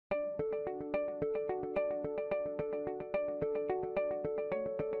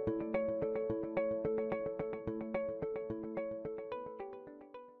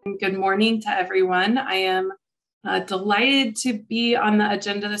good morning to everyone. I am delighted to be on the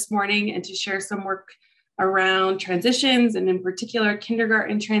agenda this morning and to share some work around transitions and in particular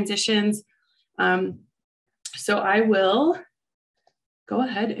kindergarten transitions. So I will go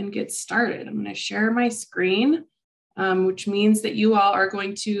ahead and get started. I'm going to share my screen, which means that you all are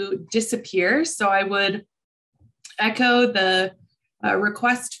going to disappear. So I would echo the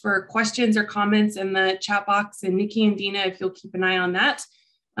request for questions or comments in the chat box, and Nikki and Dina, if you'll keep an eye on that,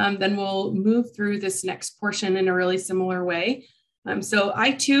 then we'll move through this next portion in a really similar way. So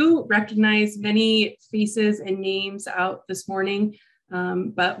I too recognize many faces and names out this morning,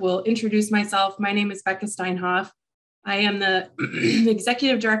 but will introduce myself. My name is Becca Steinhoff. I am the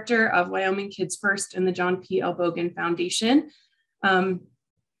Executive Director of Wyoming Kids First and the John P. L. Bogan Foundation,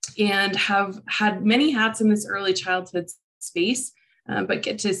 and have had many hats in this early childhood space, but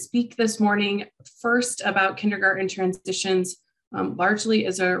get to speak this morning first about kindergarten transitions, largely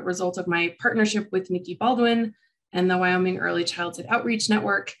as a result of my partnership with Nikki Baldwin and the Wyoming Early Childhood Outreach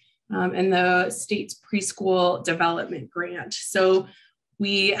Network and the state's preschool development grant. So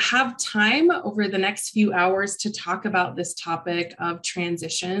we have time over the next few hours to talk about this topic of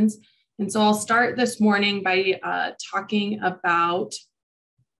transitions. And so I'll start this morning by talking about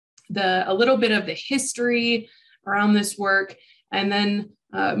a little bit of the history around this work, and then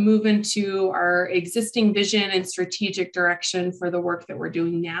move into our existing vision and strategic direction for the work that we're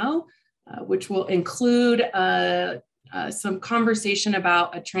doing now, which will include some conversation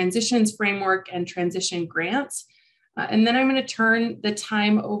about a transitions framework and transition grants. And then I'm going to turn the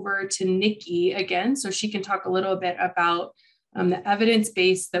time over to Nikki again, so she can talk a little bit about the evidence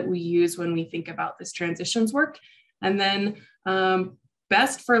base that we use when we think about this transitions work. And then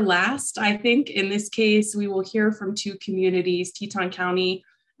best for last, I think, in this case, we will hear from two communities, Teton County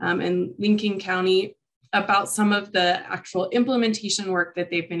and Lincoln County, about some of the actual implementation work that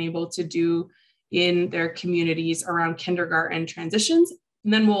they've been able to do in their communities around kindergarten transitions.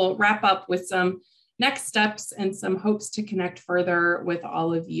 And then we'll wrap up with some next steps and some hopes to connect further with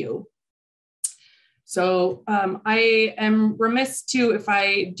all of you. So I am remiss too if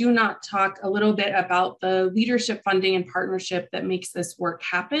I do not talk a little bit about the leadership funding and partnership that makes this work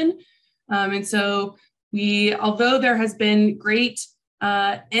happen. And so although there has been great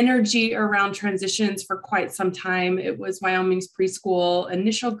energy around transitions for quite some time, it was Wyoming's preschool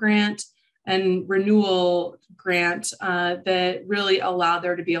initial grant and renewal grant that really allowed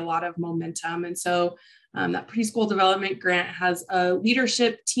there to be a lot of momentum. And so that preschool development grant has a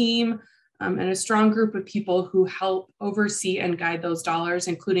leadership team and a strong group of people who help oversee and guide those dollars,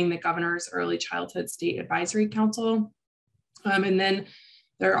 including the Governor's Early Childhood State Advisory Council. And then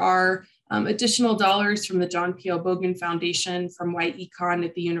there are additional dollars from the John P. L. Bogan Foundation, from YECON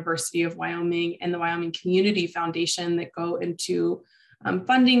at the University of Wyoming, and the Wyoming Community Foundation that go into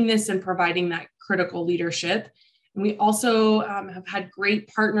funding this and providing that critical leadership. And we also have had great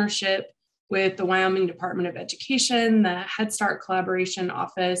partnership with the Wyoming Department of Education, the Head Start Collaboration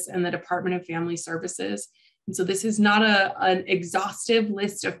Office, and the Department of Family Services. And so this is not an exhaustive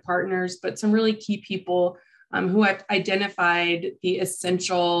list of partners, but some really key people who have identified the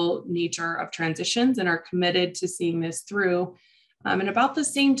essential nature of transitions and are committed to seeing this through. And about the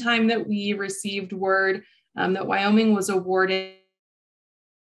same time that we received word that Wyoming was awarded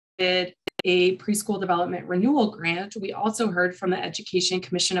a preschool development renewal grant, we also heard from the Education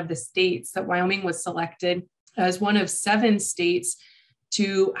Commission of the States that Wyoming was selected as one of 7 states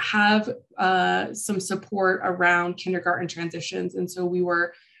to have some support around kindergarten transitions. And so we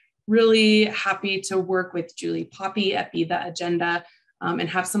were really happy to work with Julie Poppy at Be the Agenda and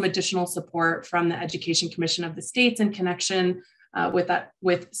have some additional support from the Education Commission of the States in connection with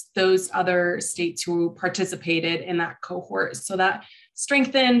those other states who participated in that cohort. So that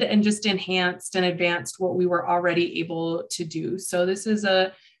strengthened and just enhanced and advanced what we were already able to do. So this is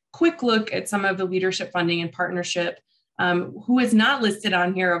a quick look at some of the leadership funding and partnership. Who is not listed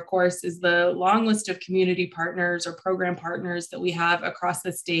on here, of course, is the long list of community partners or program partners that we have across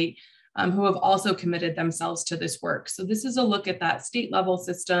the state who have also committed themselves to this work. So this is a look at that state level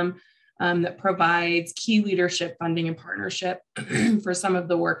system that provides key leadership funding and partnership for some of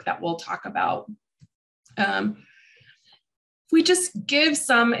the work that we'll talk about. If we just give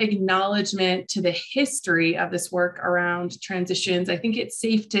some acknowledgement to the history of this work around transitions, I think it's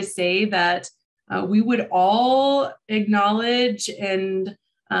safe to say that we would all acknowledge and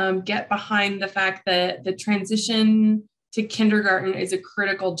get behind the fact that the transition to kindergarten is a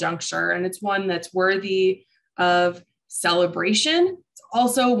critical juncture, and it's one that's worthy of celebration. It's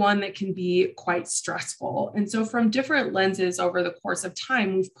also one that can be quite stressful. And so from different lenses over the course of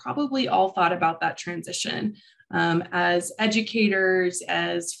time, we've probably all thought about that transition. as educators,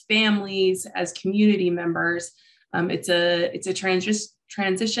 as families, as community members. It's a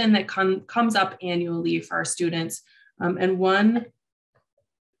transition that comes up annually for our students, and one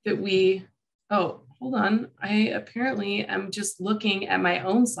that hold on, I apparently am just looking at my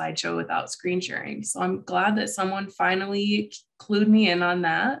own slideshow without screen sharing. So I'm glad that someone finally clued me in on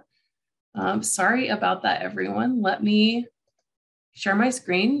that. Sorry about that, everyone. Let me share my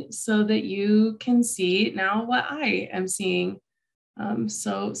screen so that you can see now what I am seeing.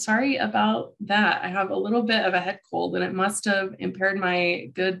 So sorry about that. I have a little bit of a head cold and it must have impaired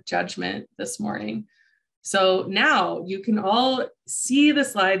my good judgment this morning. So now you can all see the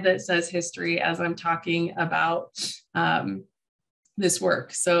slide that says history as I'm talking about this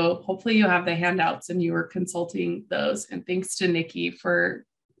work. So hopefully you have the handouts and you are consulting those. And thanks to Nikki for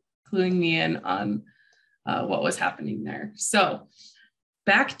cluing me in on what was happening there. So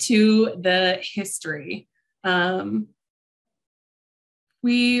back to the history.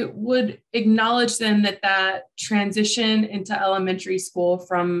 We would acknowledge then that transition into elementary school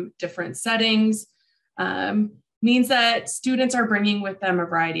from different settings means that students are bringing with them a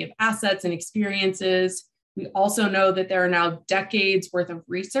variety of assets and experiences. We also know that there are now decades worth of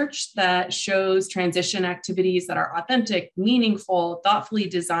research that shows transition activities that are authentic, meaningful, thoughtfully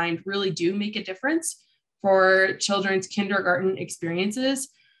designed really do make a difference for children's kindergarten experiences.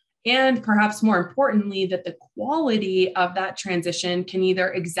 And perhaps more importantly, that the quality of that transition can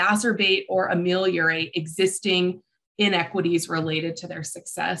either exacerbate or ameliorate existing inequities related to their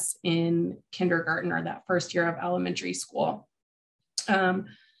success in kindergarten or that first year of elementary school.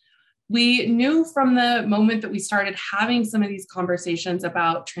 We knew from the moment that we started having some of these conversations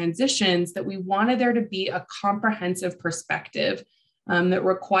about transitions that we wanted there to be a comprehensive perspective that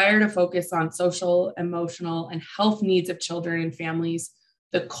required a focus on social, emotional, and health needs of children and families,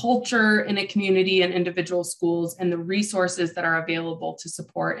 the culture in a community and individual schools, and the resources that are available to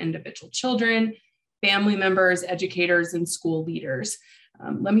support individual children, family members, educators, and school leaders.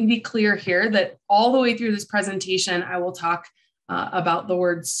 Let me be clear here that all the way through this presentation, I will talk about the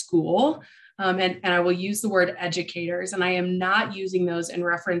word school, and I will use the word educators, and I am not using those in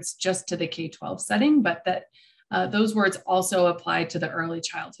reference just to the K-12 setting, but that those words also apply to the early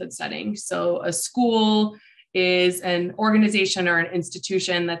childhood setting. So a school is an organization or an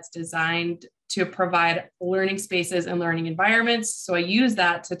institution that's designed to provide learning spaces and learning environments. So I use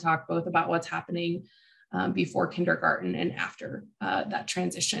that to talk both about what's happening before kindergarten and after that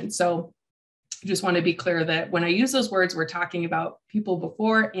transition. So I just want to be clear that when I use those words, we're talking about people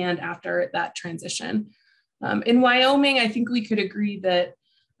before and after that transition. In Wyoming, I think we could agree that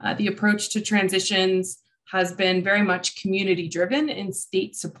the approach to transitions has been very much community driven and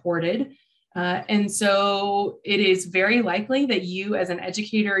state supported. And so it is very likely that you as an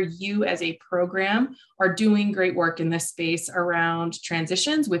educator, you as a program are doing great work in this space around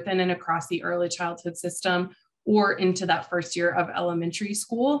transitions within and across the early childhood system or into that first year of elementary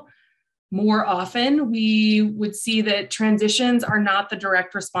school. More often, we would see that transitions are not the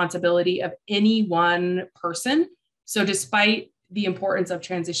direct responsibility of any one person. So despite the importance of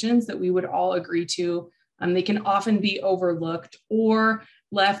transitions that we would all agree to, they can often be overlooked or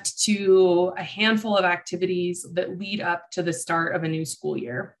left to a handful of activities that lead up to the start of a new school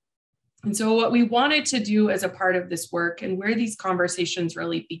year. And so what we wanted to do as a part of this work and where these conversations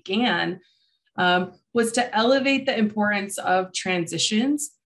really began was to elevate the importance of transitions,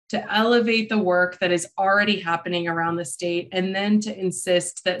 to elevate the work that is already happening around the state, and then to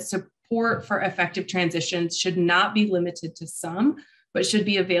insist that support for effective transitions should not be limited to some, but should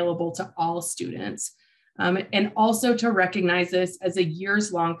be available to all students. And also to recognize this as a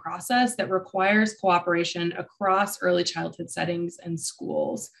years-long process that requires cooperation across early childhood settings and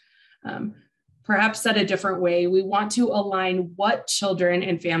schools. Perhaps said a different way, we want to align what children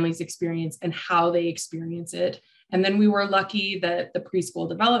and families experience and how they experience it. And then we were lucky that the preschool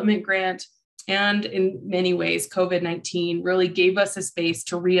development grant and in many ways, COVID-19 really gave us a space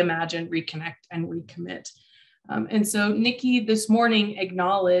to reimagine, reconnect, and recommit. And so Nikki this morning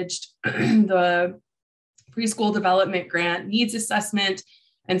acknowledged the preschool development grant needs assessment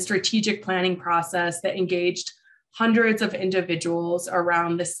and strategic planning process that engaged hundreds of individuals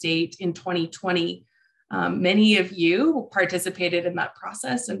around the state in 2020. Many of you participated in that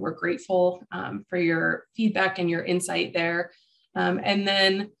process and we're grateful for your feedback and your insight there. And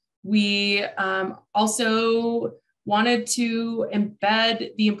then we also wanted to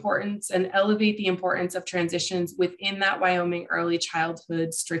embed the importance and elevate the importance of transitions within that Wyoming early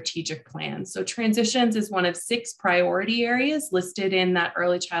childhood strategic plan. So transitions is one of 6 priority areas listed in that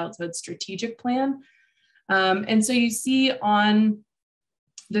early childhood strategic plan. And so you see on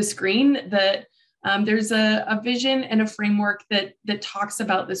the screen that There's a vision and a framework that talks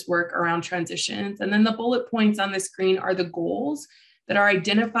about this work around transitions. And then the bullet points on the screen are the goals that are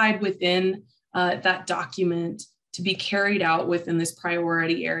identified within that document to be carried out within this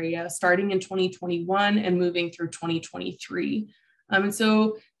priority area, starting in 2021 and moving through 2023. And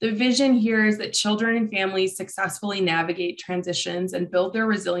so the vision here is that children and families successfully navigate transitions and build their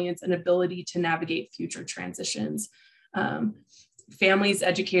resilience and ability to navigate future transitions. Families,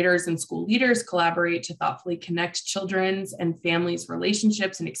 educators, and school leaders collaborate to thoughtfully connect children's and families'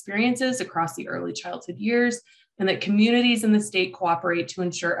 relationships and experiences across the early childhood years, and that communities in the state cooperate to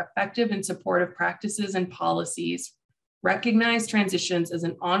ensure effective and supportive practices and policies, recognize transitions as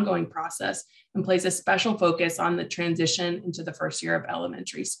an ongoing process, and place a special focus on the transition into the first year of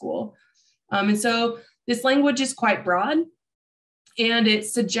elementary school. And so this language is quite broad, and it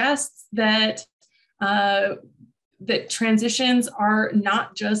suggests that that transitions are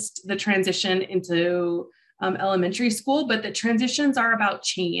not just the transition into elementary school, but that transitions are about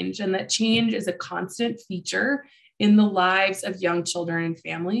change, and that change is a constant feature in the lives of young children and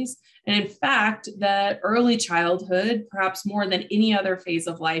families. And in fact, that early childhood, perhaps more than any other phase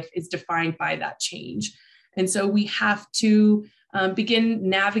of life, is defined by that change. And so we have to begin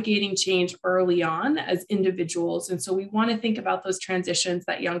navigating change early on as individuals. And so we want to think about those transitions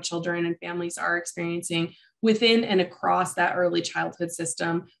that young children and families are experiencing within and across that early childhood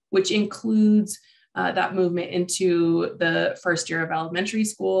system, which includes that movement into the first year of elementary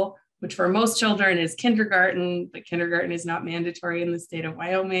school, which for most children is kindergarten, but kindergarten is not mandatory in the state of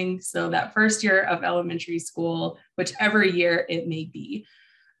Wyoming. So that first year of elementary school, whichever year it may be.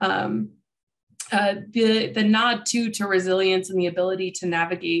 The nod to resilience and the ability to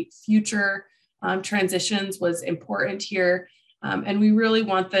navigate future transitions was important here. And we really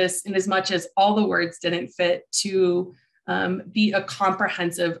want this, in as much as all the words didn't fit, to be a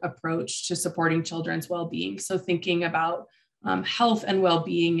comprehensive approach to supporting children's well-being. So thinking about health and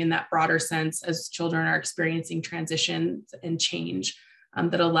well-being in that broader sense as children are experiencing transitions and change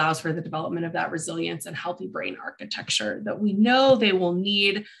that allows for the development of that resilience and healthy brain architecture that we know they will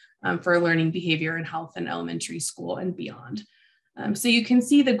need for learning behavior and health in elementary school and beyond. So you can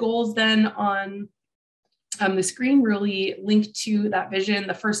see the goals then on the screen really linked to that vision.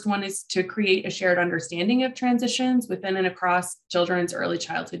 The first one is to create a shared understanding of transitions within and across children's early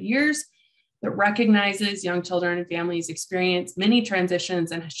childhood years that recognizes young children and families experience many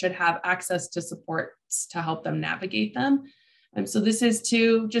transitions and should have access to supports to help them navigate them. And so this is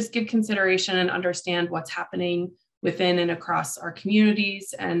to just give consideration and understand what's happening within and across our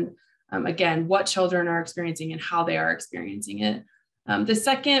communities, and again, what children are experiencing and how they are experiencing it. The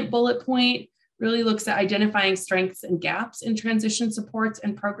second bullet point really looks at identifying strengths and gaps in transition supports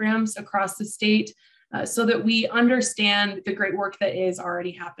and programs across the state so that we understand the great work that is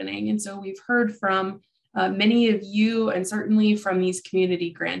already happening. And so we've heard from many of you, and certainly from these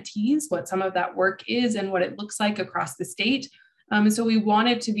community grantees, what some of that work is and what it looks like across the state. And so we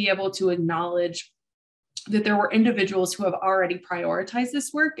wanted to be able to acknowledge that there were individuals who have already prioritized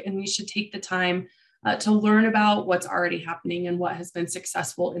this work, and we should take the time to learn about what's already happening and what has been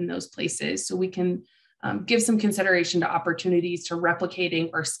successful in those places, so we can give some consideration to opportunities to replicating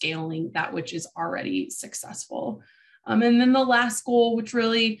or scaling that which is already successful. And then the last goal, which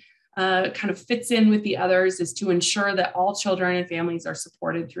really kind of fits in with the others, is to ensure that all children and families are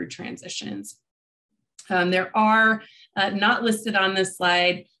supported through transitions. There are, not listed on this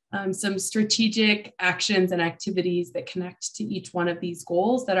slide, some strategic actions and activities that connect to each one of these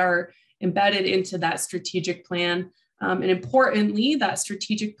goals that are embedded into that strategic plan. And importantly, that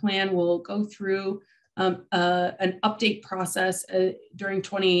strategic plan will go through an update process during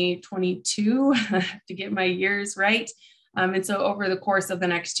 2022 to get my years right. And so over the course of the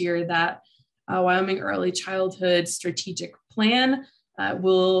next year, that Wyoming Early Childhood Strategic Plan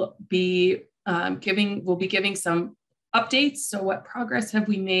will be giving some updates. So what progress have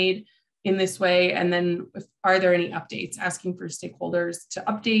we made in this way? And then are there any updates? Asking for stakeholders to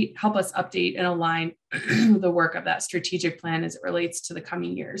help us update and align the work of that strategic plan as it relates to the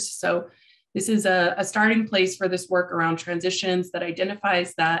coming years. So this is a starting place for this work around transitions that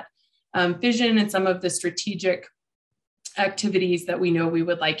identifies that vision and some of the strategic activities that we know we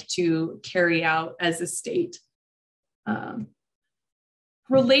would like to carry out as a state.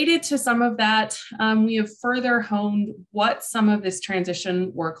 Related to some of that, we have further honed what some of this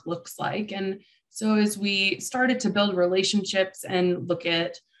transition work looks like. And so as we started to build relationships and look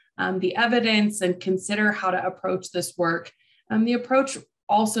at the evidence and consider how to approach this work, the approach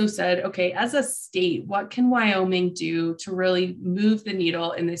also said, okay, as a state, what can Wyoming do to really move the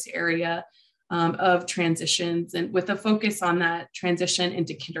needle in this area of transitions, and with a focus on that transition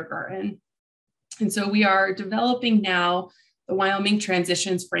into kindergarten? And so we are developing now the Wyoming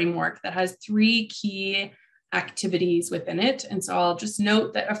Transitions Framework that has 3 key activities within it. And so I'll just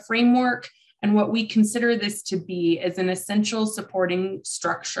note that a framework and what we consider this to be is an essential supporting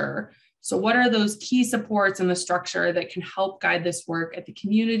structure. So what are those key supports in the structure that can help guide this work at the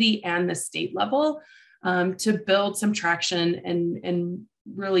community and the state level to build some traction and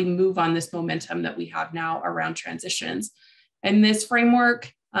really move on this momentum that we have now around transitions. And this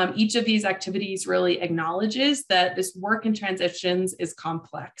framework, each of these activities really acknowledges that this work in transitions is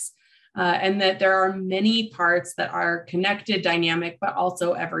complex and that there are many parts that are connected, dynamic, but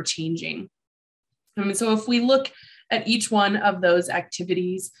also ever changing. And so if we look at each one of those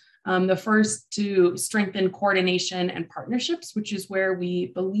activities, the first to strengthen coordination and partnerships, which is where we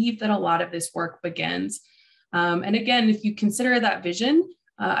believe that a lot of this work begins. And again, if you consider that vision,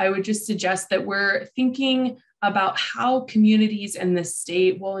 I would just suggest that we're thinking about how communities in the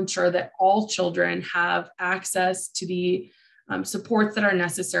state will ensure that all children have access to the supports that are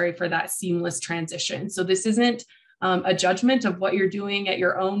necessary for that seamless transition. So this isn't a judgment of what you're doing at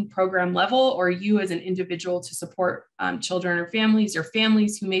your own program level or you as an individual to support children or families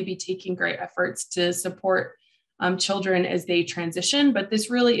who may be taking great efforts to support children as they transition. But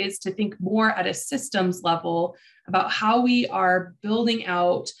this really is to think more at a systems level about how we are building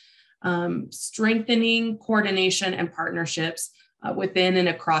out strengthening coordination and partnerships within and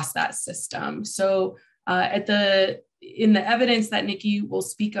across that system. So in the evidence that Nikki will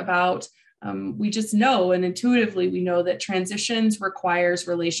speak about, we just know and intuitively we know that transitions requires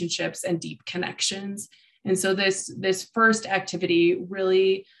relationships and deep connections. And so this first activity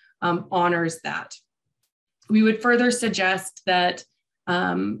really honors that. We would further suggest that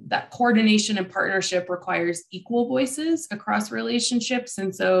that coordination and partnership requires equal voices across relationships.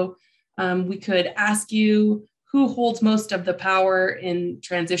 And so we could ask you who holds most of the power in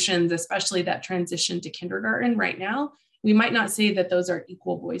transitions, especially that transition to kindergarten right now. We might not say that those are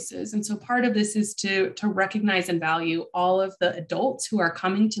equal voices. And so part of this is to recognize and value all of the adults who are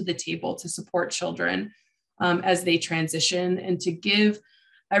coming to the table to support children as they transition and to give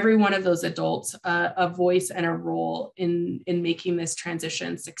every one of those adults a voice and a role in making this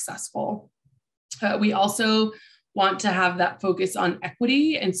transition successful. We also want to have that focus on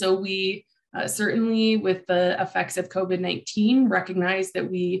equity. And so we certainly with the effects of COVID-19 recognize that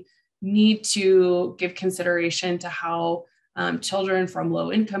we need to give consideration to how children from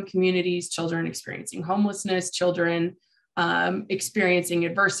low-income communities, children experiencing homelessness, children experiencing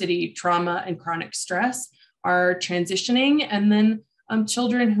adversity, trauma, and chronic stress are transitioning, and then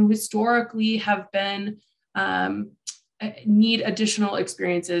children who historically have been need additional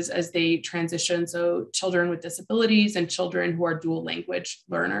experiences as they transition. So children with disabilities and children who are dual language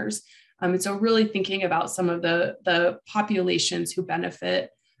learners. And so really thinking about some of the populations who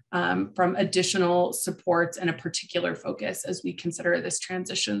benefit from additional supports and a particular focus as we consider this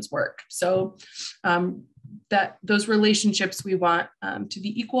transitions work. So that those relationships we want to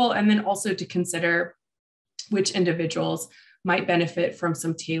be equal, and then also to consider which individuals might benefit from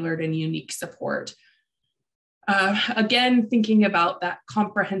some tailored and unique support. Again, thinking about that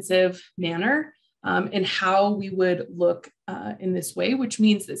comprehensive manner and how we would look in this way, which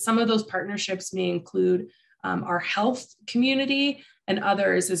means that some of those partnerships may include our health community and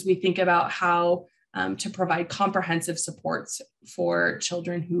others as we think about how to provide comprehensive supports for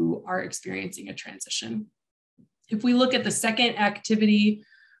children who are experiencing a transition. If we look at the second activity,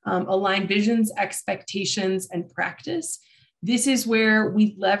 align visions, expectations, and practice, this is where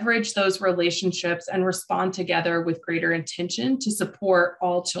we leverage those relationships and respond together with greater intention to support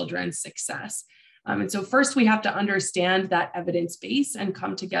all children's success. And so first we have to understand that evidence base and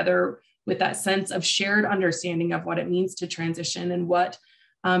come together with that sense of shared understanding of what it means to transition and what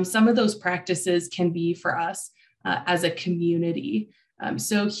some of those practices can be for us as a community.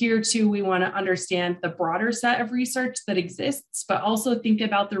 So here too, we want to understand the broader set of research that exists, but also think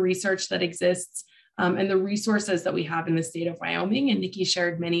about the research that exists and the resources that we have in the state of Wyoming. And Nikki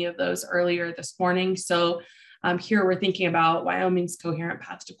shared many of those earlier this morning. So here we're thinking about Wyoming's Coherent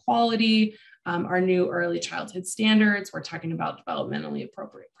Path to Quality, our new early childhood standards. We're talking about developmentally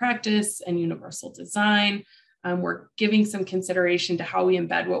appropriate practice and universal design. We're giving some consideration to how we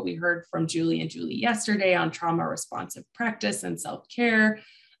embed what we heard from Julie yesterday on trauma responsive practice and self-care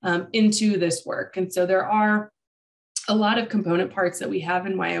into this work. And so there are a lot of component parts that we have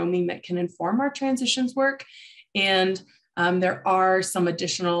in Wyoming that can inform our transitions work. And there are some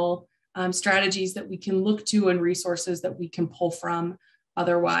additional strategies that we can look to and resources that we can pull from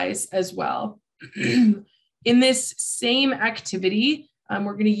otherwise as well. In this same activity,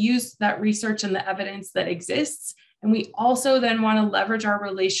 we're going to use that research and the evidence that exists And we also then want to leverage our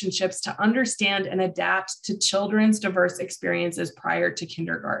relationships to understand and adapt to children's diverse experiences prior to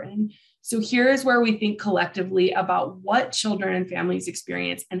kindergarten. So here is where we think collectively about what children and families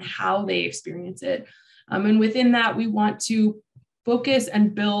experience and how they experience it. And within that, we want to focus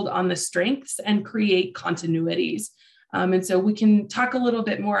and build on the strengths and create continuities. And so we can talk a little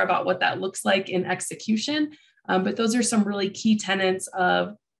bit more about what that looks like in execution, but those are some really key tenets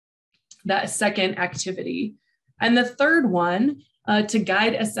of that second activity. And the third one, to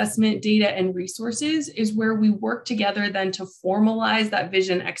guide assessment data and resources, is where we work together then to formalize that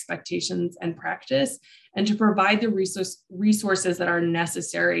vision, expectations, and practice, and to provide the resources that are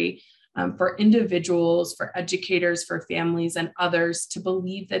necessary for individuals, for educators, for families, and others to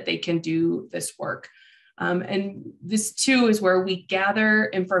believe that they can do this work. And this too is where we gather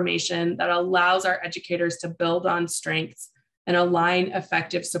information that allows our educators to build on strengths and align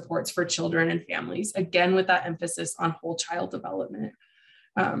effective supports for children and families, again, with that emphasis on whole child development.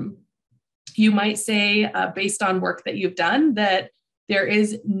 You might say, based on work that you've done, that there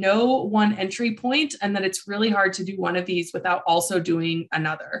is no one entry point and that it's really hard to do one of these without also doing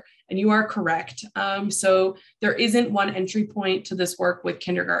another. And you are correct. So there isn't one entry point to this work with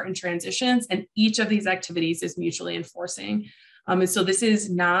kindergarten transitions, and each of these activities is mutually enforcing. And so this is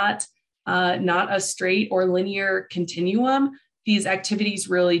not a straight or linear continuum. These activities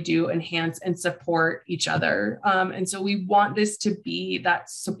really do enhance and support each other. And so we want this to be that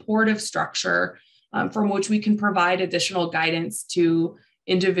supportive structure from which we can provide additional guidance to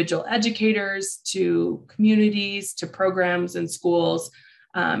individual educators, to communities, to programs and schools,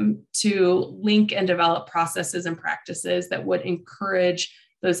 to link and develop processes and practices that would encourage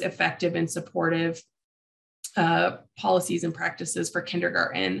those effective and supportive policies and practices for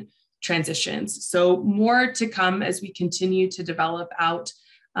kindergarten transitions. So more to come as we continue to develop out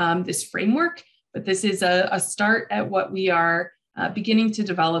this framework, but this is a start at what we are beginning to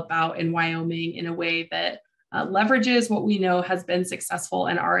develop out in Wyoming in a way that leverages what we know has been successful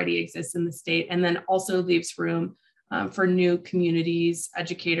and already exists in the state, and then also leaves room for new communities,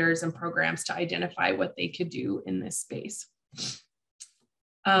 educators, and programs to identify what they could do in this space.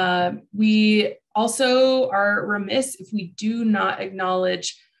 We also are remiss if we do not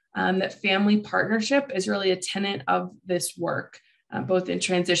acknowledge that family partnership is really a tenet of this work, both in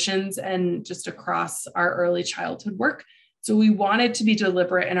transitions and just across our early childhood work. So we wanted to be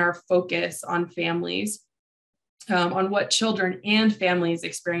deliberate in our focus on families, on what children and families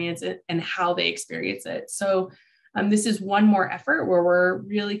experience it and how they experience it. So this is one more effort where we're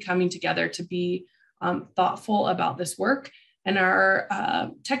really coming together to be thoughtful about this work. And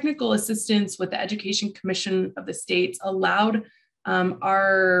our technical assistance with the Education Commission of the States allowed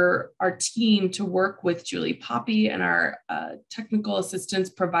our team to work with Julie Poppy and our technical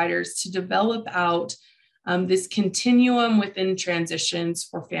assistance providers to develop out this continuum within transitions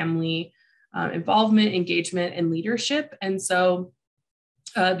for family involvement, engagement, and leadership. And so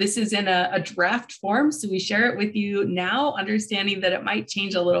this is in a draft form, so we share it with you now, understanding that it might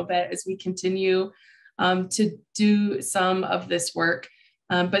change a little bit as we continue to do some of this work.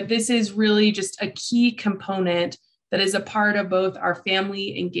 But this is really just a key component that is a part of both our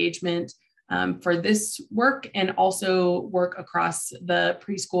family engagement for this work and also work across the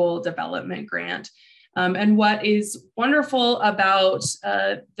preschool development grant. And what is wonderful about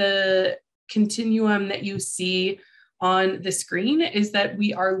the continuum that you see on the screen is that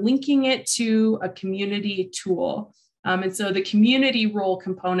we are linking it to a community tool. And so the community role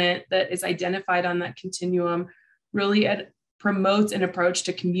component that is identified on that continuum really promotes an approach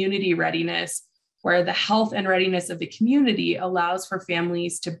to community readiness, where the health and readiness of the community allows for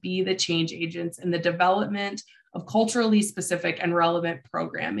families to be the change agents in the development of culturally specific and relevant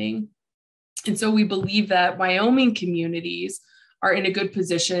programming. And so we believe that Wyoming communities are in a good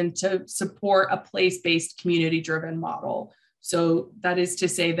position to support a place-based community-driven model. So that is to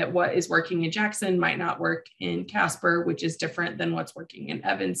say that what is working in Jackson might not work in Casper, which is different than what's working in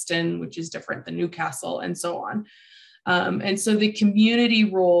Evanston, which is different than Newcastle, and so on. And so the community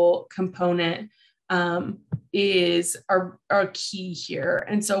role component is our key here.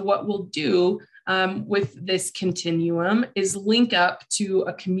 And so what we'll do with this continuum is link up to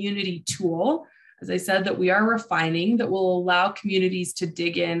a community tool, as I said, that we are refining, that will allow communities to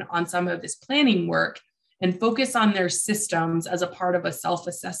dig in on some of this planning work and focus on their systems as a part of a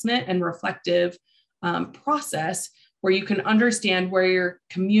self-assessment and reflective process where you can understand where your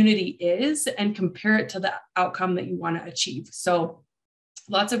community is and compare it to the outcome that you want to achieve. So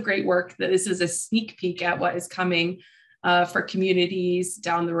lots of great work. That this is a sneak peek at what is coming for communities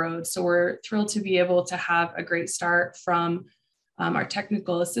down the road. So we're thrilled to be able to have a great start from our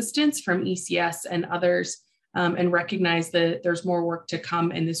technical assistants from ECS and others and recognize that there's more work to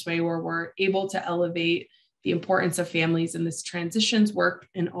come in this way, where we're able to elevate the importance of families in this transitions work,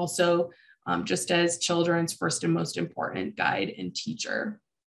 and also just as children's first and most important guide and teacher.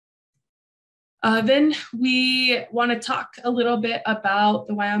 Then we want to talk a little bit about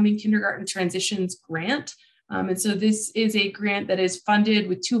the Wyoming Kindergarten Transitions Grant. And so this is a grant that is funded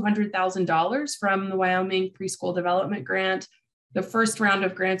with $200,000 from the Wyoming Preschool Development Grant. The first round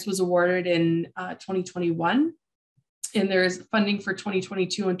of grants was awarded in 2021, and there's funding for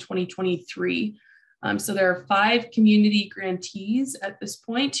 2022 and 2023. So there are 5 community grantees at this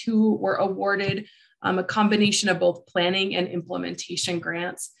point who were awarded a combination of both planning and implementation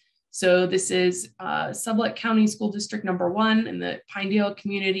grants. So this is Sublette County School District #1 in the Pinedale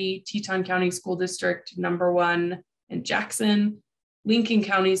Community, Teton County School District #1 in Jackson, Lincoln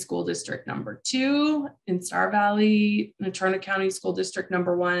County School District #2 in Star Valley, Natrona County School District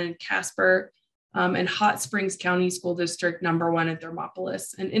 #1 in Casper, and Hot Springs County School District #1 in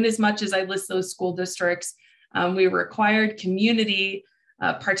Thermopolis. And in as much as I list those school districts, we required community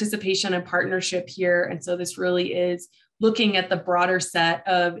participation and partnership here. And so this really is looking at the broader set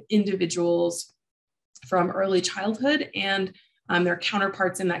of individuals from early childhood and their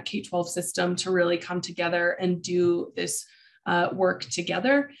counterparts in that K-12 system to really come together and do this work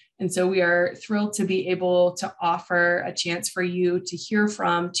together. And so we are thrilled to be able to offer a chance for you to hear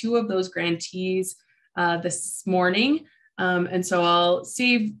from 2 of those grantees this morning. And so I'll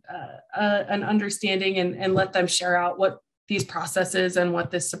save an understanding and let them share out what these processes and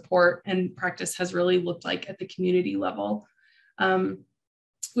what this support and practice has really looked like at the community level.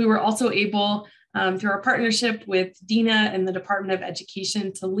 We were also able, through our partnership with DINA and the Department of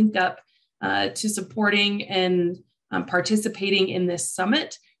Education, to link up to supporting and participating in this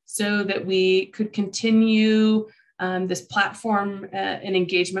summit so that we could continue this platform and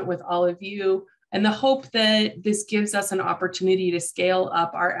engagement with all of you, and the hope that this gives us an opportunity to scale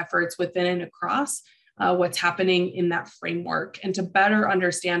up our efforts within and across what's happening in that framework, and to better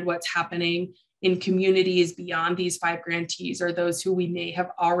understand what's happening in communities beyond these 5 grantees or those who we may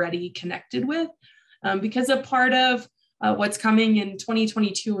have already connected with. Because a part of what's coming in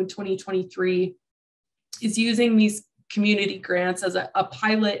 2022 and 2023 is using these community grants as a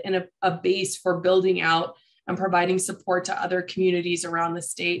pilot and a base for building out and providing support to other communities around the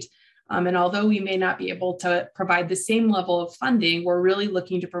state. And although we may not be able to provide the same level of funding, we're really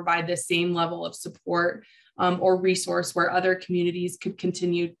looking to provide the same level of support or resource where other communities could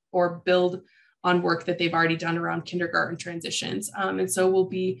continue or build on work that they've already done around kindergarten transitions. And so we'll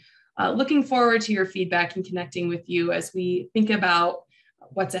be looking forward to your feedback and connecting with you as we think about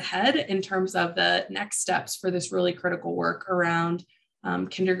what's ahead in terms of the next steps for this really critical work around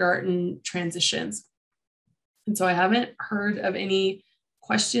kindergarten transitions. And so I haven't heard of any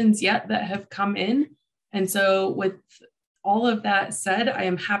questions yet that have come in. And so with all of that said, I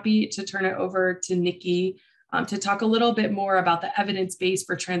am happy to turn it over to Nikki to talk a little bit more about the evidence base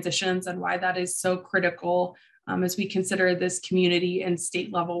for transitions and why that is so critical as we consider this community and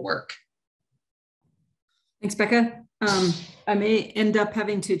state level work. Thanks, Becca. I may end up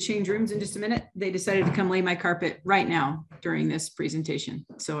having to change rooms in just a minute. They decided to come lay my carpet right now during this presentation.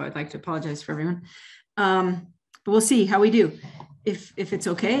 So I'd like to apologize for everyone. But we'll see how we do. If it's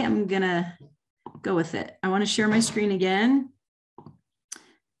okay, I'm gonna go with it. I want to share my screen again.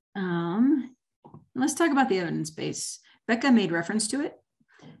 Let's talk about the evidence base. Becca made reference to it.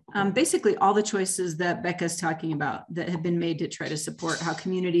 Basically, all the choices that Becca's talking about that have been made to try to support how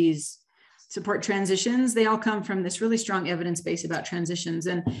communities support transitions, they all come from this really strong evidence base about transitions.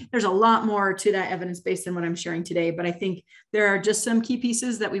 And there's a lot more to that evidence base than what I'm sharing today, but I think there are just some key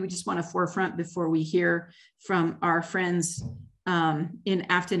pieces that we would just want to forefront before we hear from our friends in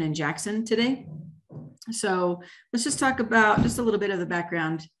Afton and Jackson today. So let's just talk about just a little bit of the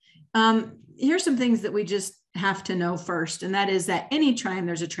background. Here's some things that we just have to know first, and that is that anytime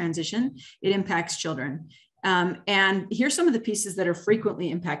there's a transition, it impacts children. And here's some of the pieces that are frequently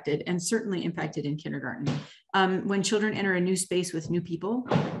impacted and certainly impacted in kindergarten. When children enter a new space with new people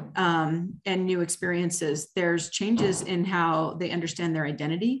and new experiences, there's changes in how they understand their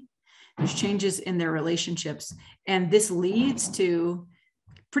identity. There's changes in their relationships. And this leads to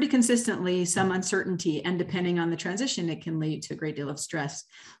pretty consistently some uncertainty. And depending on the transition, it can lead to a great deal of stress.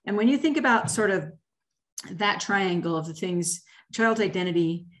 And when you think about sort of that triangle of the things, child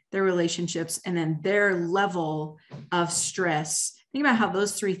identity, their relationships, and then their level of stress, think about how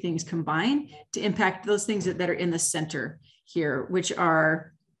those 3 things combine to impact those things that are in the center here, which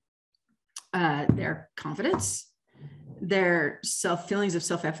are their confidence, their feelings of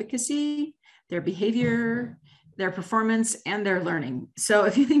self-efficacy, their behavior, their performance, and their learning. So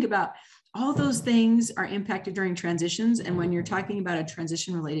if you think about All those things are impacted during transitions. And when you're talking about a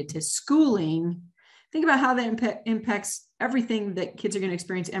transition related to schooling, think about how that impacts everything that kids are going to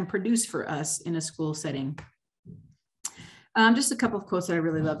experience and produce for us in a school setting. Just a couple of quotes that I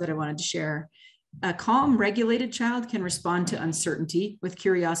really love that I wanted to share. A calm, regulated child can respond to uncertainty with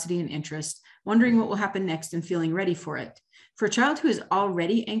curiosity and interest, wondering what will happen next and feeling ready for it. For a child who is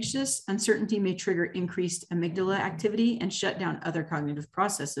already anxious, uncertainty may trigger increased amygdala activity and shut down other cognitive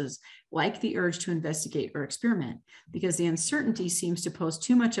processes, like the urge to investigate or experiment, because the uncertainty seems to pose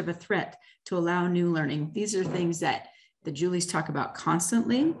too much of a threat to allow new learning. These are things that the Julies talk about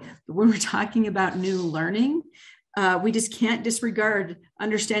constantly. When we're talking about new learning, we just can't disregard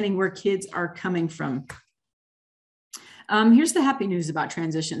understanding where kids are coming from. Here's the happy news about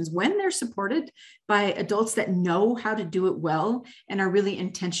transitions. When they're supported by adults that know how to do it well and are really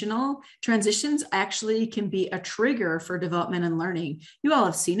intentional, transitions actually can be a trigger for development and learning. You all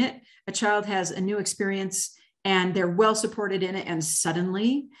have seen it. A child has a new experience and they're well supported in it, and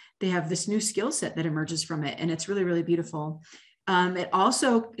suddenly they have this new skill set that emerges from it. And it's really, really beautiful. It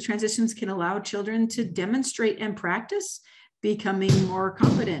also, transitions can allow children to demonstrate and practice becoming more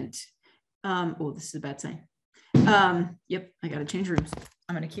competent. Oh, this is a bad sign. Yep, I got to change rooms.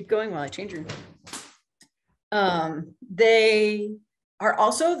 I'm going to keep going while I change rooms. They are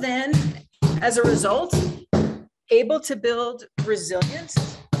also then, as a result, able to build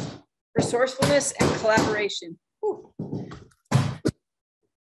resilience, resourcefulness, and collaboration.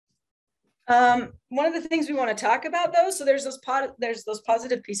 One of the things we want to talk about, though, so there's those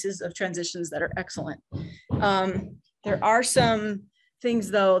positive pieces of transitions that are excellent. There are some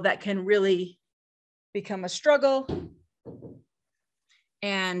things, though, that can really become a struggle.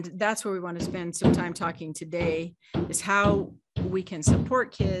 And that's where we want to spend some time talking today, is how we can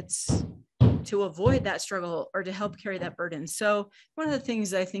support kids to avoid that struggle or to help carry that burden. So one of the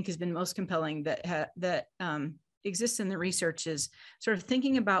things that I think has been most compelling that exists in the research is sort of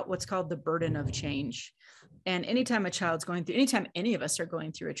thinking about what's called the burden of change. And anytime anytime any of us are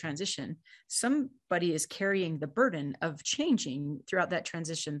going through a transition, somebody is carrying the burden of changing throughout that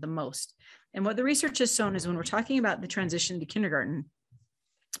transition the most. And what the research has shown is when we're talking about the transition to kindergarten,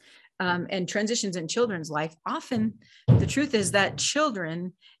 and transitions in children's life, often the truth is that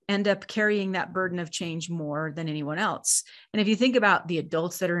children end up carrying that burden of change more than anyone else. And if you think about the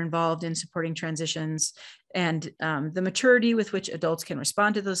adults that are involved in supporting transitions and the maturity with which adults can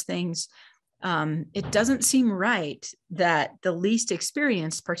respond to those things, it doesn't seem right that the least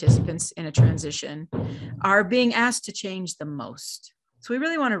experienced participants in a transition are being asked to change the most. So we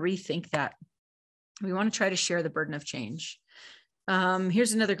really want to rethink that. We want to try to share the burden of change.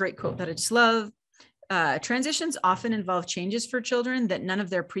 Here's another great quote that I just love. Transitions often involve changes for children that none of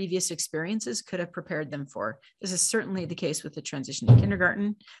their previous experiences could have prepared them for. This is certainly the case with the transition to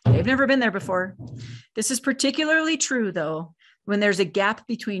kindergarten. They've never been there before. This is particularly true, though, when there's a gap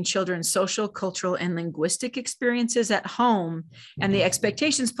between children's social, cultural, and linguistic experiences at home and the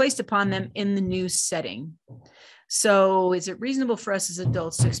expectations placed upon them in the new setting. So is it reasonable for us as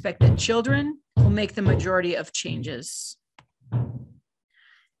adults to expect that children will make the majority of changes?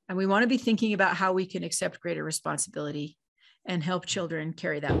 And we want to be thinking about how we can accept greater responsibility and help children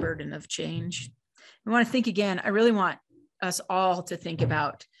carry that burden of change. We want to think again. I really want us all to think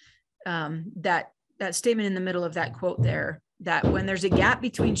about that statement in the middle of that quote there, that when there's a gap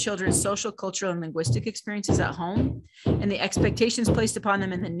between children's social, cultural, and linguistic experiences at home and the expectations placed upon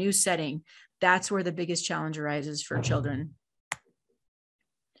them in the new setting, that's where the biggest challenge arises for children.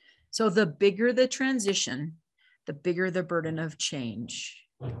 So the bigger the transition, the bigger the burden of change.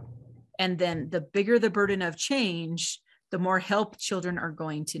 And then the bigger the burden of change, the more help children are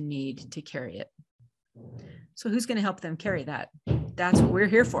going to need to carry it. So who's going to help them carry that? That's what we're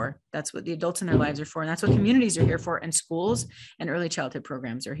here for. That's what the adults in their lives are for. And that's what communities are here for. And schools and early childhood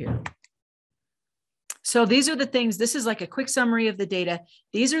programs are here. So these are the things, this is like a quick summary of the data.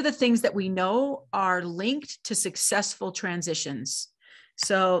 These are the things that we know are linked to successful transitions.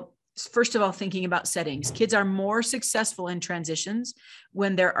 So first of all, thinking about settings, kids are more successful in transitions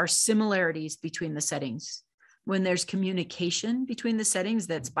when there are similarities between the settings. When there's communication between the settings,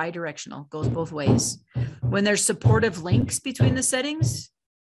 that's bidirectional, goes both ways. When there's supportive links between the settings,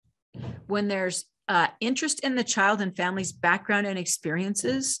 when there's interest in the child and family's background and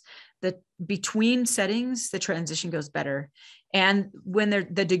experiences, that between settings, the transition goes better. And when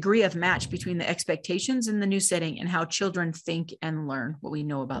the degree of match between the expectations in the new setting and how children think and learn what we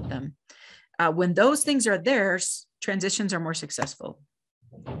know about them. When those things are there, transitions are more successful.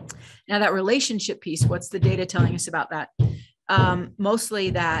 Now that relationship piece, what's the data telling us about that?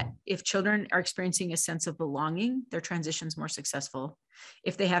 Mostly that if children are experiencing a sense of belonging, their transition's more successful.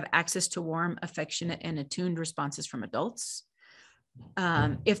 If they have access to warm, affectionate, and attuned responses from adults.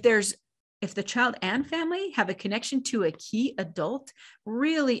 If the child and family have a connection to a key adult,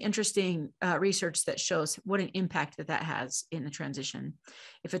 really interesting research that shows what an impact that has in the transition.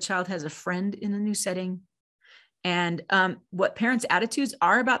 If a child has a friend in a new setting, and what parents' attitudes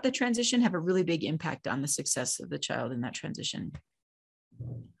are about the transition have a really big impact on the success of the child in that transition.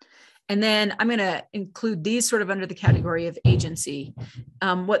 And then I'm going to include these sort of under the category of agency.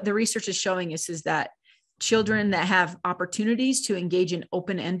 What the research is showing is that children that have opportunities to engage in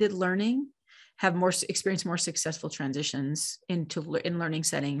open-ended learning have experience more successful transitions in learning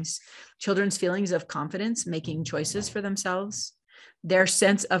settings. Children's feelings of confidence, making choices for themselves, their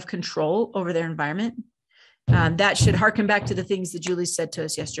sense of control over their environment. That should harken back to the things that Julie said to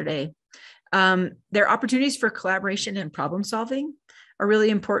us yesterday. Their opportunities for collaboration and problem solving are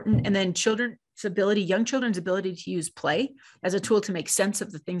really important. And then young children's ability to use play as a tool to make sense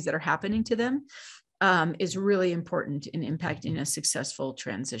of the things that are happening to them is really important in impacting a successful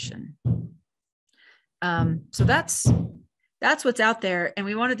transition. So that's what's out there. And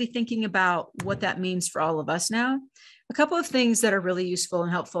we want to be thinking about what that means for all of us now. A couple of things that are really useful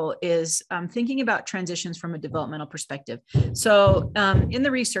and helpful is thinking about transitions from a developmental perspective. So in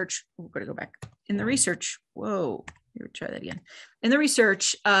the research, we're going to go back. In the research, try that again. In the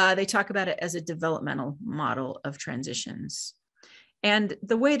research, they talk about it as a developmental model of transitions. And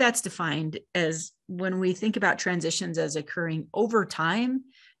the way that's defined is when we think about transitions as occurring over time,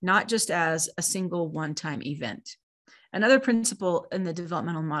 not just as a single one-time event. Another principle in the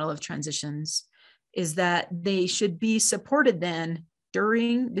developmental model of transitions is that they should be supported then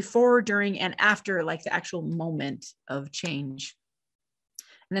before, during, and after, like the actual moment of change.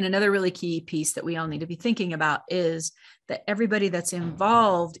 And then another really key piece that we all need to be thinking about is that everybody that's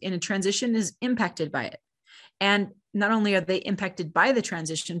involved in a transition is impacted by it. And not only are they impacted by the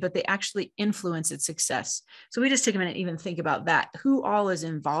transition, but they actually influence its success. So we just take a minute and even think about that. Who all is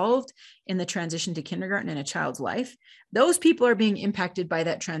involved in the transition to kindergarten in a child's life? Those people are being impacted by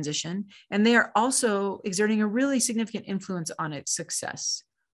that transition, and they are also exerting a really significant influence on its success.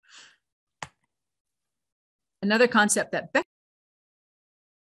 Another concept that Becca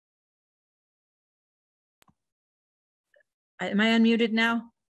am I unmuted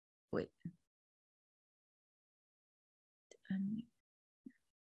now? Wait.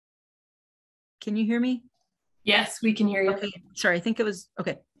 Can you hear me? Yes, we can hear you. Okay, sorry, I think it was,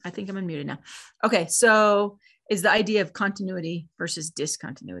 okay, I think I'm unmuted now. Okay, so is the idea of continuity versus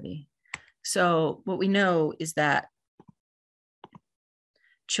discontinuity. So what we know is that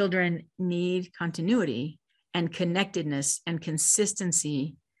children need continuity and connectedness and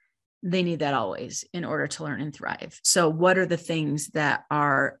consistency. They need that always in order to learn and thrive. So what are the things that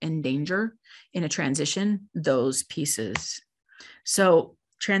are in danger in a transition? Those pieces. So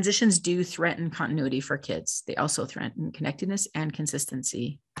transitions do threaten continuity for kids. They also threaten connectedness and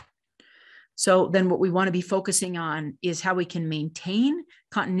consistency. So then what we want to be focusing on is how we can maintain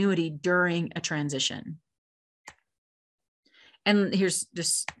continuity during a transition. And here's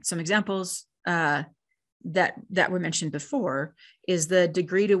just some examples that were mentioned before, is the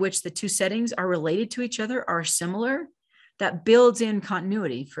degree to which the two settings are related to each other are similar. That builds in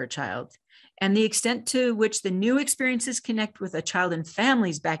continuity for a child. And the extent to which the new experiences connect with a child and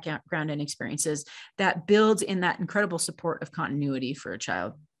family's background and experiences, that builds in that incredible support of continuity for a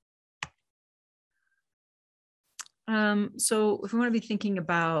child. So if we want to be thinking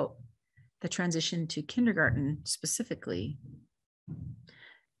about the transition to kindergarten specifically,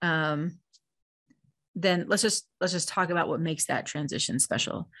 then let's just talk about what makes that transition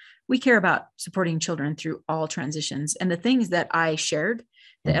special. We care about supporting children through all transitions, and the things that I shared,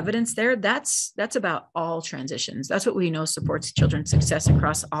 the evidence there, that's about all transitions. That's what we know supports children's success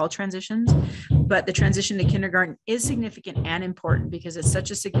across all transitions. But the transition to kindergarten is significant and important because it's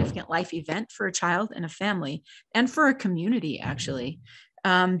such a significant life event for a child and a family, and for a community actually,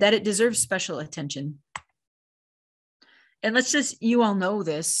 that it deserves special attention. And you all know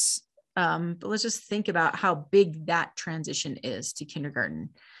this, but let's just think about how big that transition is to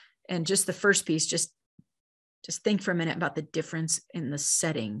kindergarten. And just the first piece, just think for a minute about the difference in the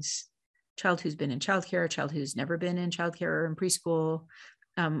settings. Child who's been in childcare, a child who's never been in childcare or in preschool,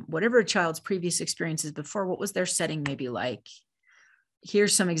 whatever a child's previous experiences before, what was their setting maybe like?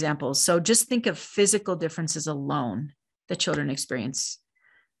 Here's some examples. So just think of physical differences alone that children experience.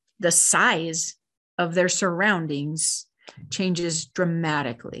 The size of their surroundings changes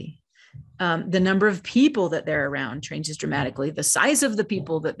dramatically. The number of people that they're around changes dramatically. The size of the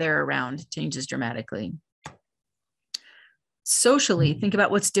people that they're around changes dramatically. Socially, think about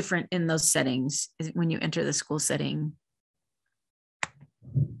what's different in those settings when you enter the school setting.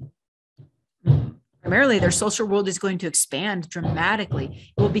 Primarily, their social world is going to expand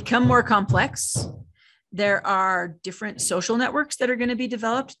dramatically. It will become more complex. There are different social networks that are going to be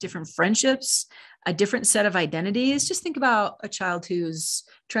developed, different friendships, a different set of identities. Just think about a child who's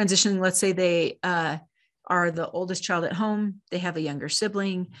transitioning. Let's say they are the oldest child at home. They have a younger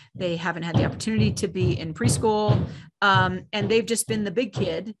sibling. They haven't had the opportunity to be in preschool. And they've just been the big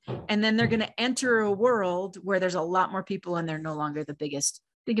kid. And then they're going to enter a world where there's a lot more people and they're no longer the biggest.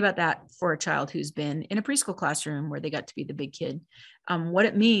 Think about that for a child who's been in a preschool classroom where they got to be the big kid. What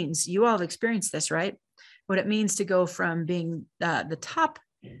it means, you all have experienced this, right? What it means to go from being the top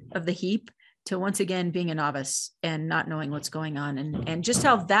of the heap to once again being a novice and not knowing what's going on, and just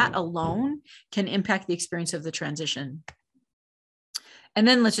how that alone can impact the experience of the transition. And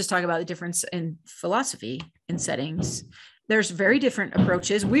then let's just talk about the difference in philosophy in settings. There's very different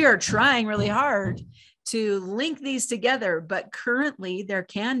approaches. We are trying really hard to link these together, but currently there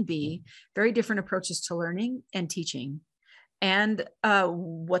can be very different approaches to learning and teaching. And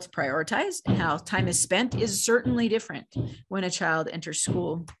what's prioritized and how time is spent is certainly different when a child enters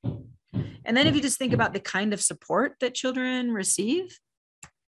school. And then if you just think about the kind of support that children receive,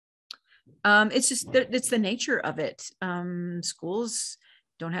 it's the nature of it. Schools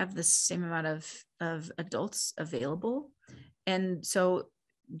don't have the same amount of adults available. And so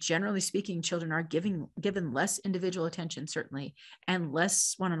generally speaking, children are given less individual attention, certainly, and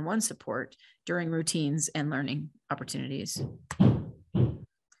less one-on-one support during routines and learning opportunities.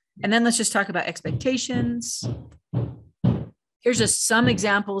 And then let's just talk about expectations. Here's just some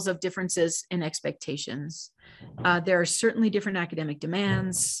examples of differences in expectations. There are certainly different academic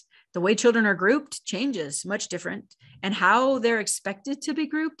demands. The way children are grouped changes, much different, and how they're expected to be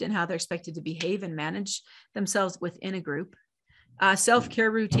grouped and how they're expected to behave and manage themselves within a group.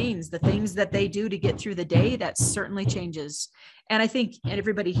 Self-care routines, the things that they do to get through the day, that certainly changes. And I think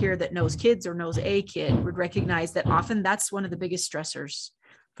everybody here that knows kids or knows a kid would recognize that often that's one of the biggest stressors,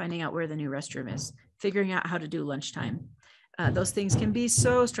 finding out where the new restroom is, figuring out how to do lunchtime. Those things can be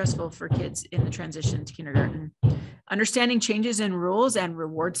so stressful for kids in the transition to kindergarten. Understanding changes in rules and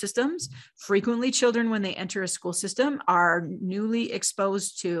reward systems. Frequently, children, when they enter a school system, are newly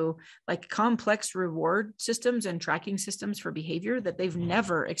exposed to like complex reward systems and tracking systems for behavior that they've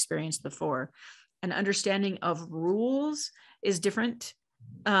never experienced before. An understanding of rules is different.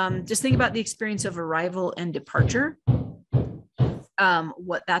 Just think about the experience of arrival and departure.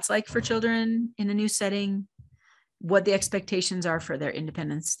 What that's like for children in a new setting, what the expectations are for their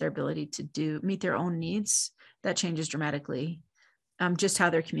independence, their ability to meet their own needs, that changes dramatically. Just how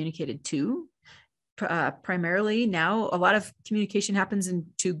they're communicated to. Primarily now, a lot of communication happens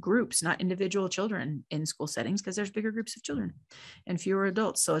into groups, not individual children in school settings, because there's bigger groups of children and fewer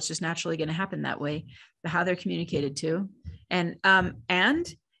adults. So it's just naturally going to happen that way, how they're communicated to. And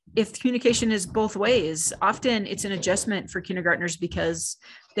if communication is both ways, often it's an adjustment for kindergartners because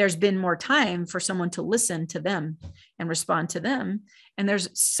there's been more time for someone to listen to them and respond to them. And there's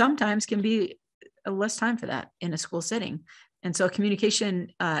sometimes can be less time for that in a school setting. And so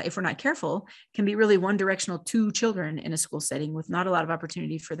communication, if we're not careful, can be really one directional to children in a school setting with not a lot of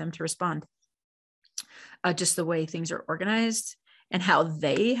opportunity for them to respond. Just the way things are organized and how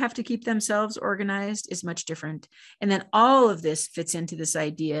they have to keep themselves organized is much different. And then all of this fits into this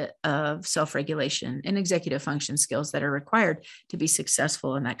idea of self-regulation and executive function skills that are required to be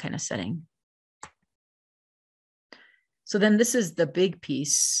successful in that kind of setting. So then this is the big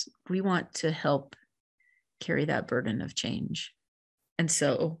piece. We want to help carry that burden of change. And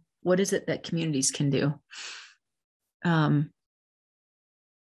so what is it that communities can do? And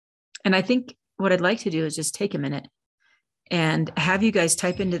I think what I'd like to do is just take a minute and have you guys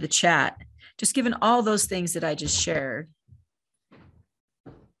type into the chat, just given all those things that I just shared,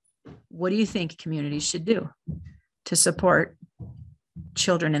 what do you think communities should do to support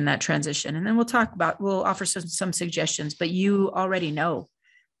children in that transition? And then we'll offer some suggestions, but you already know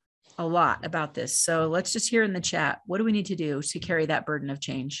a lot about this. So let's just hear in the chat, what do we need to do to carry that burden of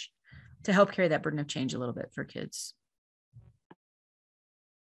change, to help carry that burden of change a little bit for kids?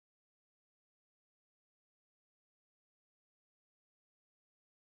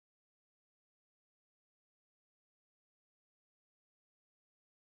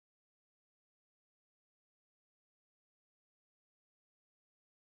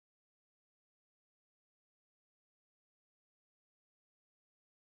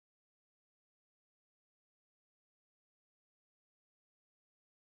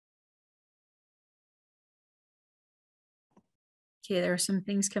 Okay, there are some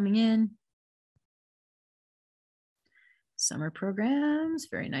things coming in. Summer programs,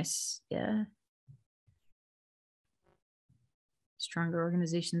 very nice. Yeah. Stronger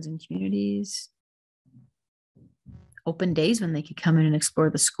organizations and communities. Open days when they could come in and explore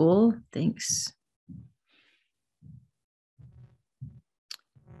the school. Thanks.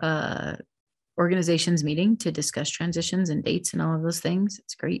 Organizations meeting to discuss transitions and dates and all of those things.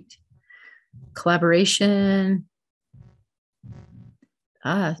 It's great. Collaboration.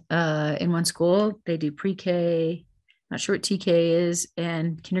 In one school, they do pre-K, not sure what TK is,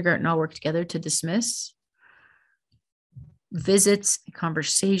 and kindergarten all work together to dismiss. Visits,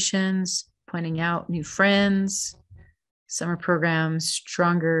 conversations, pointing out new friends, summer programs,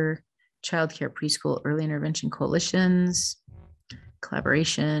 stronger childcare, preschool, early intervention coalitions,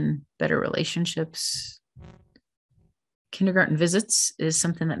 collaboration, better relationships. Kindergarten visits is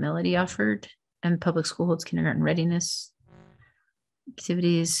something that Melody offered, and public school holds kindergarten readiness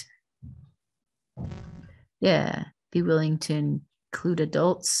activities. Yeah, be willing to include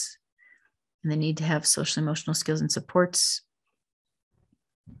adults and the need to have social emotional skills and supports.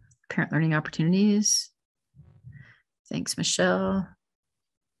 Parent learning opportunities. Thanks, Michelle.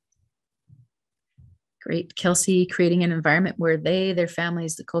 Great. Kelsey, creating an environment where they, their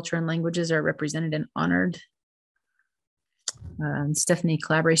families, the culture and languages are represented and honored. Stephanie,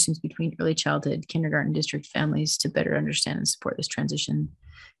 collaborations between early childhood, kindergarten district families to better understand and support this transition.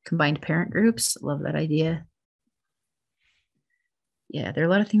 Combined parent groups. Love that idea. Yeah, there are a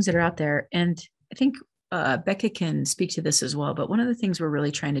lot of things that are out there. And I think Becca can speak to this as well. But one of the things we're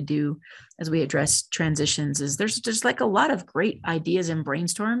really trying to do as we address transitions is there's like a lot of great ideas and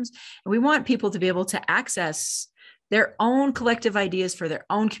brainstorms. And we want people to be able to access their own collective ideas for their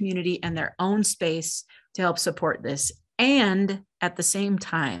own community and their own space to help support this. And at the same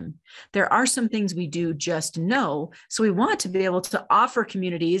time, there are some things we do just know. So we want to be able to offer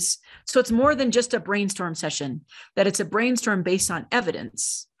communities. So it's more than just a brainstorm session, that it's a brainstorm based on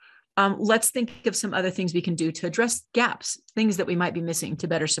evidence. Let's think of some other things we can do to address gaps, things that we might be missing to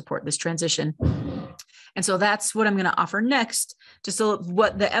better support this transition. And so that's what I'm going to offer next, just so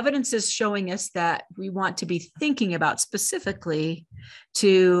what the evidence is showing us that we want to be thinking about specifically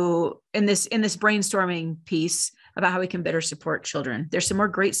to in this brainstorming piece about how we can better support children. There's some more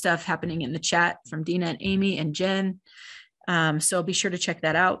great stuff happening in the chat from Dina and Amy and Jen. So be sure to check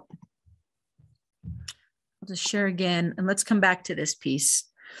that out. I'll just share again, and let's come back to this piece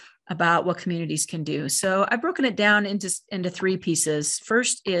about what communities can do. So I've broken it down into three pieces.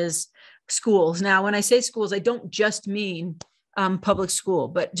 First is schools. Now, when I say schools, I don't just mean public school,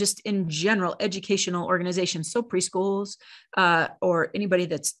 but just in general, educational organizations. So preschools or anybody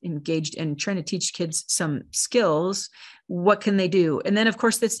that's engaged in trying to teach kids some skills, what can they do? And then, of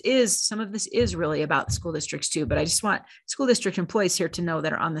course, some of this is really about school districts too, but I just want school district employees here to know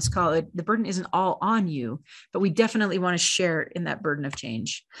that are on this call, the burden isn't all on you, but we definitely want to share in that burden of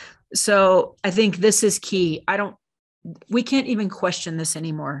change. So I think this is key. We can't even question this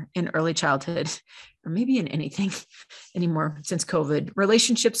anymore in early childhood, or maybe in anything anymore since COVID.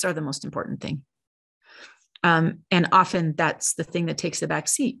 Relationships are the most important thing. And often that's the thing that takes the back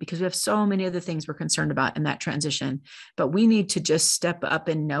seat because we have so many other things we're concerned about in that transition. But we need to just step up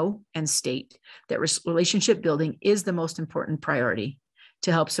and know and state that relationship building is the most important priority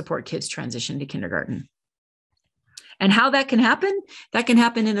to help support kids transition to kindergarten. And how that can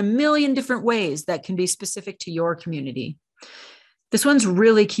happen in a million different ways that can be specific to your community. This one's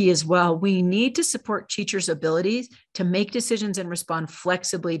really key as well. We need to support teachers' abilities to make decisions and respond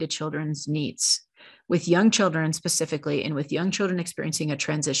flexibly to children's needs, with young children specifically, and with young children experiencing a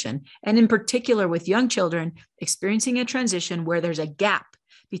transition, and in particular with young children experiencing a transition where there's a gap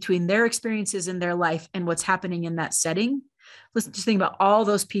between their experiences in their life and what's happening in that setting. Let's just think about all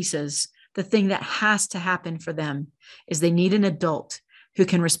those pieces. The thing that has to happen for them is they need an adult who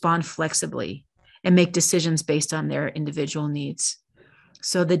can respond flexibly and make decisions based on their individual needs.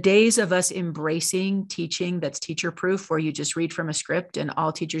 So the days of us embracing teaching that's teacher-proof, where you just read from a script and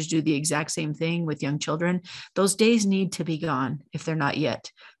all teachers do the exact same thing with young children, those days need to be gone if they're not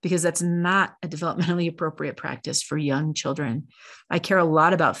yet, because that's not a developmentally appropriate practice for young children. I care a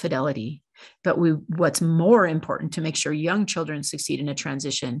lot about fidelity, but what's more important to make sure young children succeed in a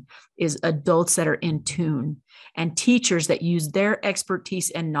transition is adults that are in tune and teachers that use their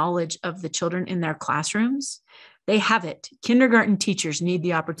expertise and knowledge of the children in their classrooms. They have it. Kindergarten teachers need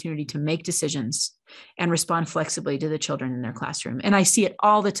the opportunity to make decisions and respond flexibly to the children in their classroom. And I see it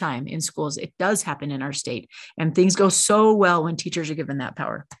all the time in schools. It does happen in our state. And things go so well when teachers are given that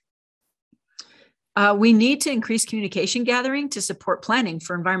power. We need to increase communication gathering to support planning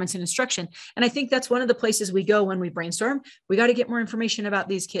for environments and instruction. And I think that's one of the places we go when we brainstorm. We got to get more information about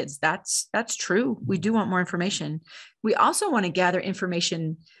these kids. That's true. We do want more information. We also want to gather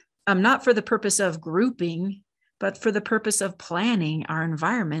information, not for the purpose of grouping, but for the purpose of planning our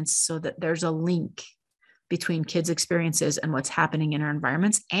environments so that there's a link between kids' experiences and what's happening in our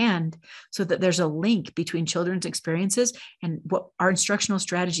environments, and so that there's a link between children's experiences and what our instructional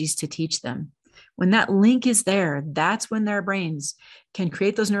strategies to teach them. When that link is there, that's when their brains can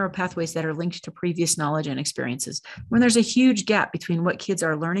create those neural pathways that are linked to previous knowledge and experiences. When there's a huge gap between what kids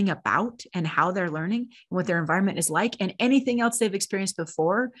are learning about and how they're learning and what their environment is like and anything else they've experienced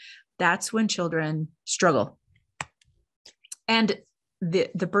before, that's when children struggle. And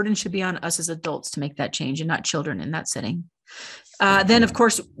the burden should be on us as adults to make that change and not children in that setting. Then, of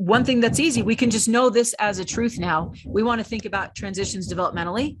course, one thing that's easy, we can just know this as a truth now. We want to think about transitions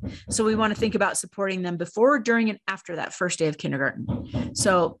developmentally. So we want to think about supporting them before, during, and after that first day of kindergarten.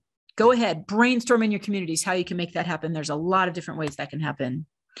 So go ahead, brainstorm in your communities how you can make that happen. There's a lot of different ways that can happen.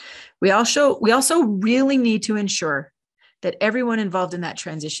 We also really need to ensure that everyone involved in that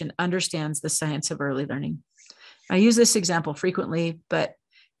transition understands the science of early learning. I use this example frequently, but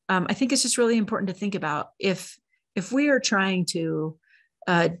I think it's just really important to think about if we are trying to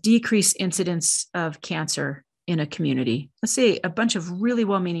decrease incidence of cancer in a community. Let's say a bunch of really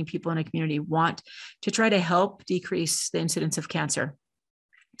well-meaning people in a community want to try to help decrease the incidence of cancer.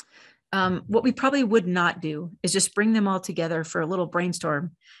 What we probably would not do is just bring them all together for a little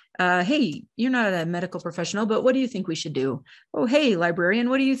brainstorm. Hey, you're not a medical professional, but what do you think we should do? Oh, hey, librarian,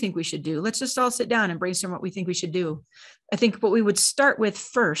 what do you think we should do? Let's just all sit down and brainstorm what we think we should do. I think what we would start with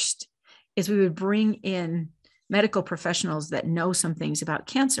first is we would bring in medical professionals that know some things about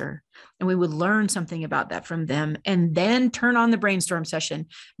cancer, and we would learn something about that from them, and then turn on the brainstorm session,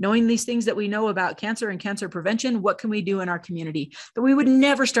 knowing these things that we know about cancer and cancer prevention. What can we do in our community? But we would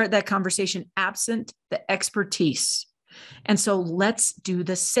never start that conversation absent the expertise. And so let's do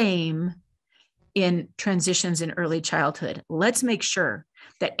the same in transitions in early childhood. Let's make sure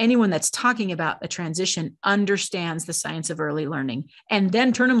that anyone that's talking about a transition understands the science of early learning, and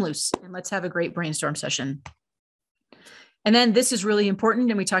then turn them loose and let's have a great brainstorm session. And then this is really important,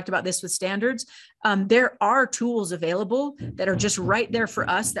 and we talked about this with standards. There are tools available that are just right there for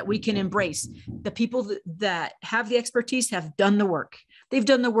us that we can embrace. The people that have the expertise have done the work. They've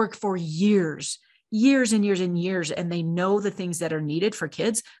done the work for years and years and years, and they know the things that are needed for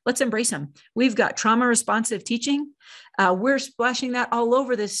kids. Let's embrace them. We've got trauma responsive teaching. We're splashing that all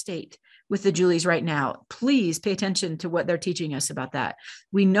over this state with the Julies right now. Please pay attention to what they're teaching us about that.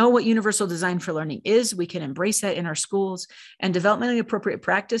 We know what universal design for learning is. We can embrace that in our schools. And developmentally appropriate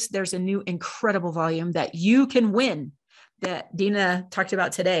practice, there's a new incredible volume that you can win that Dina talked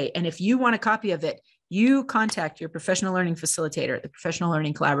about today. And if you want a copy of it, you contact your professional learning facilitator, the Professional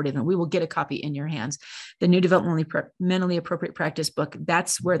Learning Collaborative, and we will get a copy in your hands. The new developmentally appropriate practice book,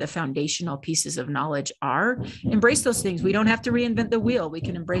 that's where the foundational pieces of knowledge are. Embrace those things. We don't have to reinvent the wheel. We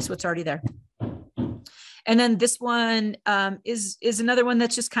can embrace what's already there. And then this one is another one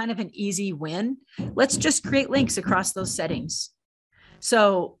that's just kind of an easy win. Let's just create links across those settings.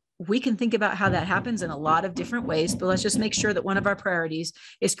 So we can think about how that happens in a lot of different ways, but let's just make sure that one of our priorities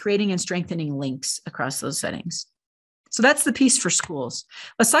is creating and strengthening links across those settings. So that's the piece for schools.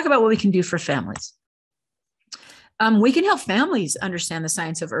 Let's talk about what we can do for families. We can help families understand the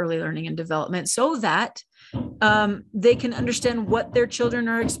science of early learning and development so that they can understand what their children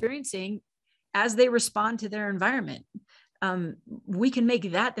are experiencing as they respond to their environment. We can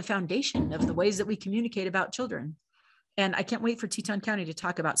make that the foundation of the ways that we communicate about children. And I can't wait for Teton County to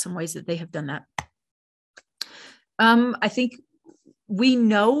talk about some ways that they have done that. I think we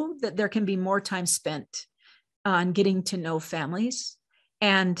know that there can be more time spent on getting to know families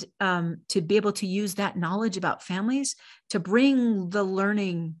and to be able to use that knowledge about families to bring the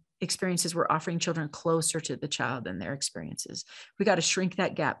learning experiences we're offering children closer to the child and their experiences. We got to shrink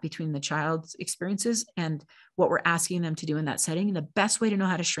that gap between the child's experiences and what we're asking them to do in that setting. And the best way to know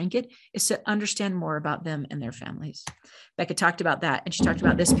how to shrink it is to understand more about them and their families. Becca talked about that, and she talked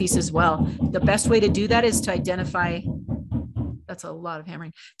about this piece as well. The best way to do that is to identify, that's a lot of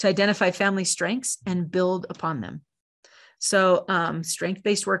hammering, to identify family strengths and build upon them. So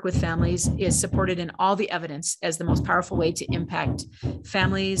strength-based work with families is supported in all the evidence as the most powerful way to impact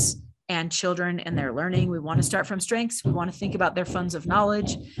families and children and their learning. We want to start from strengths. We want to think about their funds of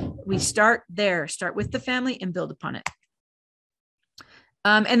knowledge. We start there, start with the family and build upon it.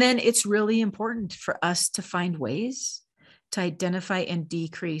 And then it's really important for us to find ways to identify and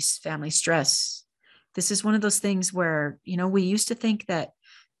decrease family stress. This is one of those things where, we used to think that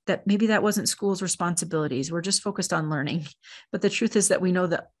that maybe that wasn't school's responsibilities. We're just focused on learning. But the truth is that we know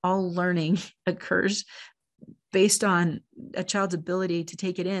that all learning occurs based on a child's ability to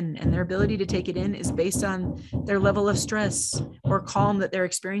take it in. And their ability to take it in is based on their level of stress or calm that they're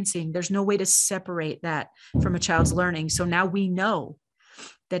experiencing. There's no way to separate that from a child's learning. So now we know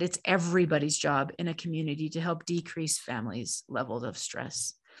that it's everybody's job in a community to help decrease families' levels of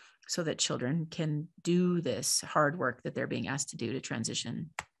stress so that children can do this hard work that they're being asked to do to transition.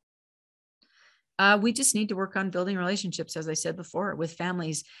 We just need to work on building relationships, as I said before, with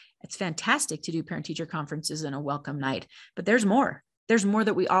families. It's fantastic to do parent-teacher conferences and a welcome night, but there's more. There's more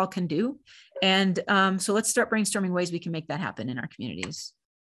that we all can do. And so let's start brainstorming ways we can make that happen in our communities.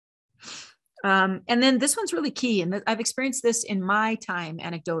 And then this one's really key. And I've experienced this in my time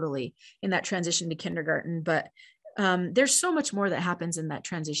anecdotally in that transition to kindergarten, but there's so much more that happens in that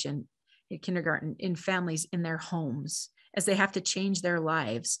transition in kindergarten, in families, in their homes, as they have to change their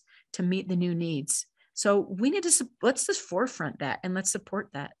lives to meet the new needs. So we need to, let's just forefront that and let's support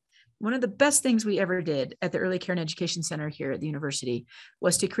that. One of the best things we ever did at the Early Care and Education Center here at the university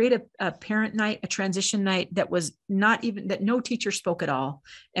was to create a parent night, a transition night that was not even, that no teacher spoke at all.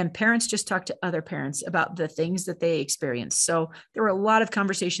 And parents just talked to other parents about the things that they experienced. So there were a lot of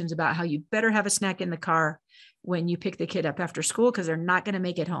conversations about how you better have a snack in the car when you pick the kid up after school, because they're not going to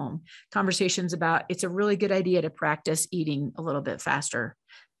make it home. Conversations about it's a really good idea to practice eating a little bit faster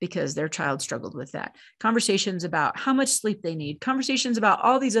because their child struggled with that. Conversations about how much sleep they need, conversations about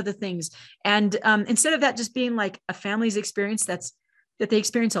all these other things. And instead of that just being like a family's experience that they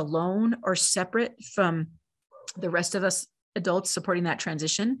experience alone or separate from the rest of us adults supporting that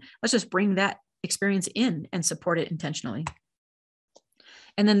transition, let's just bring that experience in and support it intentionally.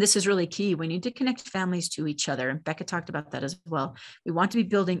 And then this is really key. We need to connect families to each other. And Becca talked about that as well. We want to be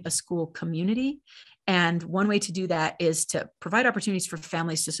building a school community. And one way to do that is to provide opportunities for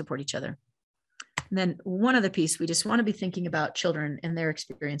families to support each other. And then one other piece, we just want to be thinking about children and their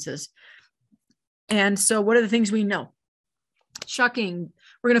experiences. And so what are the things we know? Shocking.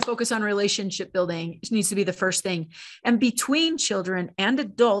 We're going to focus on relationship building. It needs to be the first thing. And between children and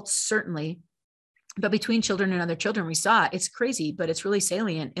adults, certainly, but between children and other children, we saw it's crazy, but it's really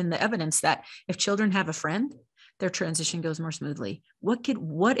salient in the evidence that if children have a friend, their transition goes more smoothly.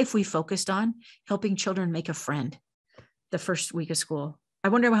 What if we focused on helping children make a friend the first week of school? I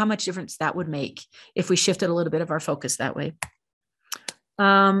wonder how much difference that would make if we shifted a little bit of our focus that way.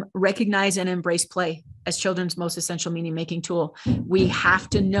 Recognize and embrace play as children's most essential meaning-making tool. We have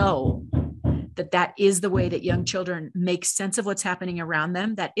to know that is the way that young children make sense of what's happening around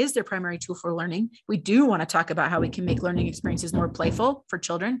them. That is their primary tool for learning. We do want to talk about how we can make learning experiences more playful for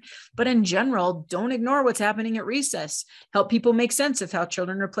children, but in general, don't ignore what's happening at recess. Help people make sense of how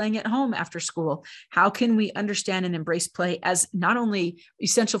children are playing at home after school. How can we understand and embrace play as not only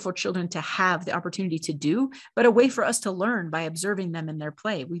essential for children to have the opportunity to do, but a way for us to learn by observing them in their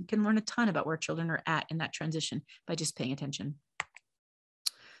play. We can learn a ton about where children are at in that transition by just paying attention.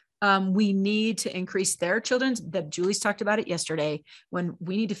 We need to increase their children's, that Julie's talked about it yesterday, when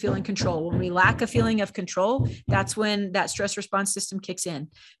we need to feel in control. When we lack a feeling of control, that's when that stress response system kicks in.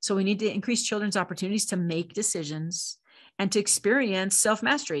 So we need to increase children's opportunities to make decisions and to experience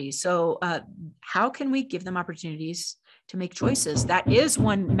self-mastery. So how can we give them opportunities to make choices? That is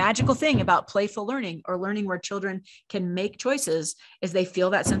one magical thing about playful learning, or learning where children can make choices, is they feel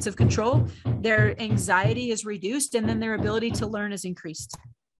that sense of control, their anxiety is reduced, and then their ability to learn is increased.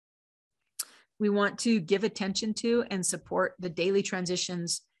 We want to give attention to and support the daily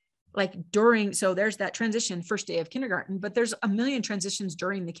transitions, like during, so there's that transition first day of kindergarten, but there's a million transitions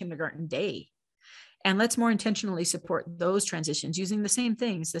during the kindergarten day. And let's more intentionally support those transitions using the same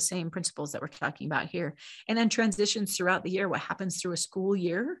things, the same principles that we're talking about here. And then transitions throughout the year, what happens through a school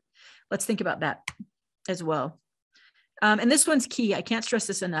year. Let's think about that as well. And this one's key. I can't stress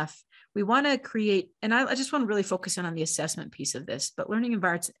this enough. We want to create, and I just want to really focus in on the assessment piece of this, but learning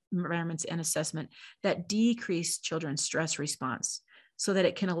environments and assessment that decrease children's stress response so that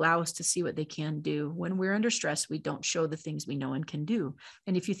it can allow us to see what they can do. When we're under stress, we don't show the things we know and can do.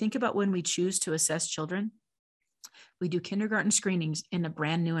 And if you think about when we choose to assess children, we do kindergarten screenings in a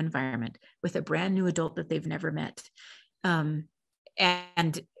brand new environment with a brand new adult that they've never met.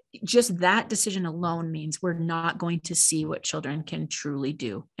 And just that decision alone means we're not going to see what children can truly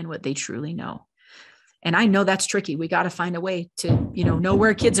do and what they truly know. And I know that's tricky. We got to find a way to, know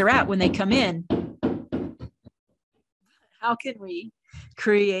where kids are at when they come in. How can we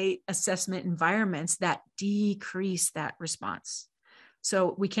create assessment environments that decrease that response?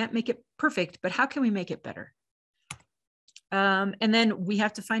 So we can't make it perfect, but how can we make it better? And then we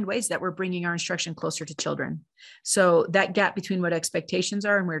have to find ways that we're bringing our instruction closer to children. So that gap between what expectations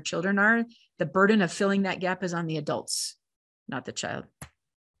are and where children are, the burden of filling that gap is on the adults, not the child.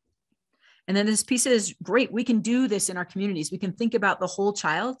 And then this piece is great. We can do this in our communities. We can think about the whole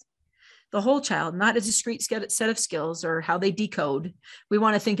child, not a discrete set of skills or how they decode. We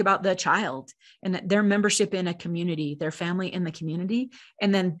want to think about the child and their membership in a community, their family in the community.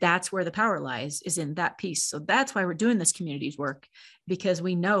 And then that's where the power lies, is in that piece. So that's why we're doing this communities work, because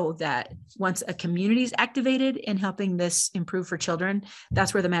we know that once a community is activated in helping this improve for children,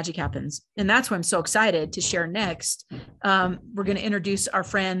 that's where the magic happens. And that's why I'm so excited to share next. We're going to introduce our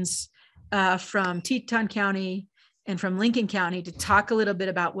friends from Teton County and from Lincoln County to talk a little bit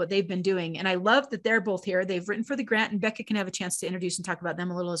about what they've been doing. And I love that they're both here. They've written for the grant, and Becca can have a chance to introduce and talk about them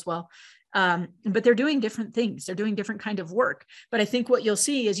a little as well. But they're doing different things. They're doing different kind of work. But I think what you'll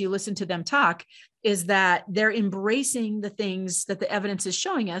see as you listen to them talk is that they're embracing the things that the evidence is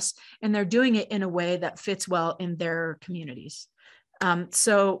showing us, and they're doing it in a way that fits well in their communities.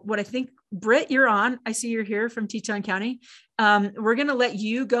 So what I think, Britt, you're on. I see you're here from Teton County. We're going to let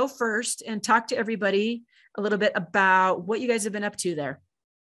you go first and talk to everybody a little bit about what you guys have been up to there.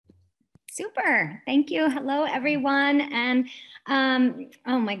 Super. Thank you. Hello, everyone. And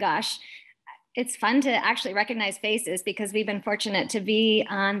oh my gosh, it's fun to actually recognize faces, because we've been fortunate to be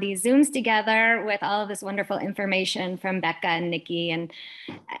on these Zooms together with all of this wonderful information from Becca and Nikki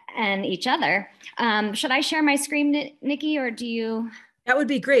and each other. Should I share my screen, Nikki, or do you? That would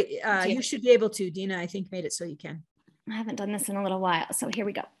be great. You should be able to. Dina, I think, made it so you can. I haven't done this in a little while, so here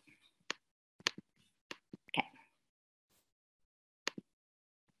we go. Okay.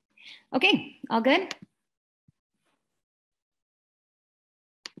 Okay, all good?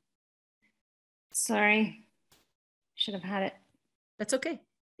 Sorry, should have had it. That's okay.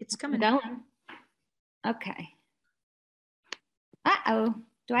 It's coming. Going. Okay. Uh-oh,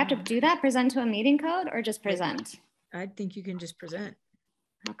 do I have to do that? Present to a meeting code or just present? I think you can just present.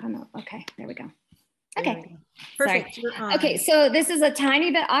 How come? Okay, there we go. There Okay, we go. Perfect. Okay, so this is a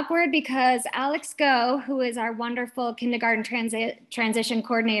tiny bit awkward because Alex Go, who is our wonderful kindergarten transition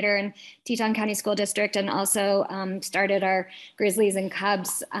coordinator in Teton County School District, and also started our Grizzlies and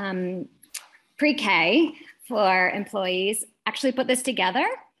Cubs pre-K for employees, actually put this together,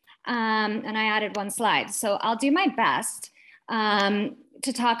 and I added one slide. So I'll do my best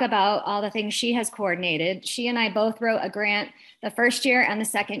to talk about all the things she has coordinated. She and I both wrote a grant the first year and the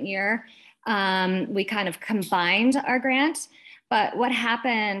second year. We kind of combined our grant, but what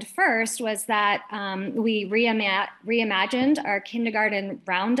happened first was that we reimagined our kindergarten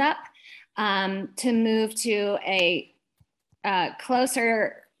roundup to move to a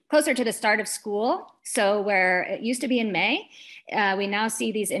closer to the start of school. So where it used to be in May, we now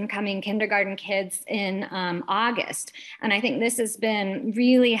see these incoming kindergarten kids in August. And I think this has been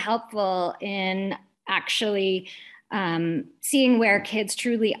really helpful in actually seeing where kids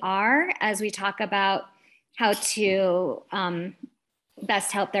truly are as we talk about how to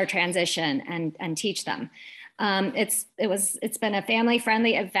best help their transition and teach them. It's been a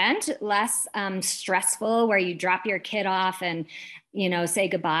family-friendly event, less stressful, where you drop your kid off and say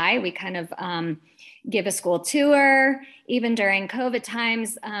goodbye. We kind of give a school tour. Even during COVID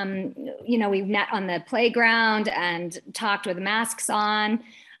times, we met on the playground and talked with masks on.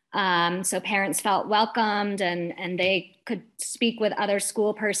 So parents felt welcomed and they could speak with other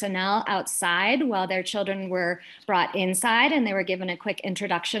school personnel outside while their children were brought inside, and they were given a quick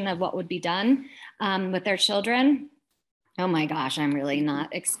introduction of what would be done with their children. Oh my gosh, I'm really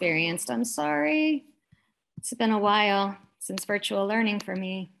not experienced. I'm sorry. It's been a while since virtual learning for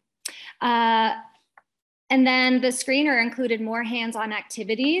me. And then the screener included more hands-on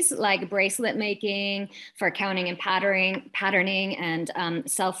activities like bracelet making for counting and patterning and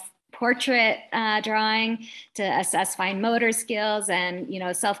self-portrait drawing to assess fine motor skills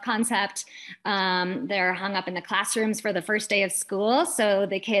and self-concept. They're hung up in the classrooms for the first day of school, so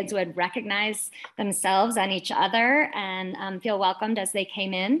the kids would recognize themselves and each other and feel welcomed as they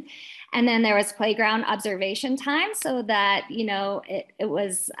came in. And then there was playground observation time, so that it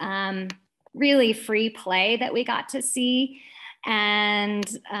was really free play that we got to see. And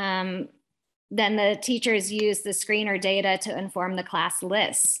then the teachers used the screener data to inform the class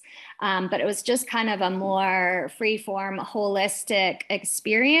lists. But it was just kind of a more free-form, holistic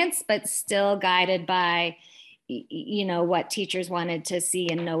experience, but still guided by what teachers wanted to see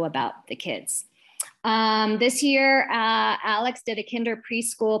and know about the kids. This year, Alex did a kinder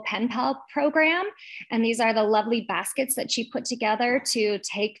preschool pen pal program, and these are the lovely baskets that she put together to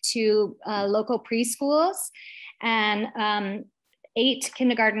take to local preschools. And 8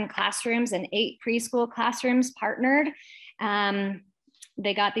 kindergarten classrooms and 8 preschool classrooms partnered,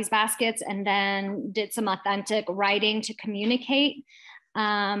 They got these baskets and then did some authentic writing to communicate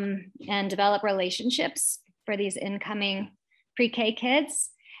and develop relationships for these incoming pre-K kids.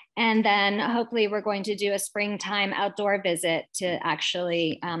 And then hopefully we're going to do a springtime outdoor visit to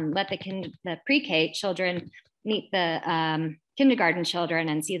actually let the pre-K children meet the kindergarten children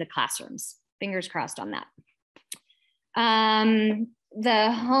and see the classrooms. Fingers crossed on that.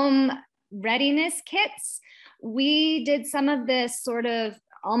 The home readiness kits, we did some of this sort of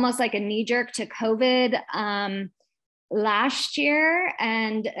almost like a knee-jerk to COVID last year,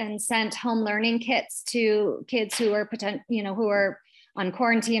 and sent home learning kits to kids who are who are on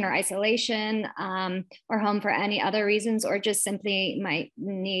quarantine or isolation, or home for any other reasons, or just simply might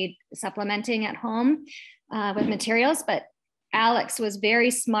need supplementing at home with materials. But Alex was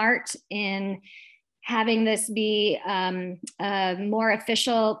very smart in having this be a more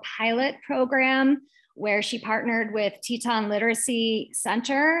official pilot program where she partnered with Teton Literacy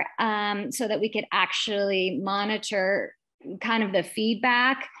Center so that we could actually monitor kind of the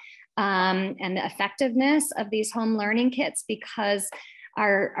feedback and the effectiveness of these home learning kits, because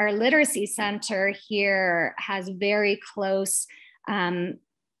our literacy center here has very close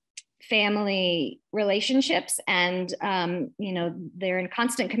family relationships, and they're in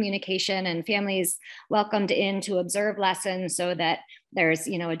constant communication, and families welcomed in to observe lessons so that there's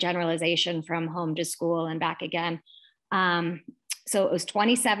a generalization from home to school and back again. So it was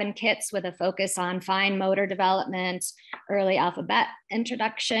 27 kits with a focus on fine motor development, early alphabet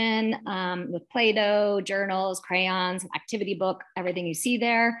introduction, with Play-Doh, journals, crayons, activity book, everything you see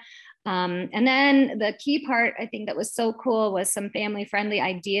there. And then the key part, I think that was so cool, was some family-friendly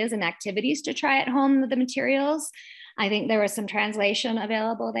ideas and activities to try at home with the materials. I think there was some translation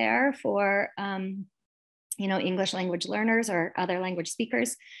available there for English language learners or other language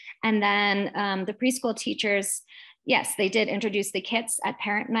speakers. And then the preschool teachers, yes, they did introduce the kits at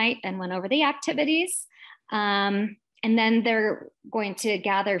parent night and went over the activities. And then they're going to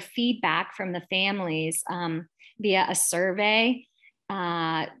gather feedback from the families via a survey,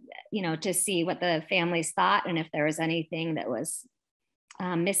 to see what the families thought and if there was anything that was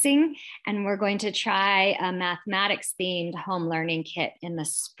missing. And we're going to try a mathematics themed home learning kit in the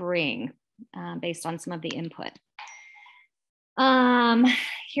spring based on some of the input.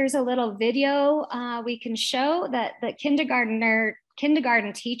 Here's a little video we can show that the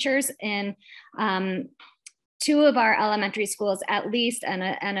kindergarten teachers in 2 of our elementary schools at least, and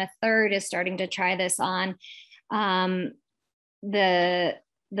a third is starting to try this on.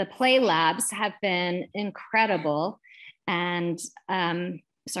 The play labs have been incredible, and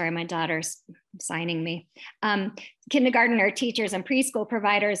sorry, my daughter's signing me. Kindergartner teachers and preschool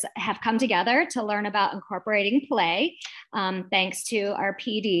providers have come together to learn about incorporating play, thanks to our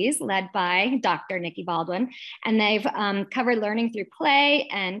PDs led by Dr. Nikki Baldwin. And they've covered learning through play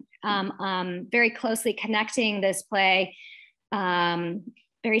and very closely connecting this play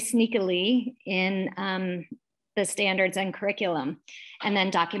very sneakily in the standards and curriculum, and then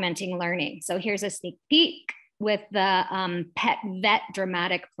documenting learning. So here's a sneak peek with the Pet Vet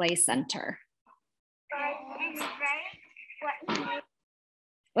Dramatic Play Center.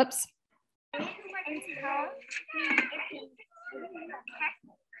 Whoops.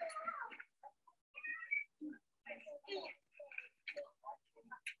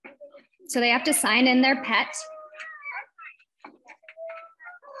 So they have to sign in their pet.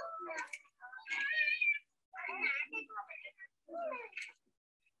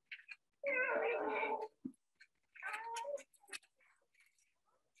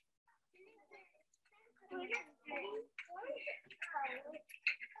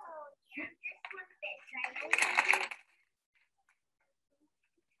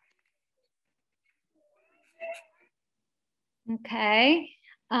 Okay,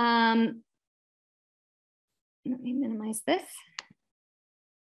 let me minimize this.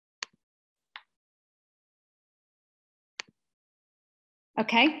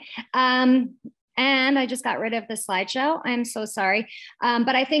 Okay, and I just got rid of the slideshow. I'm so sorry.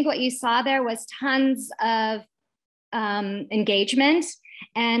 But I think what you saw there was tons of engagement,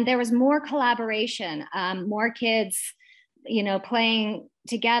 and there was more collaboration, more kids, playing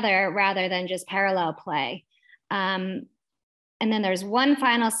together rather than just parallel play. And then there's one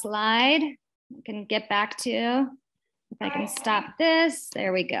final slide I can get back to. If I can stop this,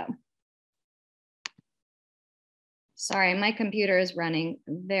 there we go. Sorry, my computer is running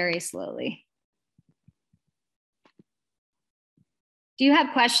very slowly. Do you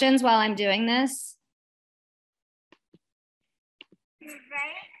have questions while I'm doing this?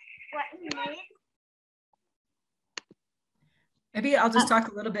 Maybe I'll just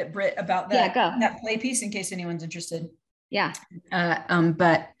talk a little bit, Britt, about that, that play piece in case anyone's interested. Yeah.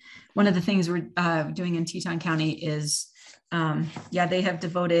 But one of the things we're doing in Teton County is, they have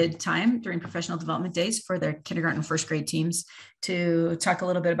devoted time during professional development days for their kindergarten and first grade teams to talk a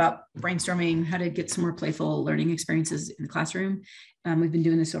little bit about brainstorming how to get some more playful learning experiences in the classroom. We've been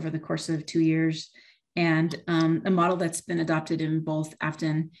doing this over the course of 2 years. And a model that's been adopted in both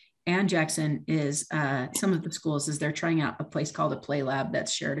Afton and Jackson is some of the schools is they're trying out a place called a Play Lab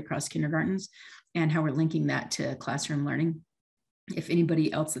that's shared across kindergartens, and how we're linking that to classroom learning. If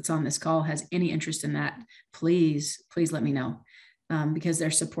anybody else that's on this call has any interest in that, please let me know, because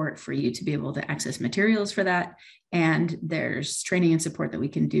there's support for you to be able to access materials for that. And there's training and support that we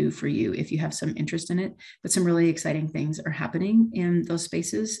can do for you if you have some interest in it. But some really exciting things are happening in those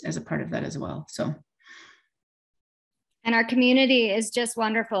spaces as a part of that as well. So. And our community is just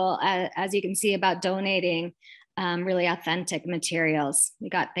wonderful, as you can see, about donating really authentic materials. We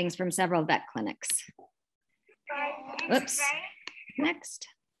got things from several vet clinics. Oops. Next.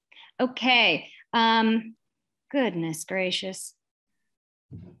 Okay. Goodness gracious.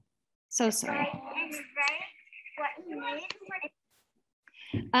 So sorry.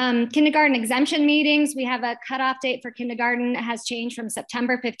 Kindergarten exemption meetings. We have a cutoff date for kindergarten. It has changed from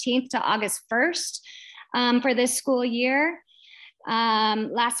September 15th to August 1st for this school year.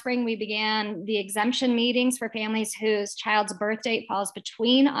 Last spring, we began the exemption meetings for families whose child's birth date falls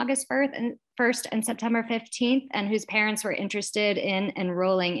between August 1st and September 15th, and whose parents were interested in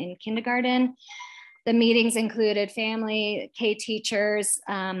enrolling in kindergarten. The meetings included family, K teachers,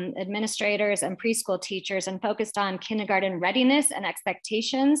 administrators, and preschool teachers, and focused on kindergarten readiness and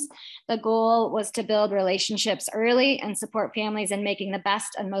expectations. The goal was to build relationships early and support families in making the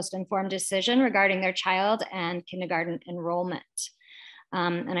best and most informed decision regarding their child and kindergarten enrollment.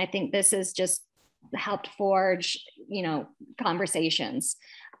 And I think this has just helped forge, conversations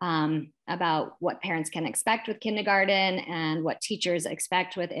about what parents can expect with kindergarten and what teachers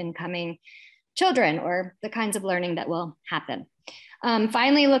expect with incoming children, or the kinds of learning that will happen.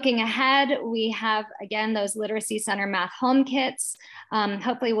 Finally, looking ahead, we have, again, those Literacy Center math home kits.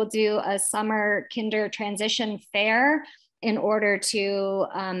 Hopefully we'll do a summer kinder transition fair in order to,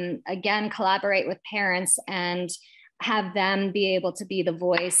 again, collaborate with parents and have them be able to be the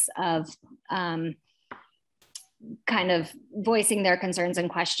voice of kind of voicing their concerns and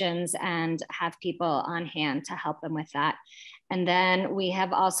questions, and have people on hand to help them with that. And then we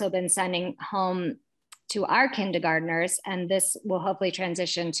have also been sending home to our kindergartners, and this will hopefully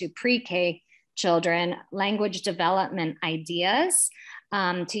transition to pre-K children, language development ideas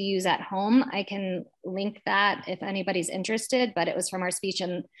to use at home. I can link that if anybody's interested, but it was from our speech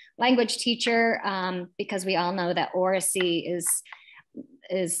and language teacher, because we all know that oracy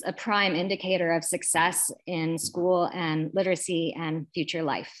is a prime indicator of success in school and literacy and future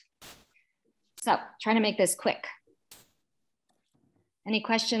life. So trying to make this quick. Any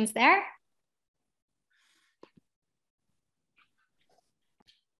questions there?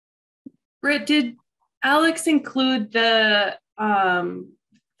 Britt, did Alex include the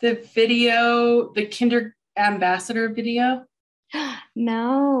video, the Kinder Ambassador video?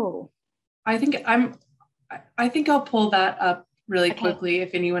 No. I think I'll pull that up really quickly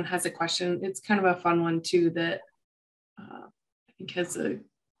if anyone has a question. It's kind of a fun one too that I think has a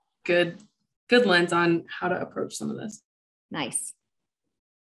good lens on how to approach some of this. Nice.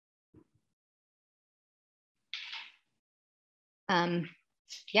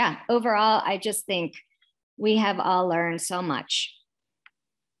 Yeah, overall, I just think we have all learned so much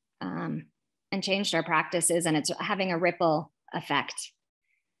and changed our practices, and it's having a ripple effect.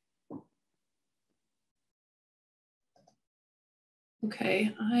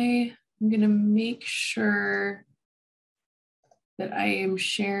 Okay, I'm going to make sure that I am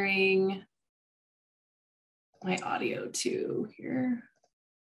sharing my audio too here.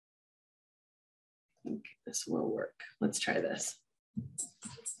 I think this will work. Let's try this.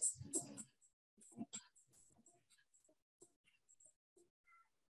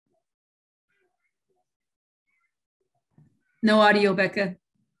 No audio, Becca.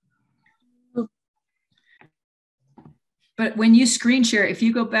 But when you screen share, if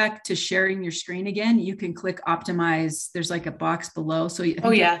you go back to sharing your screen again, you can click optimize. There's like a box below. So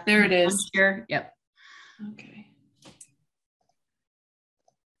oh yeah, there it is. Share. Yep. Okay.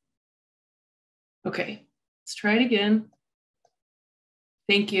 Okay, let's try it again.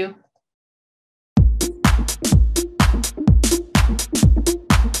 Thank you.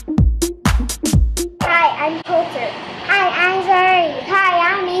 Hi, I'm Coulter. Hi, I'm Zari. Hi,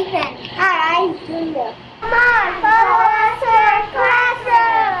 I'm Ethan. Hi, I'm Julia. Come on, follow us to our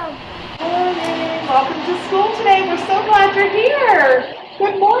classroom. Welcome to school today. We're so glad you're here.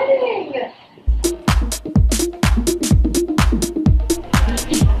 Good morning.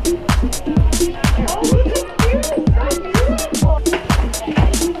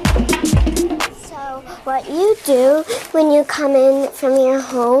 come in from your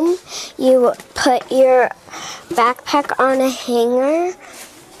home, you put your backpack on a hanger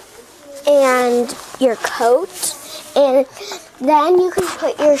and your coat, and then you can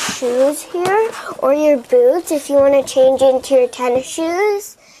put your shoes here or your boots if you want to change into your tennis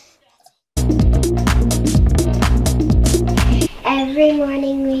shoes. Every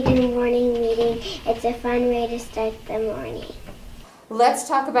morning we do morning meeting. It's a fun way to start the morning. Let's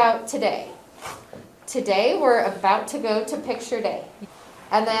talk about today. Today we're about to go to picture day.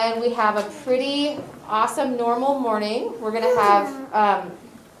 And then we have a pretty awesome normal morning. We're gonna have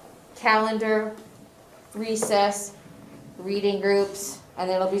calendar, recess, reading groups, and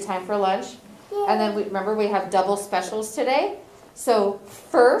then it'll be time for lunch. And then remember we have double specials today. So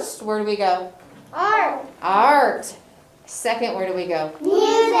first, where do we go? Art. Art. Second, where do we go?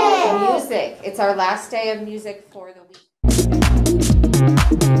 Music. Music. It's our last day of music for the week.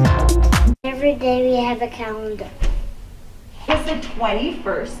 Every day we have a calendar. It's the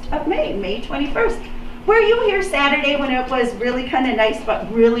 21st of May, May 21st. Were you here Saturday when it was really kind of nice but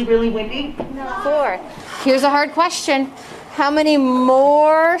really, really windy? No. 4. Here's a hard question. How many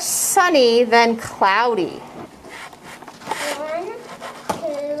more sunny than cloudy? 1,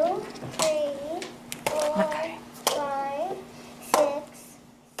 2, 3, 4, 5, 6,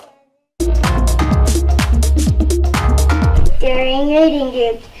 7. During reading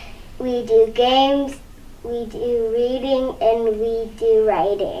groups, we do games, we do reading, and we do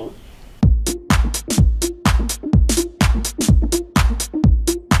writing.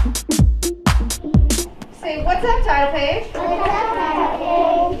 Say, what's up, title page? What's up,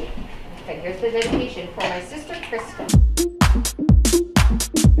 Daddy? Okay, here's the dedication for my sister, Kristen.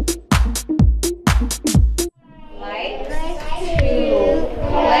 Like to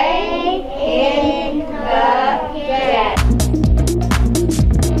play in the dead.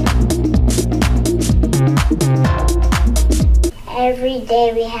 Every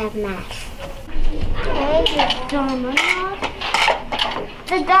day we have math. Okay, the dominoes.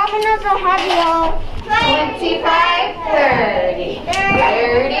 The dominoes are heavy, y'all. 25, 30,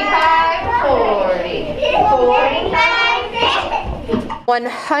 35, 40, 45,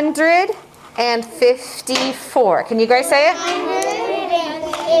 154. Can you guys say it?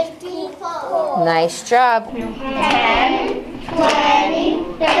 154. Nice job. 10, 20,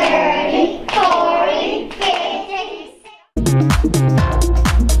 30, 40, 50.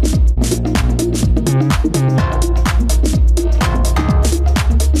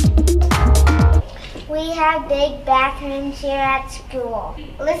 We have big bathrooms here at school.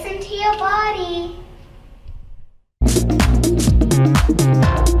 Listen to your body.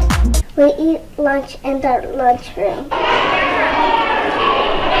 We eat lunch in the lunchroom.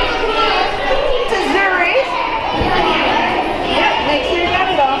 Missouri. Yep, make sure you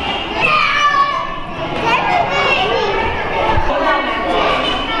got it all.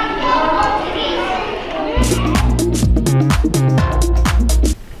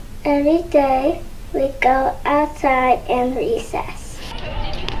 Every day we go outside and recess.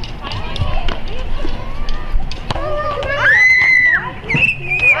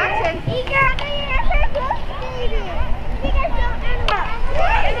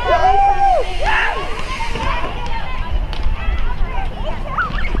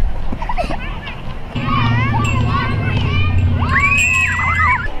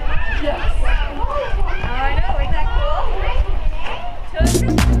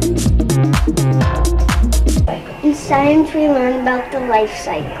 In science, we learn about the life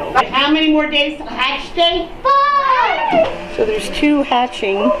cycle. How many more days till hatch day? 5! So there's 2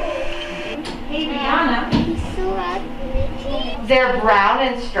 hatching. Hey, Brianna. They're brown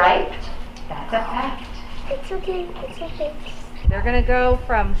and striped. That's a fact. It's okay, it's okay. They're gonna go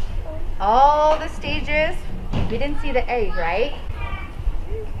from all the stages. We didn't see the egg, right?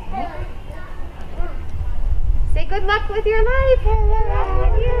 Okay. Say good luck with your life. Good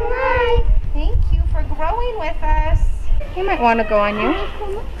luck with your life. Thank you for growing with us. He might want to go on you.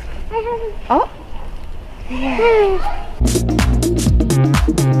 I haven't. Oh.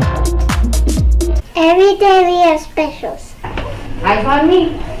 Every day we have specials. Eyes on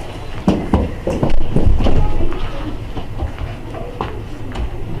me.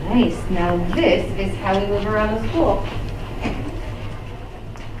 Nice. Now this is how we move around the school.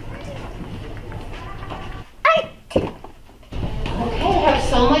 Okay, have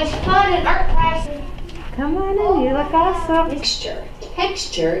so much fun in art class. Come on in, you look awesome. Texture.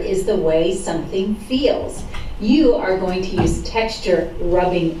 Texture is the way something feels. You are going to use texture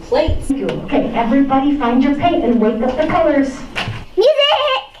rubbing plates. Okay, everybody find your paint and wake up the colors.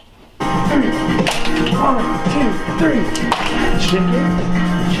 Music! 1, 2, 3. Chicken.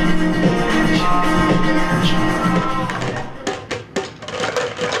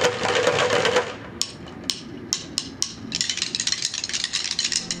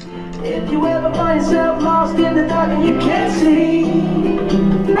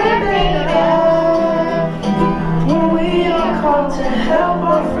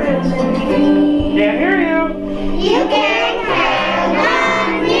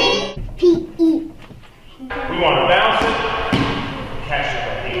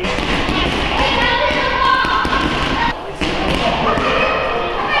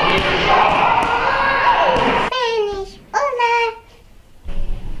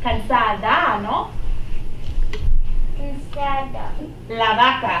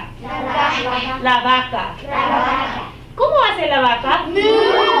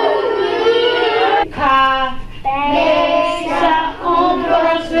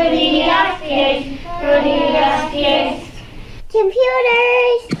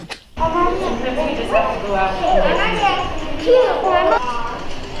 Computers!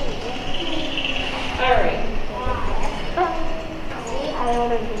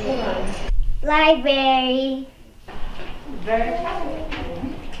 Library. I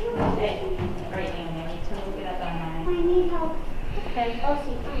need help. Okay.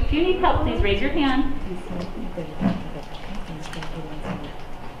 If you need help, please raise your hand.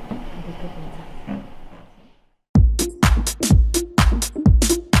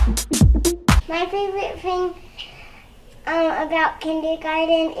 My favorite thing about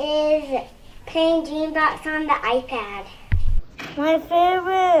kindergarten is playing Dreambox on the iPad. My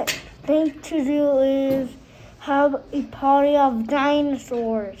favorite thing to do is have a party of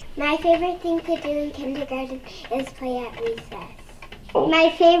dinosaurs. My favorite thing to do in kindergarten is play at recess. My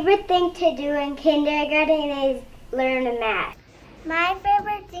favorite thing to do in kindergarten is learn math. My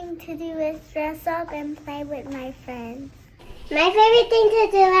favorite thing to do is dress up and play with my friends. My favorite thing to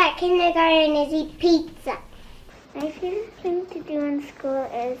do at kindergarten is eat pizza. My favorite thing to do in school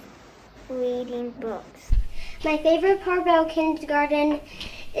is reading books. My favorite part about kindergarten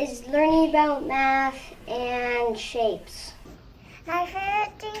is learning about math and shapes. My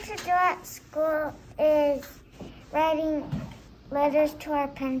favorite thing to do at school is writing letters to our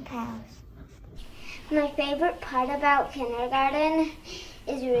pen pals. My favorite part about kindergarten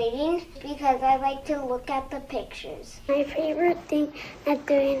is reading because I like to look at the pictures. My favorite thing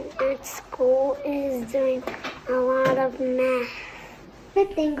doing at school is doing a lot of math. The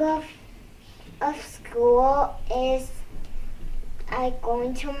thing of school is I go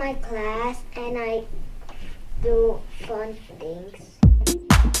into my class and I do fun things.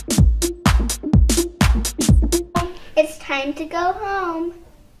 It's time to go home.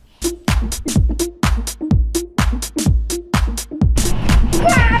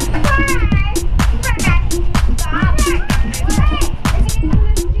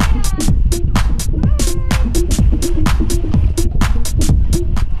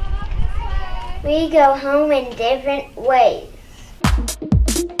 We go home in different ways.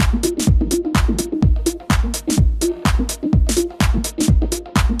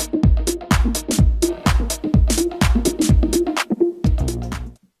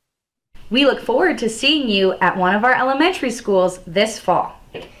 We look forward to seeing you at one of our elementary schools this fall.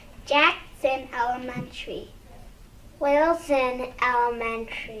 Jackson Elementary, Wilson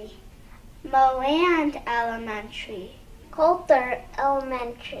Elementary, Moland Elementary, Coulter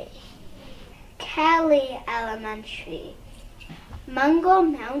Elementary, Kelly Elementary, Mungo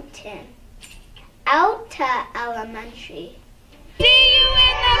Mountain, Alta Elementary. See you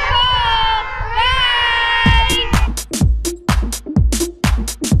in the fall! Bye!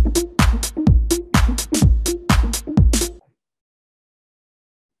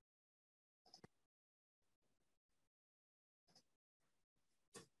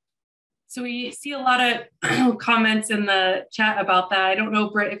 So we see a lot of comments in the chat about that. I don't know,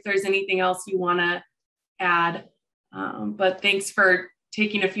 Britt, if there's anything else you want to add, but thanks for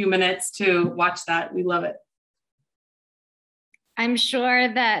taking a few minutes to watch that. We love it. I'm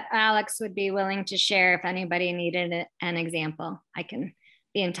sure that Alex would be willing to share if anybody needed an example. I can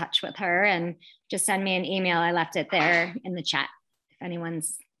be in touch with her and just send me an email. I left it there in the chat if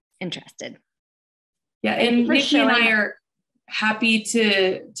anyone's interested. Yeah, and Nikki and I are happy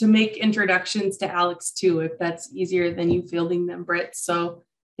to make introductions to Alex too, if that's easier than you fielding them, Britt. So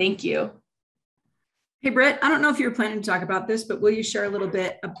thank you. Hey, Britt, I don't know if you're planning to talk about this, but will you share a little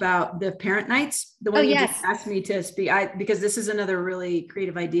bit about the parent nights? The one you just asked me to speak, because this is another really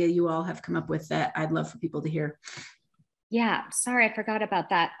creative idea you all have come up with that I'd love for people to hear. Yeah, sorry, I forgot about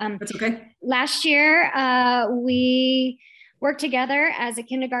that. That's okay. Last year, we worked together as a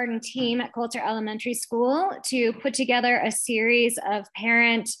kindergarten team at Coulter Elementary School to put together a series of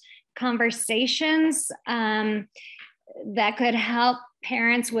parent conversations that could help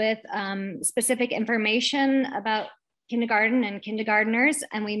parents with specific information about kindergarten and kindergartners.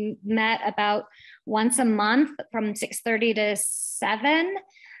 And we met about once a month from 6:30 to 7.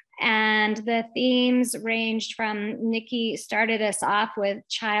 And the themes ranged from, Nikki started us off with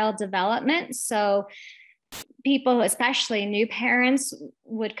child development. So people, especially new parents,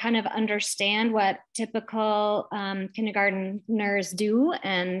 would kind of understand what typical kindergartners do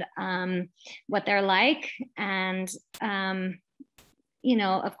and what they're like. And, you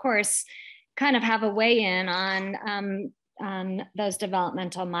know, of course, kind of have a weigh in on those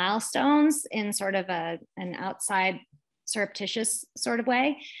developmental milestones in sort of an outside surreptitious sort of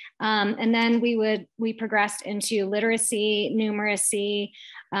way. And then we progressed into literacy, numeracy,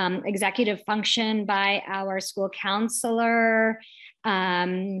 executive function by our school counselor,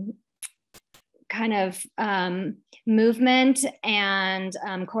 kind of movement and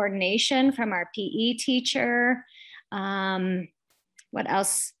coordination from our PE teacher. What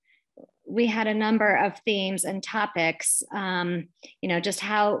else? We had a number of themes and topics, just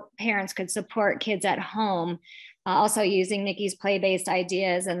how parents could support kids at home, also using Nikki's play-based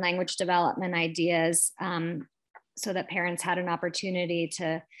ideas and language development ideas, so that parents had an opportunity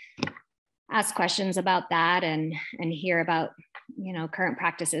to ask questions about that and hear about, current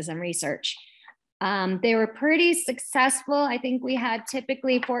practices and research. They were pretty successful. I think we had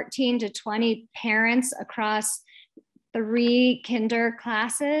typically 14 to 20 parents across 3 kinder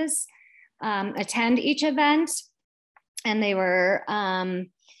classes attend each event, and they were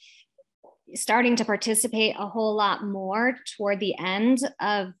starting to participate a whole lot more toward the end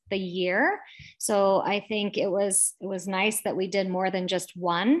of the year. So I think it was nice that we did more than just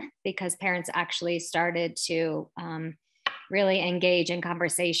one, because parents actually started to really engage in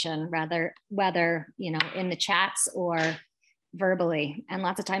conversation, whether in the chats or verbally, and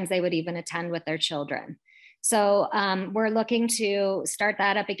lots of times they would even attend with their children. So we're looking to start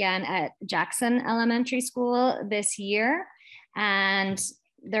that up again at Jackson Elementary School this year, and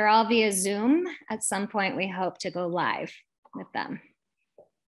they're all via Zoom. At some point, we hope to go live with them.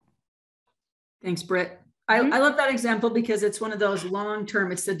 Thanks, Britt. I love that example because it's one of those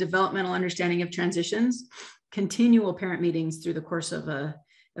long-term, it's the developmental understanding of transitions, continual parent meetings through the course of the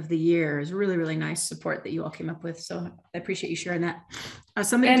year is really, really nice support that you all came up with. So I appreciate you sharing that. I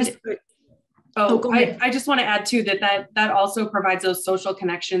just want to add too that also provides those social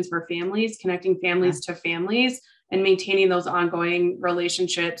connections for families, connecting families to families and maintaining those ongoing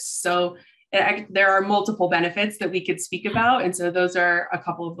relationships. So there are multiple benefits that we could speak about. And so those are a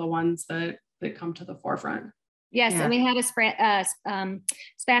couple of the ones that come to the forefront. Yes, yeah. And we had a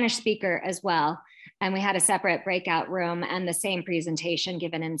Spanish speaker as well. And we had a separate breakout room and the same presentation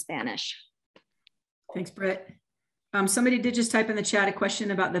given in Spanish. Thanks, Britt. Somebody did just type in the chat a question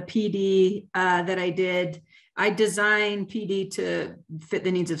about the PD that I did. I designed PD to fit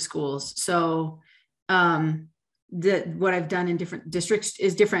the needs of schools. So what I've done in different districts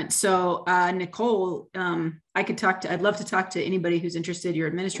is different. So Nicole, I'd love to talk to anybody who's interested, your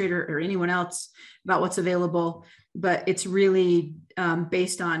administrator or anyone else, about what's available, but it's really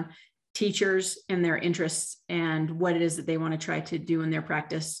based on teachers and their interests and what it is that they want to try to do in their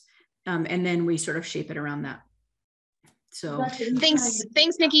practice. And then we sort of shape it around that. So thanks,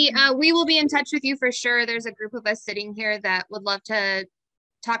 Nikki. We will be in touch with you for sure. There's a group of us sitting here that would love to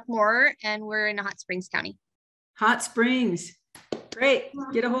talk more, and we're in Hot Springs County. Hot Springs, great.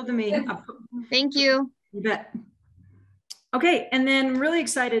 Get a hold of me. Thank you. You bet. Okay, and then really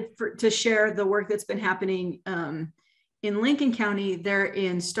excited to share the work that's been happening in Lincoln County. They're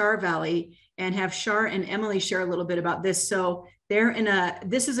in Star Valley, and have Shar and Emily share a little bit about this. So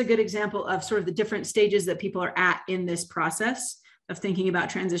this is a good example of sort of the different stages that people are at in this process of thinking about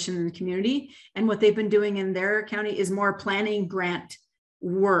transition in the community. And what they've been doing in their county is more planning grant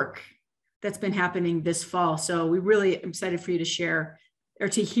work that's been happening this fall. So we really am excited for you to share or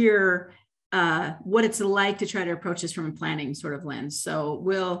to hear what it's like to try to approach this from a planning sort of lens. So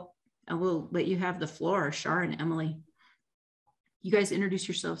I will let you have the floor, Shar and Emily. You guys introduce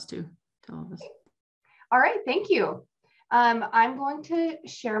yourselves to all of us. All right, thank you. I'm going to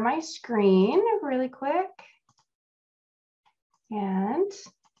share my screen really quick. And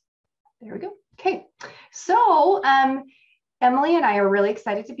there we go. Okay, so Emily and I are really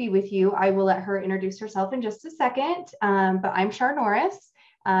excited to be with you. I will let her introduce herself in just a second, but I'm Shar Norris.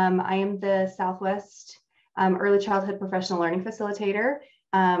 I am the Southwest Early Childhood Professional Learning Facilitator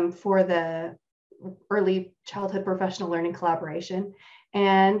for the Early Childhood Professional Learning Collaboration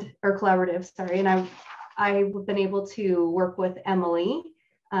Collaborative, sorry. And I've been able to work with Emily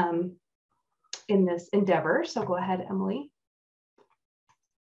in this endeavor. So go ahead, Emily.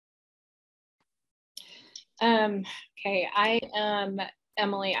 Okay, I am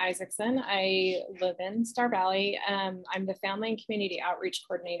Emily Isaacson. I live in Star Valley. I'm the Family and Community Outreach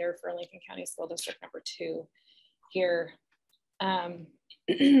Coordinator for Lincoln County School District number 2 here. I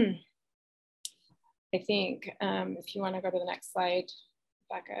think if you want to go to the next slide,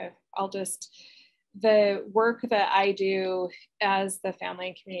 Becca, the work that I do as the Family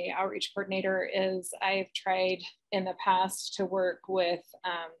and Community Outreach Coordinator is I've tried in the past to work with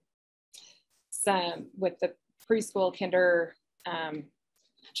the preschool, kinder,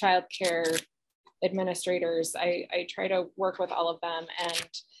 childcare administrators. I try to work with all of them and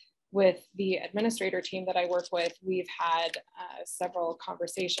with the administrator team that I work with, we've had several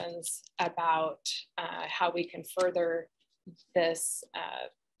conversations about how we can further this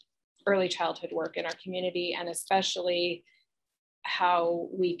early childhood work in our community, and especially how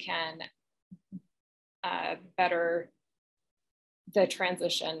we can better the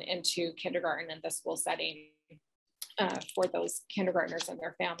transition into kindergarten and the school setting for those kindergartners and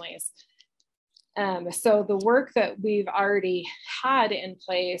their families. So the work that we've already had in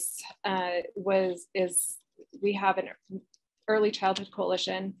place we have an early childhood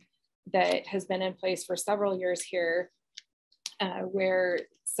coalition that has been in place for several years here, where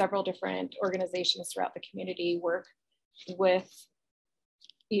several different organizations throughout the community work with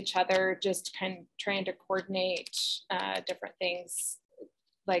each other, just kind of trying to coordinate different things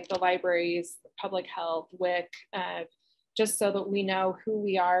like the libraries, public health, WIC, just so that we know who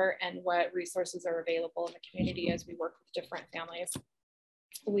we are and what resources are available in the community as we work with different families.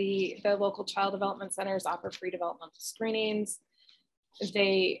 The local child development centers offer free developmental screenings.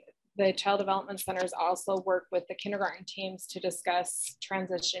 The child development centers also work with the kindergarten teams to discuss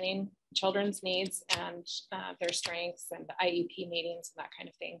transitioning children's needs and their strengths, and the IEP meetings and that kind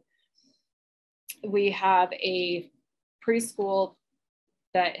of thing. We have a preschool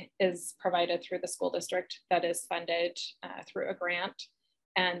that is provided through the school district that is funded through a grant,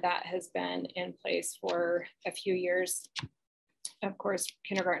 and that has been in place for a few years. Of course,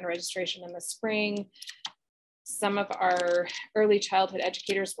 kindergarten registration in the spring. Some of our early childhood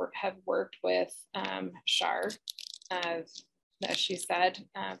educators have worked with Shar, as she said,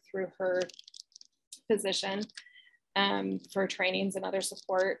 through her position for trainings and other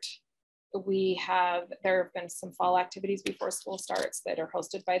support. There have been some fall activities before school starts that are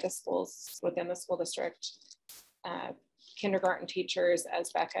hosted by the schools within the school district. Kindergarten teachers,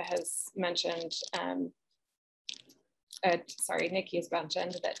 as Becca has mentioned, Nikki has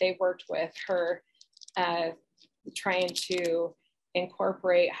mentioned that they worked with her trying to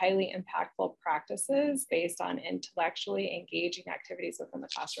incorporate highly impactful practices based on intellectually engaging activities within the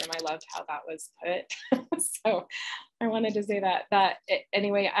classroom. I loved how that was put. So I wanted to say that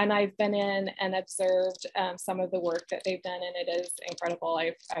anyway, and I've been in and observed some of the work that they've done, and it is incredible.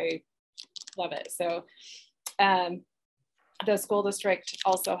 I love it. So the school district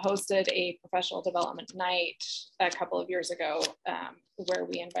also hosted a professional development night a couple of years ago, where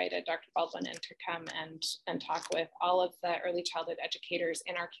we invited Dr. Baldwin in to come and talk with all of the early childhood educators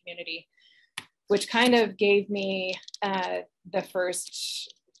in our community, which kind of gave me the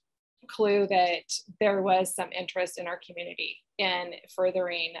first clue that there was some interest in our community in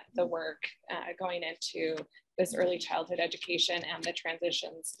furthering the work going into this early childhood education and the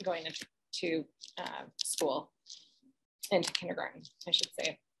transitions going into school. Into kindergarten, I should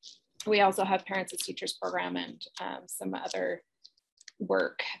say. We also have Parents as Teachers program and some other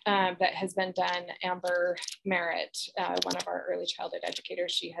work that has been done. Amber Merritt, one of our early childhood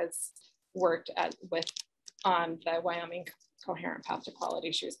educators, she has worked on the Wyoming Coherent Path to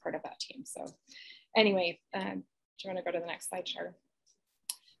Quality. She was part of that team. So anyway, do you want to go to the next slide, Char?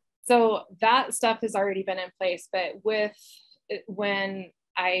 So that stuff has already been in place, but when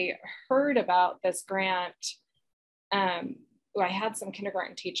I heard about this grant, I had some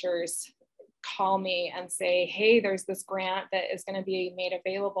kindergarten teachers call me and say, hey, there's this grant that is going to be made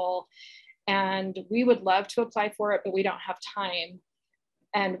available, and we would love to apply for it, but we don't have time.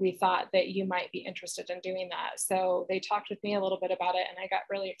 And we thought that you might be interested in doing that. So they talked with me a little bit about it, and I got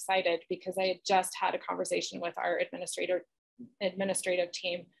really excited because I had just had a conversation with our administrative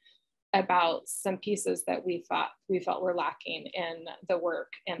team about some pieces that we felt were lacking in the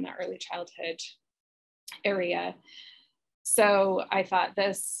work in the early childhood area. So I thought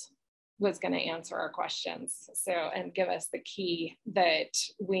this was going to answer our questions, and give us the key that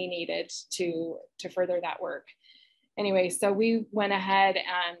we needed to further that work. Anyway, so we went ahead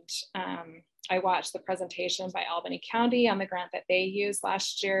and I watched the presentation by Albany County on the grant that they used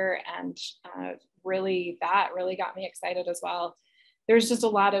last year, and that really got me excited as well. There's just a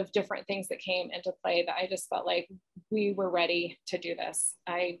lot of different things that came into play that I just felt like we were ready to do this.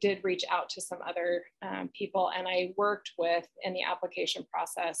 I did reach out to some other people, and I worked with, in the application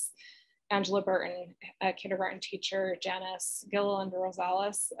process, Angela Burton, a kindergarten teacher, Janice Gilliland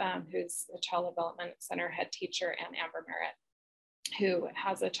Rosales, who's a child development center head teacher, and Amber Merritt, who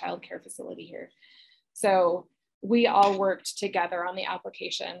has a child care facility here. So we all worked together on the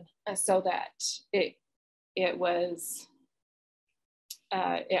application so that it was,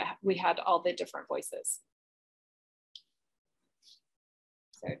 we had all the different voices.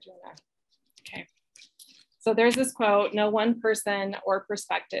 So do you wanna, okay. So there's this quote, "No one person or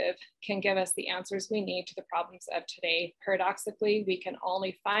perspective can give us the answers we need to the problems of today. Paradoxically, we can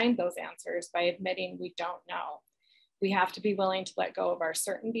only find those answers by admitting we don't know. We have to be willing to let go of our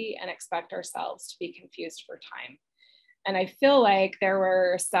certainty and expect ourselves to be confused for time." And I feel like there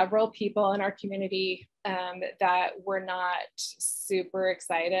were several people in our community that were not super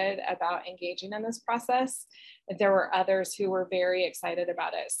excited about engaging in this process. There were others who were very excited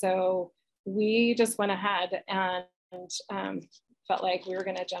about it. So we just went ahead and felt like we were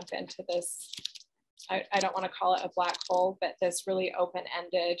going to jump into this, I don't want to call it a black hole, but this really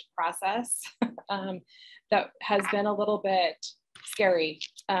open-ended process that has been a little bit scary.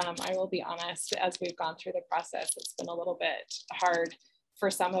 I will be honest, as we've gone through the process, it's been a little bit hard for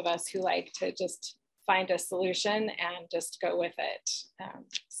some of us who like to just find a solution and just go with it.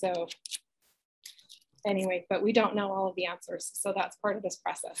 So anyway, but we don't know all of the answers. So that's part of this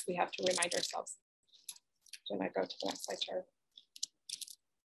process. We have to remind ourselves. Should I go to the next slide, Chair?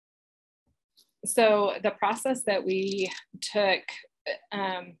 So the process that we took,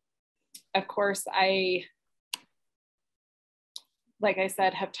 of course, like I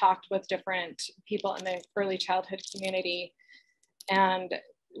said, have talked with different people in the early childhood community, and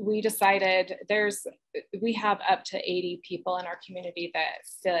we decided we have up to 80 people in our community that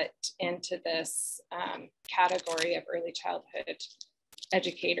fit into this category of early childhood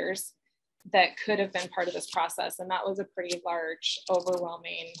educators that could have been part of this process. And that was a pretty large,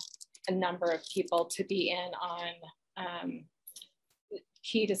 overwhelming number of people to be in on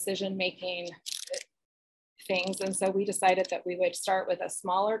key decision-making things. And so we decided that we would start with a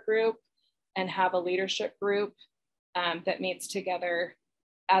smaller group and have a leadership group that meets together,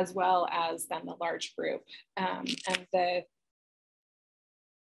 as well as then the large group. And the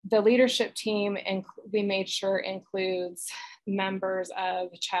leadership team, we made sure includes members of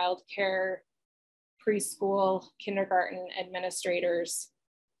childcare, preschool, kindergarten administrators,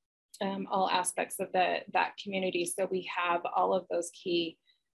 all aspects of that community. So we have all of those key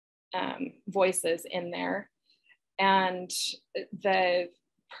voices in there. And the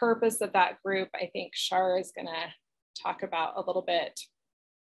purpose of that group, I think Shar is going to talk about a little bit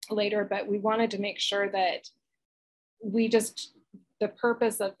later, but we wanted to make sure that the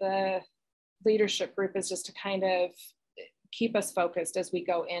purpose of the leadership group is just to kind of keep us focused as we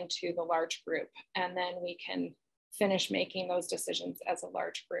go into the large group, and then we can finish making those decisions as a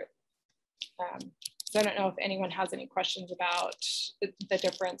large group. So I don't know if anyone has any questions about the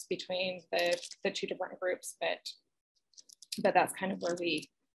difference between the two different groups, but that's kind of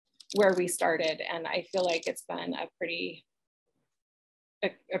where we started, and I feel like it's been a pretty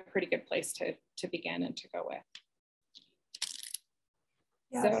good place to begin and to go with.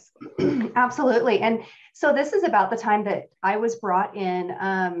 Yes, so. Absolutely. And so this is about the time that I was brought in.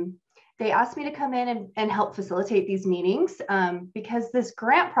 They asked me to come in and help facilitate these meetings because this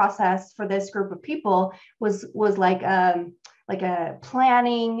grant process for this group of people was like a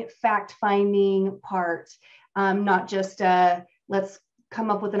planning, fact-finding part, not just let's come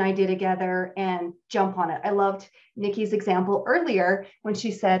up with an idea together and jump on it. I loved Nikki's example earlier when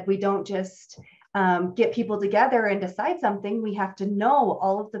she said we don't just get people together and decide something. We have to know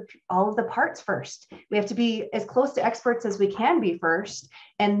all of the parts first. We have to be as close to experts as we can be first,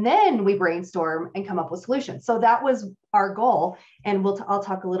 and then we brainstorm and come up with solutions. So that was our goal, and I'll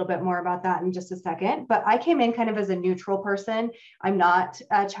talk a little bit more about that in just a second. But I came in kind of as a neutral person. I'm not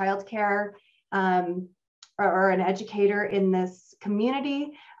a childcare or an educator in this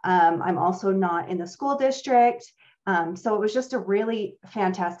community. I'm also not in the school district. So it was just a really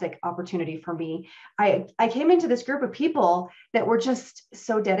fantastic opportunity for me. I came into this group of people that were just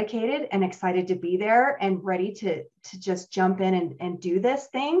so dedicated and excited to be there and ready to just jump in and do this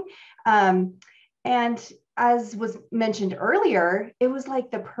thing. And as was mentioned earlier, it was like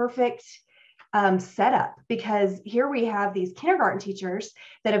the perfect setup, because here we have these kindergarten teachers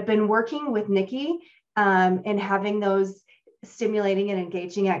that have been working with Nikki and having those stimulating and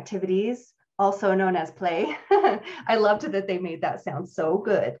engaging activities, also known as play. I loved that they made that sound so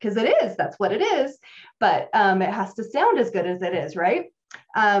good, because that's what it is, but it has to sound as good as it is, right?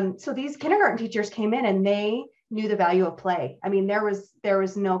 So these kindergarten teachers came in and they knew the value of play. I mean, there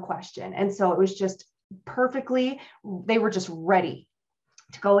was no question. And so it was just they were just ready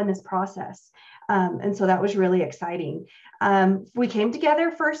to go in this process. And so that was really exciting. We came together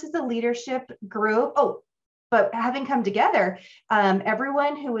first as a leadership group. But having come together,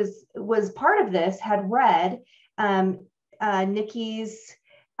 everyone who was part of this had read Nikki's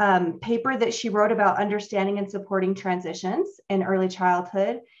paper that she wrote about understanding and supporting transitions in early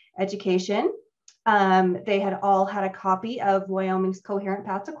childhood education. They had all had a copy of Wyoming's Coherent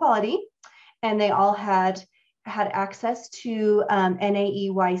Path to Quality, and they all had had access to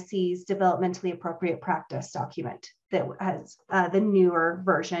NAEYC's developmentally appropriate practice document that has the newer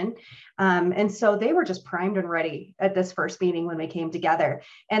version. And so they were just primed and ready at this first meeting when we came together.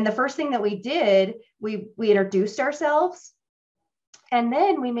 And the first thing that we did, we introduced ourselves, and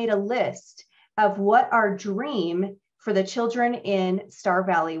then we made a list of what our dream for the children in Star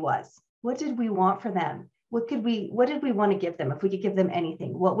Valley was. What did we want for them? What did we want to give them? If we could give them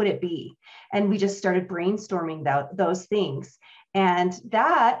anything, what would it be? And we just started brainstorming those things. And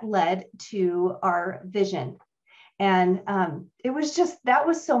that led to our vision. And that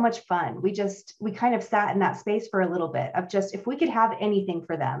was so much fun. We kind of sat in that space for a little bit of just, if we could have anything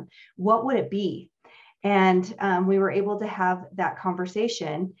for them, what would it be? And we were able to have that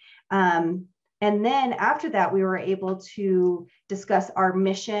conversation. And then after that, we were able to discuss our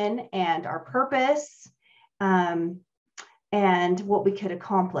mission and our purpose, and what we could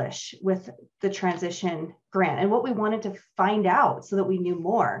accomplish with the transition grant and what we wanted to find out so that we knew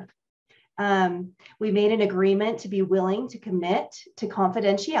more. We made an agreement to be willing to commit to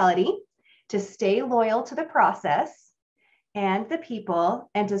confidentiality, to stay loyal to the process and the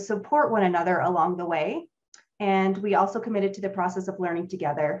people, and to support one another along the way. And we also committed to the process of learning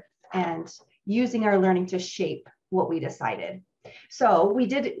together and using our learning to shape what we decided. So we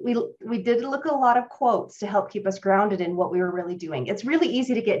did look at a lot of quotes to help keep us grounded in what we were really doing. It's really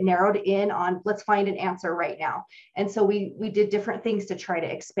easy to get narrowed in on, let's find an answer right now. And so we did different things to try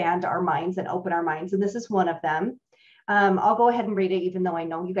to expand our minds and open our minds. And this is one of them. I'll go ahead and read it, even though I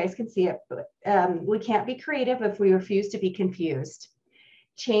know you guys can see it. But, we can't be creative if we refuse to be confused.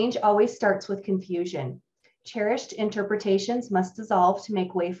 Change always starts with confusion. Cherished interpretations must dissolve to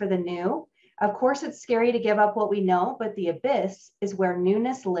make way for the new. Of course, it's scary to give up what we know, but the abyss is where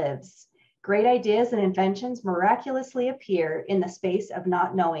newness lives. Great ideas and inventions miraculously appear in the space of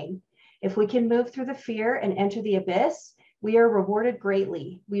not knowing. If we can move through the fear and enter the abyss, we are rewarded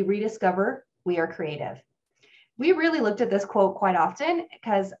greatly. We rediscover we are creative. We really looked at this quote quite often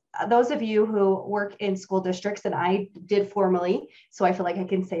because those of you who work in school districts, and I did formerly, so I feel like I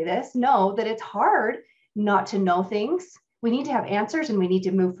can say this, know that it's hard not to know things. We need to have answers, and we need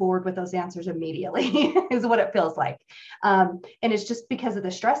to move forward with those answers immediately is what it feels like. And it's just because of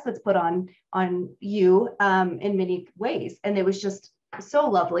the stress that's put on you in many ways. And it was just so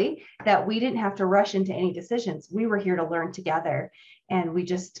lovely that we didn't have to rush into any decisions. We were here to learn together, and we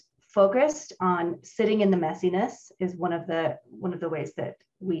just focused on sitting in the messiness is one of the ways that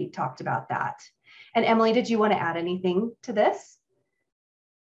we talked about that. And Emily, did you want to add anything to this?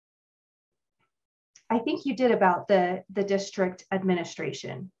 I think you did about the district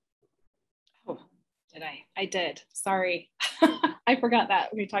administration. Oh, did I? I did. Sorry. I forgot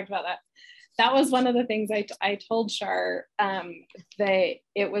that. We talked about that. That was one of the things I told Shar, that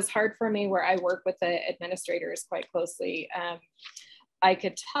it was hard for me where I work with the administrators quite closely. I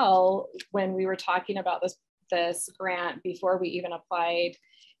could tell when we were talking about this grant before we even applied,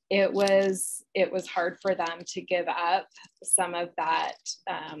 it was hard for them to give up some of that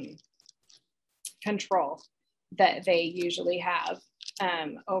control that they usually have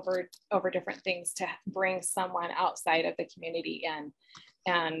over different things to bring someone outside of the community in.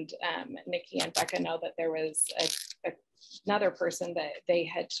 And Nikki and Becca know that there was another person that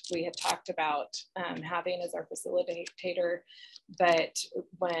we had talked about having as our facilitator, but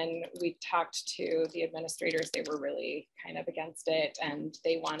when we talked to the administrators, they were really kind of against it, and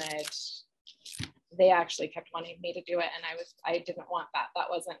they actually kept wanting me to do it, and I didn't want that. That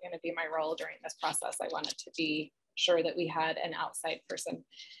wasn't going to be my role during this process. I wanted to be sure that we had an outside person.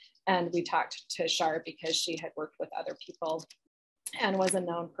 And we talked to Shar because she had worked with other people and was a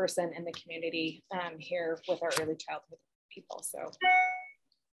known person in the community here with our early childhood people. So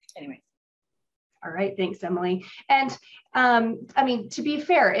anyway. All right, thanks, Emily. And I mean, to be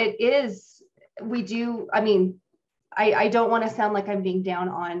fair, I don't want to sound like I'm being down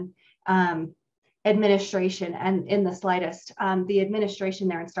on administration and in the slightest. The administration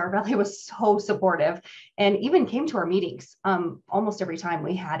there in Star Valley was so supportive and even came to our meetings. Almost every time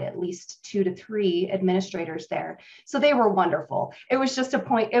we had at least 2 to 3 administrators there. So they were wonderful. It was just a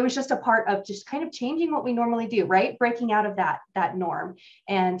part of just kind of changing what we normally do, right? Breaking out of that norm.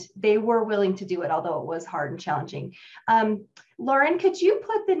 And they were willing to do it, although it was hard and challenging. Lauren, could you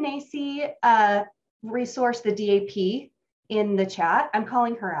put the NACE resource, the DAP, in the chat? I'm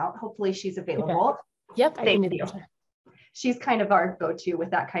calling her out. Hopefully she's available. Okay. Yep. Thank you. She's kind of our go-to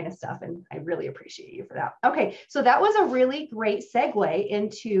with that kind of stuff, and I really appreciate you for that. Okay, so that was a really great segue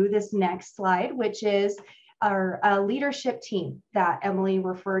into this next slide, which is our leadership team that Emily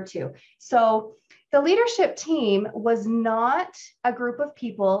referred to. So the leadership team was not a group of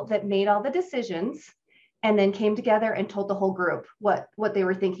people that made all the decisions. and then came together and told the whole group what they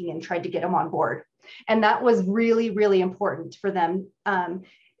were thinking and tried to get them on board. And that was really, really important for them.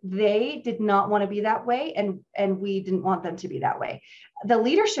 They did not want to be that way, and we didn't want them to be that way. The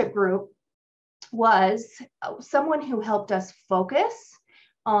leadership group was someone who helped us focus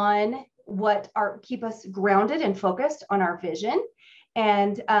on keep us grounded and focused on our vision.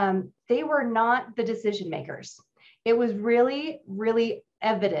 And they were not the decision makers. It was really, really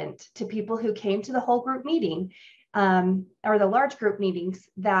evident to people who came to the whole group meeting or the large group meetings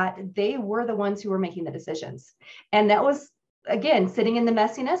that they were the ones who were making the decisions. And that was, again, sitting in the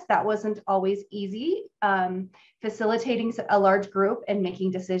messiness, that wasn't always easy. Facilitating a large group and making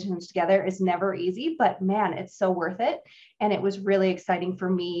decisions together is never easy, but man, it's so worth it. And it was really exciting for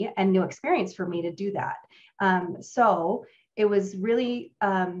me and new experience for me to do that. So it was really,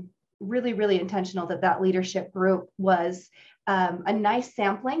 really intentional that leadership group was a nice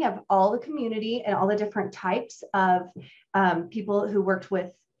sampling of all the community and all the different types of people who worked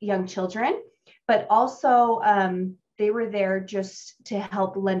with young children, but also they were there just to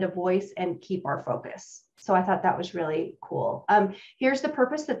help lend a voice and keep our focus. So I thought that was really cool. Here's the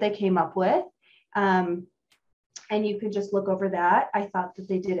purpose that they came up with. And you could just look over that. I thought that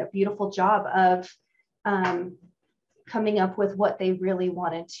they did a beautiful job of coming up with what they really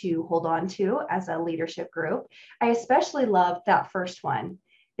wanted to hold on to as a leadership group. I especially loved that first one.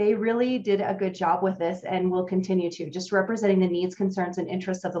 They really did a good job with this and will continue to, just representing the needs, concerns, and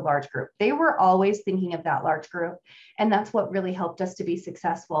interests of the large group. They were always thinking of that large group, and that's what really helped us to be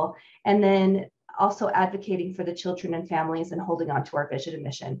successful. And then also advocating for the children and families and holding on to our vision and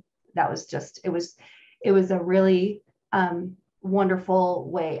mission. That was just, it was a really wonderful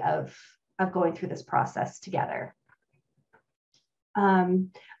way of going through this process together.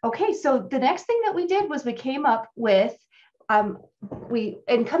 Okay, so the next thing that we did was we came up with,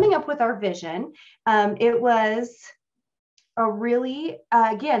 coming up with our vision, it was a really,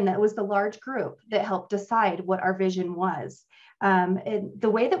 again, that was the large group that helped decide what our vision was. And the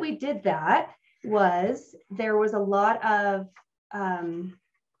way that we did that was there was a lot of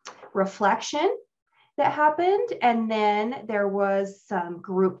reflection that happened, and then there was some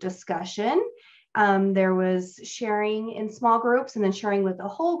group discussion. There was sharing in small groups and then sharing with the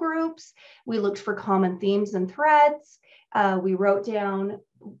whole groups. We looked for common themes and threads. We wrote down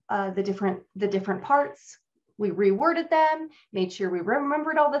the different parts. We reworded them, made sure we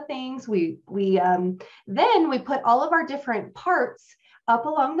remembered all the things. Then we put all of our different parts up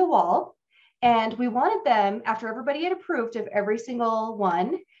along the wall, and we wanted them, after everybody had approved of every single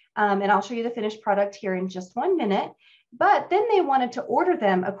one, and I'll show you the finished product here in just 1 minute. But then they wanted to order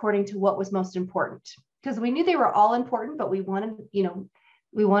them according to what was most important, because we knew they were all important, but we wanted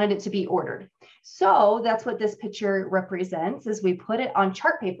it to be ordered. So that's what this picture represents, is we put it on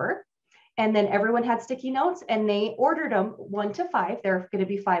chart paper, and then everyone had sticky notes, and they ordered them 1 to 5. There are going to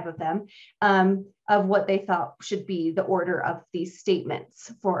be 5 of them, of what they thought should be the order of these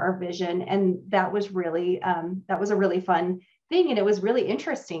statements for our vision. And that was really, that was a really fun thing. And it was really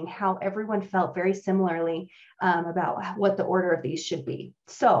interesting how everyone felt very similarly about what the order of these should be.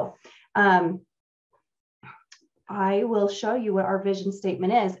 So I will show you what our vision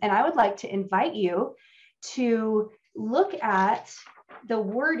statement is. And I would like to invite you to look at the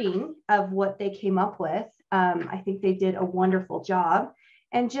wording of what they came up with. I think they did a wonderful job,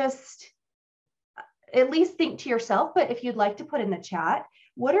 and just at least think to yourself, but if you'd like to put in the chat,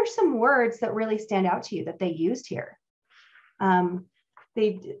 what are some words that really stand out to you that they used here?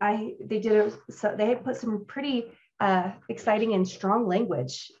 They had put some pretty exciting and strong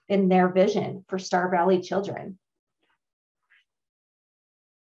language in their vision for Star Valley children.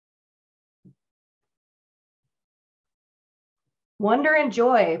 Wonder and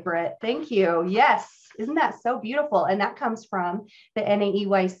joy, Britt. Thank you. Yes. Isn't that so beautiful? And that comes from the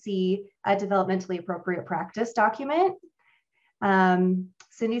NAEYC Developmentally Appropriate Practice document.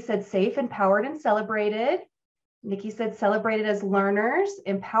 Cindy said safe, empowered, and celebrated. Nikki said celebrated as learners,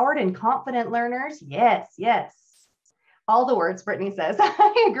 empowered and confident learners. Yes, yes. All the words, Brittany says.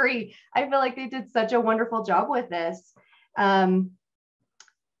 I agree. I feel like they did such a wonderful job with this. I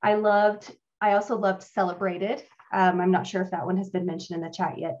also loved celebrated. I'm not sure if that one has been mentioned in the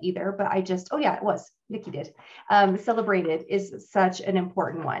chat yet either, but oh yeah, it was. Nikki did. Celebrated is such an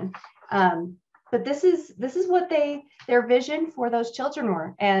important one. But this is what their vision for those children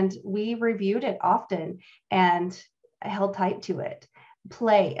were. And we reviewed it often and held tight to it.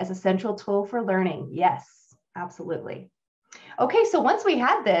 Play as a central tool for learning. Yes, absolutely. Okay, so once we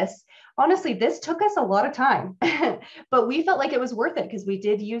had this, honestly, this took us a lot of time, but we felt like it was worth it because we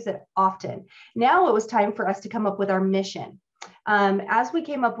did use it often. Now it was time for us to come up with our mission. As we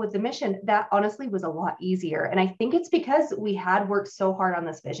came up with the mission, that honestly was a lot easier. And I think it's because we had worked so hard on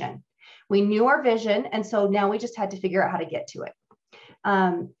this vision. We knew our vision, and so now we just had to figure out how to get to it.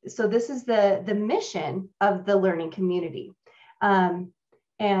 So this is the mission of the learning community. And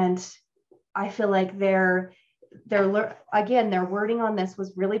I feel like their wording on this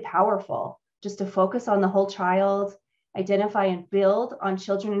was really powerful, just to focus on the whole child, identify and build on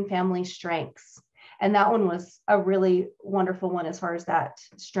children and family strengths. And that one was a really wonderful one as far as that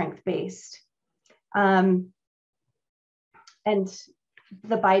strength-based. And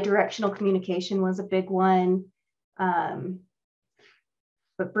the bidirectional communication was a big one, but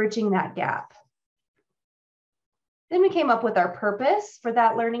bridging that gap. Then we came up with our purpose for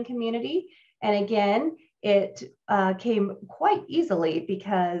that learning community. And again, it came quite easily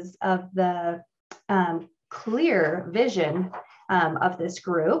because of the clear vision of this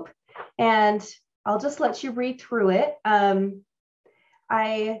group. And I'll just let you read through it.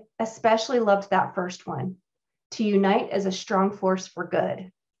 I especially loved that first one, to unite as a strong force for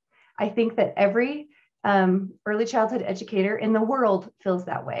good. I think that every early childhood educator in the world feels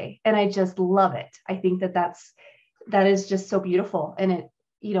that way. And I just love it. I think that that is just so beautiful. And it,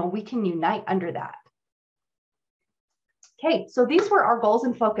 we can unite under that. Okay, so these were our goals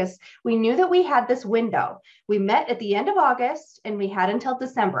and focus. We knew that we had this window. We met at the end of August and we had until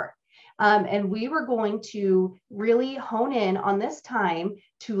December. And we were going to really hone in on this time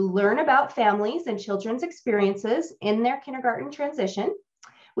to learn about families and children's experiences in their kindergarten transition.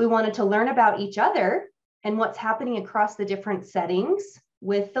 We wanted to learn about each other and what's happening across the different settings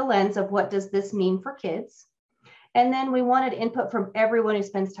with the lens of what does this mean for kids. And then we wanted input from everyone who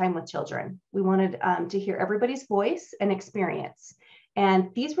spends time with children. We wanted to hear everybody's voice and experience. And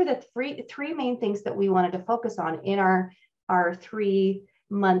these were the three main things that we wanted to focus on in our 3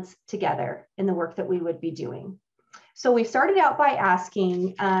 months together in the work that we would be doing. So we started out by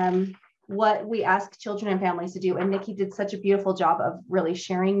asking what we asked children and families to do. And Nikki did such a beautiful job of really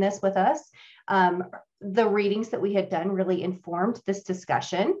sharing this with us. The readings that we had done really informed this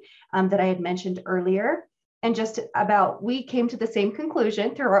discussion that I had mentioned earlier. And just about, we came to the same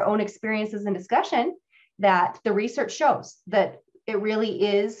conclusion through our own experiences and discussion that the research shows that it really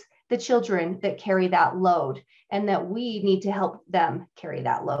is the children that carry that load and that we need to help them carry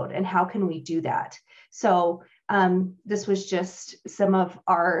that load. And how can we do that? So this was just some of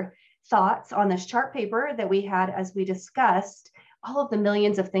our thoughts on this chart paper that we had as we discussed all of the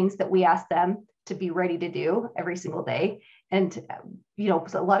millions of things that we asked them to be ready to do every single day. And,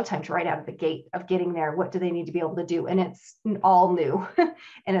 a lot of times right out of the gate of getting there, what do they need to be able to do? And it's all new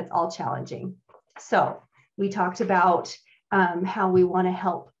and it's all challenging. So we talked about how we want to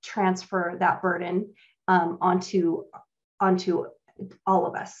help transfer that burden onto all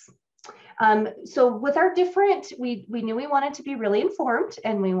of us. So with our different, we knew we wanted to be really informed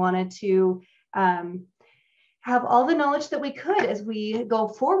and we wanted to have all the knowledge that we could as we go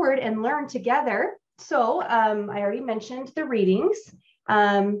forward and learn together. So I already mentioned the readings.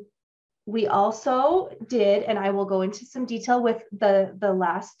 We also did, and I will go into some detail with the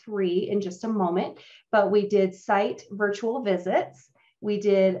last 3 in just a moment, but we did site virtual visits. We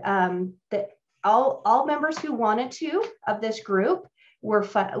did all members who wanted to of this group were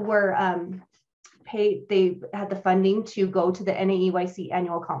paid. They had the funding to go to the NAEYC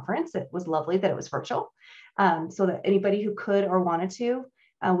annual conference. It was lovely that it was virtual, so that anybody who could or wanted to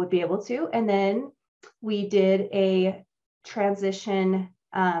would be able to. And then we did a transition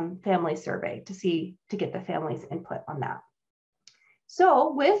family survey to get the family's input on that.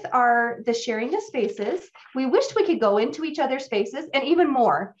 So with the sharing the spaces, we wished we could go into each other's spaces, and even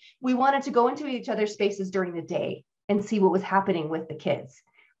more, we wanted to go into each other's spaces during the day and see what was happening with the kids.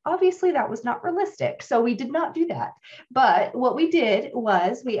 Obviously, that was not realistic, so we did not do that. But what we did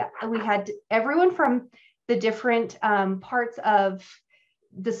was we had everyone from the different parts of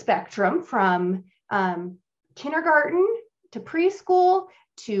the spectrum, from kindergarten to preschool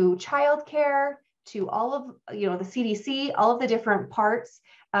to childcare to all of the CDC, all of the different parts.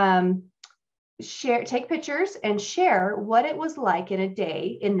 Take pictures and share what it was like in a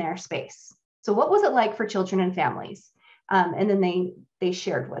day in their space. So what was it like for children and families? And then they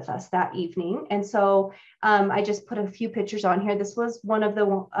shared with us that evening. And so I just put a few pictures on here. This was one of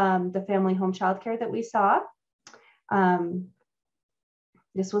the family home childcare that we saw.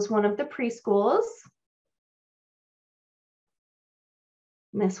 This was one of the preschools.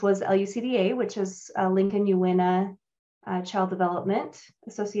 And this was LUCDA, which is Lincoln Uwina Child Development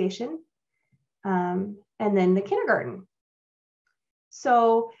Association. And then the kindergarten.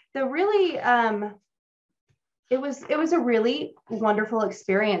 So it was a really wonderful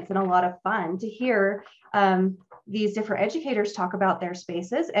experience and a lot of fun to hear these different educators talk about their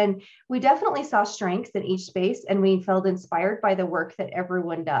spaces, and we definitely saw strengths in each space, and we felt inspired by the work that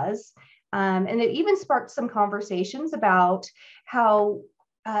everyone does. And it even sparked some conversations about how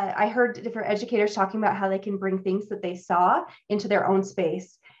I heard different educators talking about how they can bring things that they saw into their own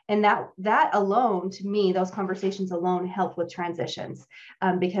space. And that alone, to me, those conversations alone help with transitions,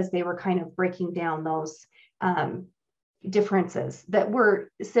 because they were kind of breaking down those differences that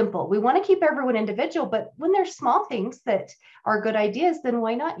were simple. We want to keep everyone individual, but when there's small things that are good ideas, then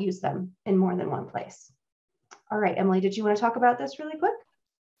why not use them in more than one place? All right, Emily, did you want to talk about this really quick?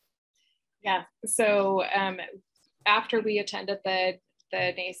 Yeah, so after we attended the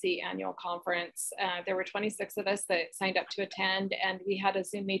NACE annual conference, there were 26 of us that signed up to attend, and we had a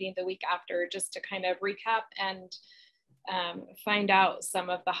Zoom meeting the week after just to kind of recap and find out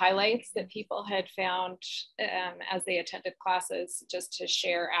some of the highlights that people had found as they attended classes, just to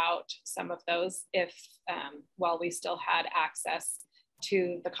share out some of those if while we still had access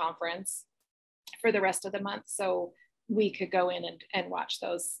to the conference for the rest of the month, so we could go in and watch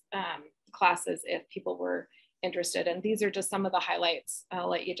those classes if people were interested. And these are just some of the highlights. I'll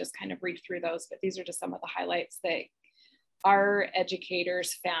let you just kind of read through those, but these are just some of the highlights that our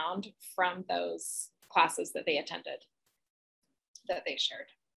educators found from those classes that they attended, that they shared.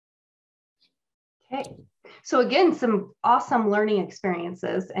 Okay, so again, some awesome learning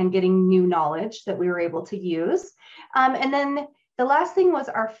experiences and getting new knowledge that we were able to use. And then the last thing was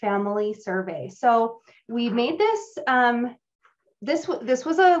our family survey. So we made this, this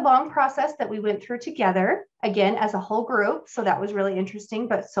was a long process that we went through together, again, as a whole group. So that was really interesting,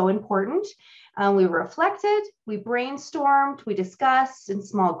 but so important. We reflected, we brainstormed, we discussed in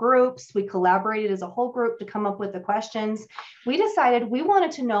small groups, we collaborated as a whole group to come up with the questions. We decided we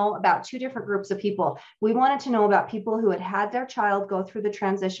wanted to know about two different groups of people. We wanted to know about people who had had their child go through the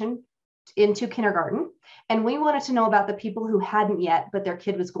transition into kindergarten, and we wanted to know about the people who hadn't yet, but their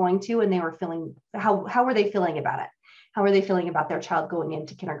kid was going to, and they were feeling, how were they feeling about it? How are they feeling about their child going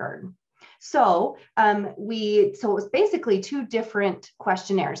into kindergarten? So so it was basically two different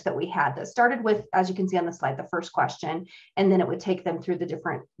questionnaires that we had that started with, as you can see on the slide, the first question, and then it would take them through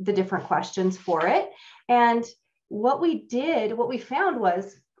the different questions for it. And what we found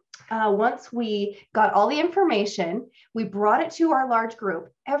was, once we got all the information, we brought it to our large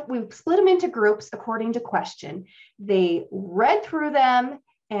group. We split them into groups according to question. They read through them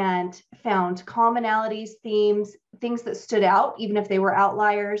and found commonalities, themes, things that stood out, even if they were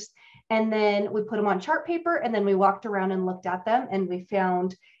outliers. And then we put them on chart paper, and then we walked around and looked at them, and we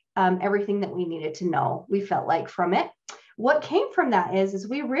found everything that we needed to know, we felt like, from it. What came from that is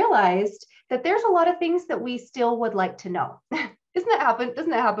we realized that there's a lot of things that we still would like to know. Doesn't that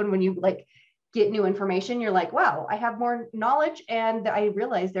happen when you like get new information? You're like, wow, I have more knowledge, and I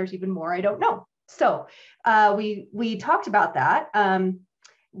realize there's even more I don't know. So we talked about that.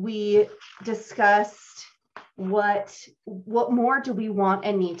 We discussed what more do we want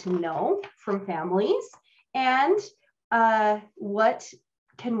and need to know from families, and what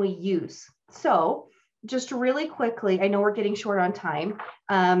can we use. So just really quickly, I know we're getting short on time.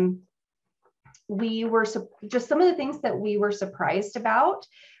 We were just some of the things that we were surprised about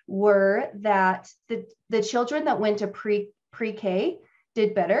were that the children that went to pre-K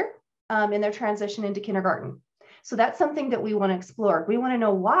did better in their transition into kindergarten. So that's something that we want to explore. We want to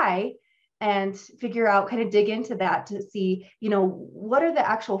know why and figure out, kind of dig into that to see, what are the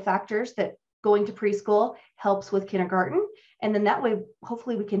actual factors that going to preschool helps with kindergarten. And then that way,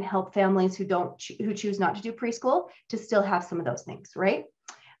 hopefully we can help families who choose not to do preschool to still have some of those things, right?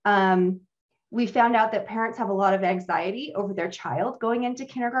 We found out that parents have a lot of anxiety over their child going into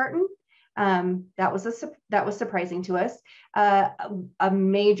kindergarten. That was surprising to us. A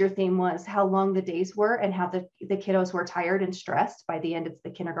major theme was how long the days were and how the kiddos were tired and stressed by the end of the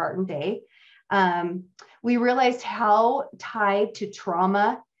kindergarten day. We realized how tied to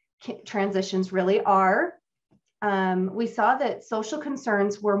trauma transitions really are. We saw that social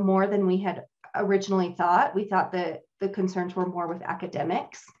concerns were more than we had originally thought. We thought that the concerns were more with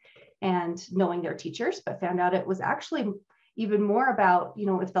academics and knowing their teachers, but found out it was actually even more about,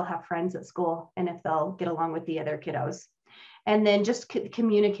 if they'll have friends at school and if they'll get along with the other kiddos. And then just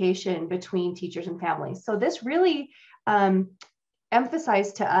communication between teachers and families. So this really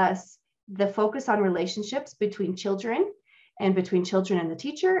emphasized to us the focus on relationships between children and between children and the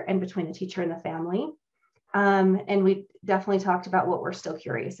teacher and between the teacher and the family. And we definitely talked about what we're still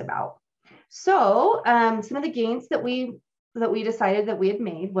curious about. So some of the gains that we decided that we had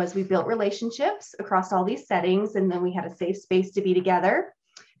made was we built relationships across all these settings, and then we had a safe space to be together.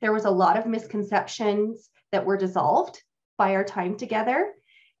 There was a lot of misconceptions that were dissolved by our time together.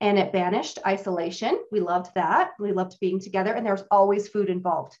 and it banished isolation. We loved that. We loved being together, and there's always food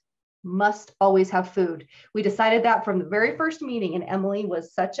involved. Must always have food. We decided that from the very first meeting, and Emily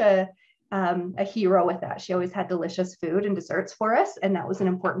was such a hero with that. She always had delicious food and desserts for us, and that was an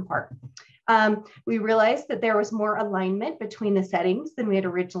important part. We realized that there was more alignment between the settings than we had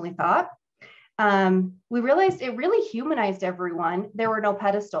originally thought. We realized it really humanized everyone. There were no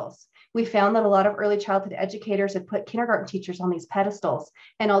pedestals. We found that a lot of early childhood educators had put kindergarten teachers on these pedestals.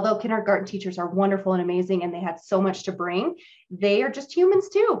 And although kindergarten teachers are wonderful and amazing, and they had so much to bring, they are just humans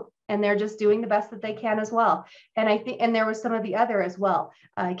too. And they're just doing the best that they can as well. And I think, and there was some of the other as well.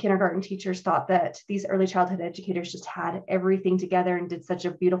 Kindergarten teachers thought that these early childhood educators just had everything together and did such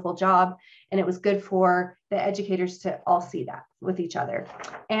a beautiful job. And it was good for the educators to all see that with each other.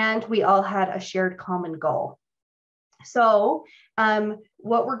 And we all had a shared common goal. So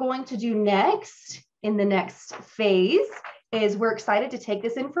what we're going to do next in the next phase is we're excited to take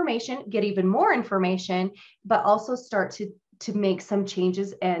this information, get even more information, but also start to make some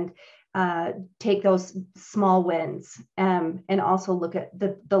changes and take those small wins and also look at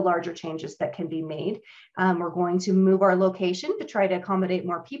the larger changes that can be made. We're going to move our location to try to accommodate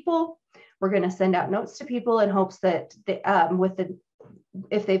more people. We're going to send out notes to people in hopes that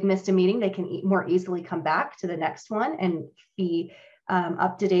if they've missed a meeting, they can more easily come back to the next one and be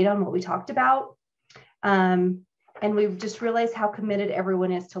up to date on what we talked about. And we've just realized how committed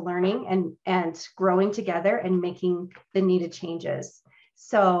everyone is to learning and growing together and making the needed changes.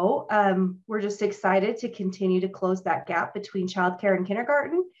 So we're just excited to continue to close that gap between childcare and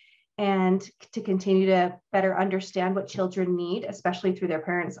kindergarten, and to continue to better understand what children need, especially through their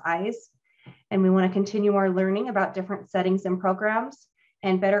parents' eyes. And we want to continue our learning about different settings and programs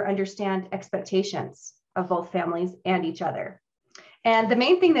and better understand expectations of both families and each other. And the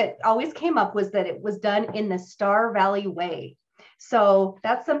main thing that always came up was that it was done in the Star Valley way. So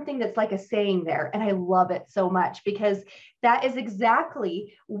that's something that's like a saying there. And I love it so much, because that is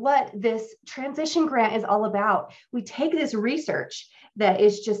exactly what this transition grant is all about. We take this research that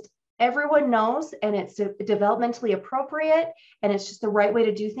is just everyone knows, and it's developmentally appropriate, and it's just the right way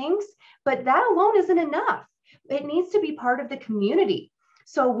to do things. But that alone isn't enough. It needs to be part of the community.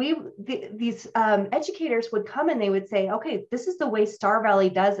 So these educators would come and they would say, okay, this is the way Star Valley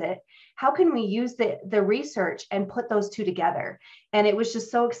does it. How can we use the research and put those two together? And it was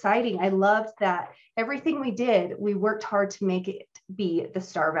just so exciting. I loved that everything we did, we worked hard to make it be the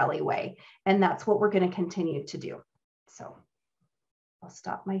Star Valley way. And that's what we're going to continue to do. So I'll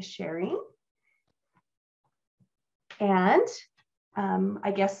stop my sharing. And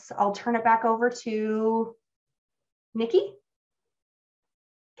I guess I'll turn it back over to Nikki.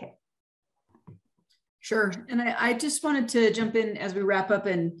 Sure. And I just wanted to jump in as we wrap up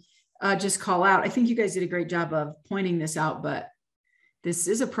and just call out. I think you guys did a great job of pointing this out, but this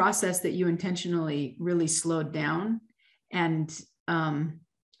is a process that you intentionally really slowed down. And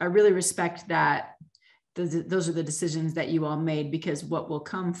I really respect that those are the decisions that you all made, because what will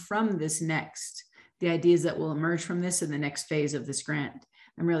come from this next, the ideas that will emerge from this in the next phase of this grant,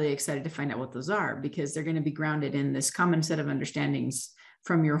 I'm really excited to find out what those are, because they're going to be grounded in this common set of understandings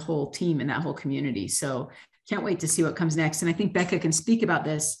from your whole team and that whole community. So can't wait to see what comes next. And I think Becca can speak about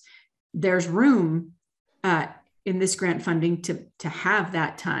this. There's room in this grant funding to have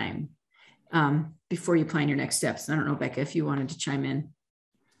that time before you plan your next steps. I don't know, Becca, if you wanted to chime in.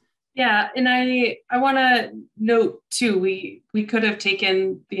 Yeah, and I want to note too, we could have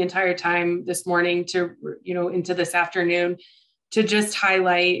taken the entire time this morning to, into this afternoon to just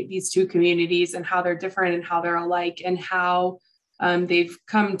highlight these two communities and how they're different and how they're alike, and how they've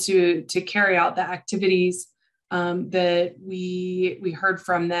come to carry out the activities that we heard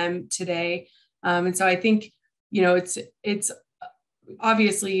from them today. And so I think, it's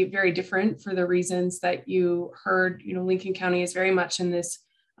obviously very different for the reasons that you heard. Lincoln County is very much in this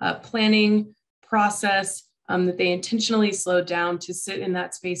planning process that they intentionally slowed down to sit in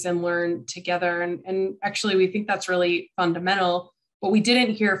that space and learn together. And actually, we think that's really fundamental. What we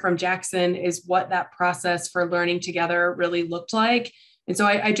didn't hear from Jackson is what that process for learning together really looked like. And so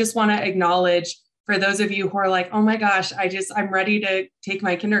I just want to acknowledge, for those of you who are like, oh my gosh, I'm ready to take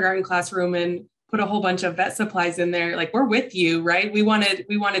my kindergarten classroom and put a whole bunch of vet supplies in there. Like, we're with you, right? We want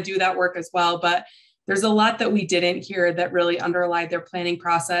to do that work as well. But there's a lot that we didn't hear that really underlie their planning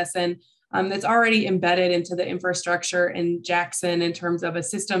process. And that's already embedded into the infrastructure in Jackson in terms of a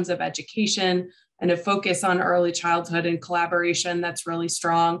systems of education and a focus on early childhood and collaboration that's really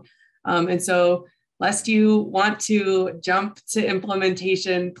strong. And so, lest you want to jump to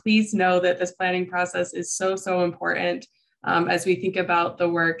implementation, please know that this planning process is so, so important as we think about the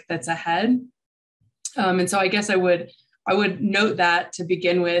work that's ahead. And so I guess I would I would note that to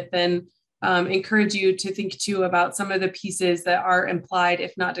begin with, and encourage you to think too about some of the pieces that are implied,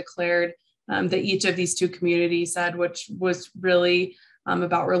 if not declared, that each of these two communities said, which was really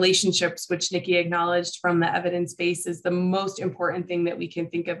about relationships, which Nikki acknowledged from the evidence base is the most important thing that we can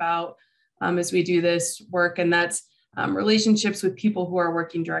think about as we do this work. And that's relationships with people who are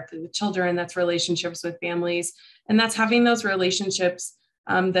working directly with children, that's relationships with families, and that's having those relationships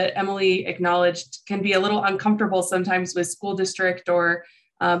that Emily acknowledged can be a little uncomfortable sometimes with school district or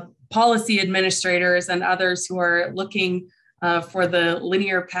policy administrators and others who are looking for the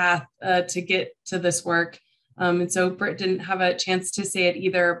linear path to get to this work. And so Britt didn't have a chance to say it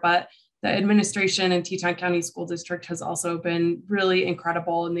either, but the administration in Teton County School District has also been really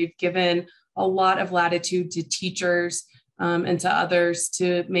incredible, and they've given a lot of latitude to teachers and to others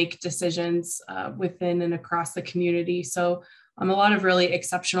to make decisions within and across the community. So a lot of really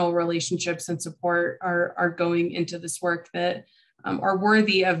exceptional relationships and support are going into this work that are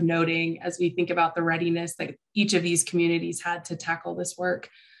worthy of noting as we think about the readiness that each of these communities had to tackle this work.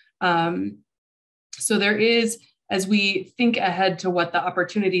 So there is, as we think ahead to what the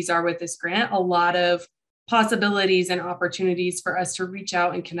opportunities are with this grant, a lot of possibilities and opportunities for us to reach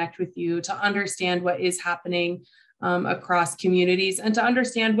out and connect with you, to understand what is happening across communities, and to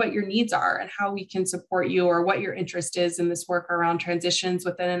understand what your needs are and how we can support you, or what your interest is in this work around transitions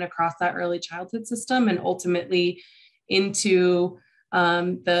within and across that early childhood system, and ultimately into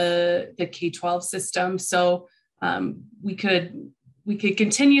the K-12 system. So we could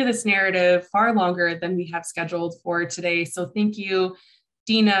continue this narrative far longer than we have scheduled for today. So thank you,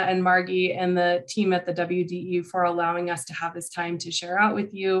 Dina and Margee and the team at the WDE, for allowing us to have this time to share out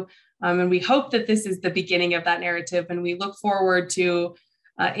with you. And we hope that this is the beginning of that narrative, and we look forward to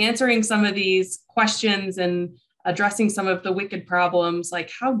answering some of these questions and addressing some of the wicked problems, like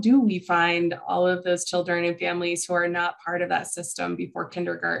how do we find all of those children and families who are not part of that system before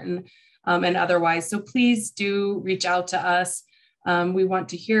kindergarten and otherwise. So please do reach out to us. We want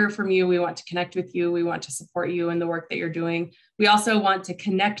to hear from you. We want to connect with you. We want to support you in the work that you're doing. We also want to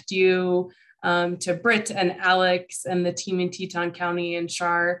connect you to Britt and Alex and the team in Teton County, and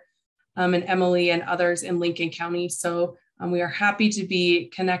Shar and Emily and others in Lincoln County. So we are happy to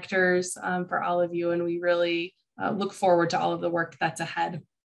be connectors for all of you, and we really look forward to all of the work that's ahead.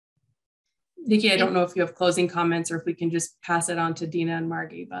 Nikki, I don't know if you have closing comments or if we can just pass it on to Dina and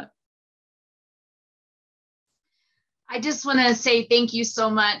Margee, but. I just want to say thank you so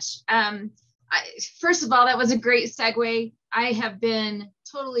much. First of all, that was a great segue. I have been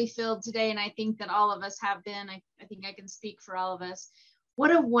totally filled today, and I think that all of us have been. I think I can speak for all of us. What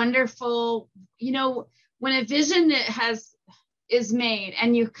a wonderful, when a vision is made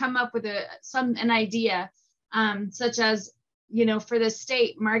and you come up with an idea, such as, for the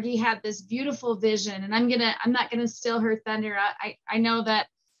state, Margee had this beautiful vision, and I'm not gonna steal her thunder. I know that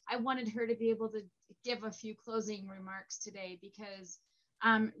I wanted her to be able to give a few closing remarks today, because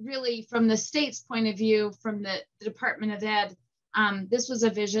really from the state's point of view, from the Department of Ed, this was a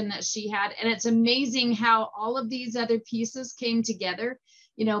vision that she had, and it's amazing how all of these other pieces came together.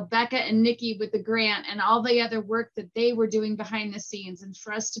 Becca and Nikki with the grant and all the other work that they were doing behind the scenes, and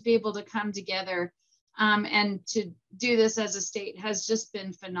for us to be able to come together and to do this as a state has just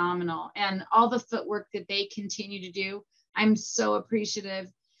been phenomenal. And all the footwork that they continue to do, I'm so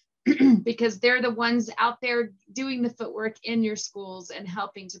appreciative because they're the ones out there doing the footwork in your schools and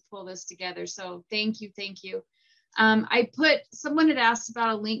helping to pull this together. So thank you, thank you. Someone had asked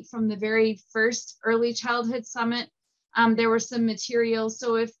about a link from the very first Early Childhood Summit. There were some materials.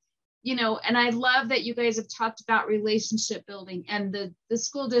 So if, and I love that you guys have talked about relationship building and the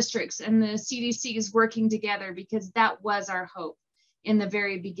school districts and the CDCs working together, because that was our hope in the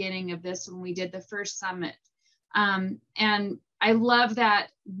very beginning of this when we did the first summit. And I love that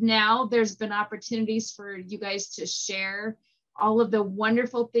now there's been opportunities for you guys to share all of the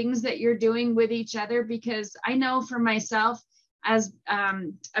wonderful things that you're doing with each other, because I know for myself, as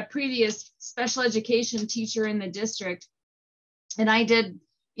a previous special education teacher in the district, and I did,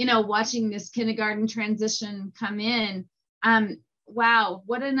 watching this kindergarten transition come in, wow,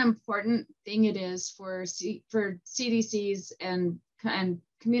 what an important thing it is for CDCs and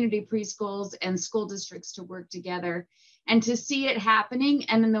community preschools and school districts to work together, and to see it happening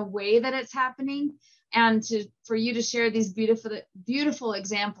and in the way that it's happening, and for you to share these beautiful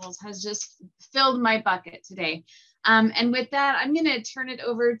examples has just filled my bucket today. And with that, I'm going to turn it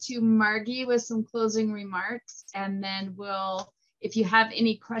over to Margee with some closing remarks, and then if you have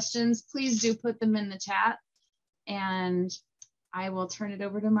any questions, please do put them in the chat. And I will turn it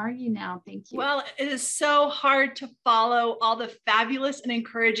over to Margee now. Thank you. Well, it is so hard to follow all the fabulous and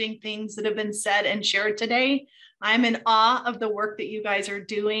encouraging things that have been said and shared today. I'm in awe of the work that you guys are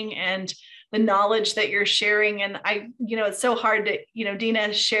doing and the knowledge that you're sharing. And it's so hard to,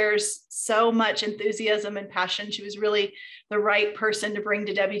 Dina shares so much enthusiasm and passion. She was really the right person to bring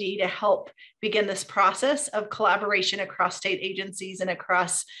to WD to help begin this process of collaboration across state agencies and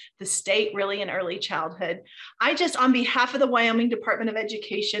across the state, really in early childhood. On behalf of the Wyoming Department of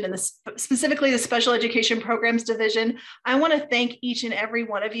Education and specifically the Special Education Programs Division, I want to thank each and every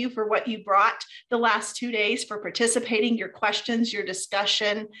one of you for what you brought the last 2 days, for participating, your questions, your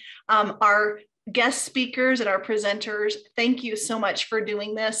discussion, our guest speakers and our presenters. Thank you so much for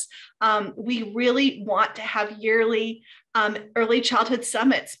doing this. We really want to have yearly early childhood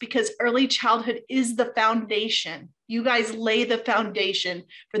summits because early childhood is the foundation. You guys lay the foundation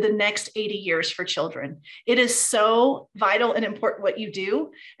for the next 80 years for children. It is so vital and important what you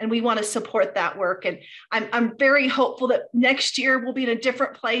do, and we want to support that work. And I'm very hopeful that next year we'll be in a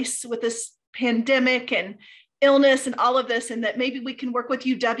different place with this pandemic and illness and all of this, and that maybe we can work with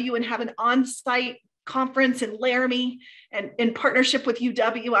UW and have an on-site conference in Laramie, and in partnership with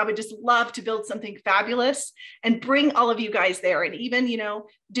UW. I would just love to build something fabulous and bring all of you guys there, and even,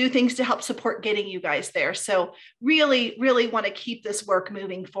 do things to help support getting you guys there. So really, really want to keep this work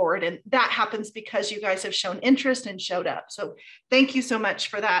moving forward. And that happens because you guys have shown interest and showed up. So thank you so much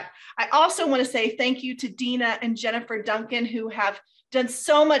for that. I also want to say thank you to Dina and Jennifer Duncan, who have done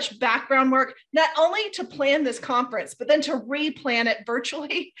so much background work, not only to plan this conference, but then to replan it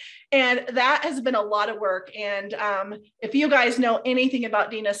virtually. And that has been a lot of work. And if you guys know anything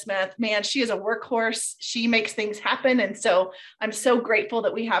about Dina Smith, man, she is a workhorse. She makes things happen. And so I'm so grateful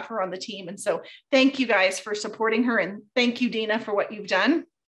that we have her on the team. And so thank you guys for supporting her. And thank you, Dina, for what you've done.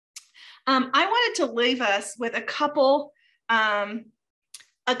 I wanted to leave us with a couple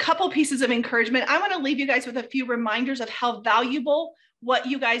pieces of encouragement. I want to leave you guys with a few reminders of how valuable what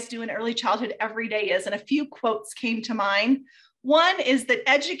you guys do in early childhood every day is. And a few quotes came to mind. One is that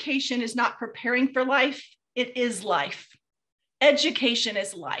education is not preparing for life, it is life. Education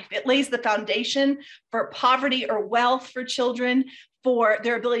is life. It lays the foundation for poverty or wealth for children, for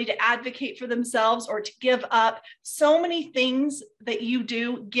their ability to advocate for themselves or to give up. So many things that you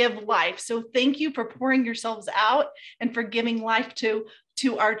do give life. So thank you for pouring yourselves out and for giving life to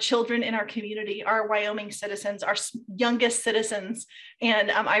our children in our community, our Wyoming citizens, our youngest citizens.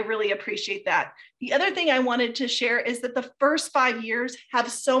 And I really appreciate that. The other thing I wanted to share is that the first 5 years have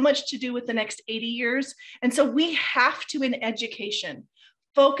so much to do with the next 80 years. And so we have to, in education,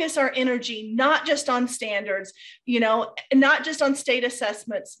 focus our energy, not just on standards, not just on state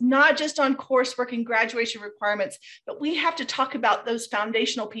assessments, not just on coursework and graduation requirements, but we have to talk about those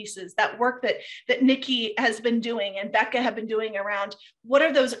foundational pieces, that work that Nikki has been doing and Becca have been doing around what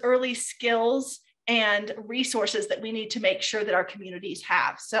are those early skills and resources that we need to make sure that our communities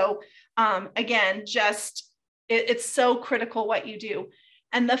have. So again, it's so critical what you do.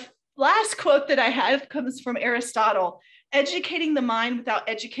 And the last quote that I have comes from Aristotle. Educating the mind without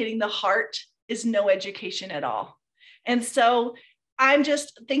educating the heart is no education at all. And so I'm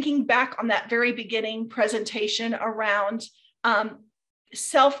just thinking back on that very beginning presentation around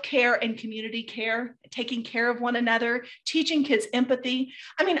self-care and community care, taking care of one another, teaching kids empathy.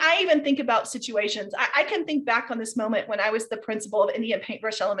 I mean, I even think about situations. I can think back on this moment when I was the principal of Indian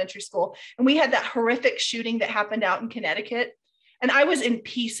Paintbrush Elementary School, and we had that horrific shooting that happened out in Connecticut. And I was in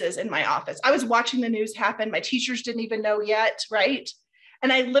pieces in my office. I was watching the news happen. My teachers didn't even know yet, right?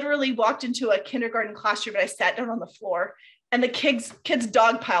 And I literally walked into a kindergarten classroom and I sat down on the floor and the kids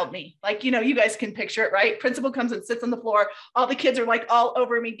dogpiled me. Like, you guys can picture it, right? Principal comes and sits on the floor. All the kids are like all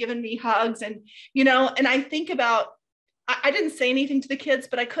over me, giving me hugs. And, and I think about, I didn't say anything to the kids,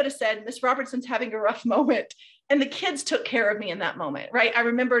 but I could have said, Miss Robertson's having a rough moment. And the kids took care of me in that moment, right? I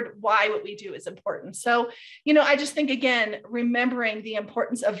remembered why what we do is important. So, I just think, again, remembering the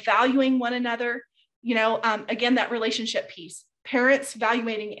importance of valuing one another, again, that relationship piece, parents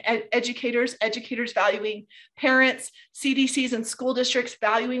valuing educators, educators valuing parents, CDCs and school districts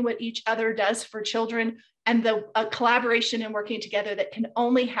valuing what each other does for children, and the collaboration and working together that can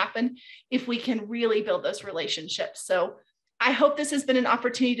only happen if we can really build those relationships. So I hope this has been an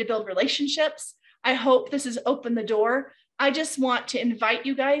opportunity to build relationships. I hope this has opened the door. I just want to invite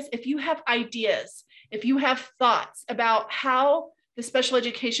you guys, if you have ideas, if you have thoughts about how the Special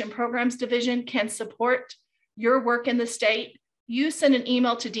Education Programs Division can support your work in the state, you send an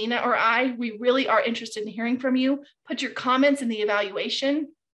email to Dina or I. We really are interested in hearing from you. Put your comments in the evaluation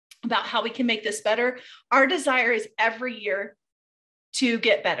about how we can make this better. Our desire is every year to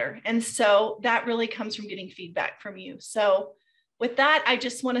get better. And so that really comes from getting feedback from you. So with that, I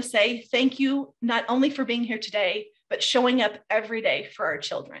just want to say thank you, not only for being here today, but showing up every day for our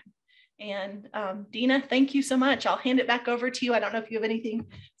children. And Dina, thank you so much. I'll hand it back over to you. I don't know if you have anything,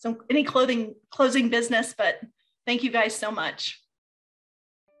 any closing business, but thank you guys so much.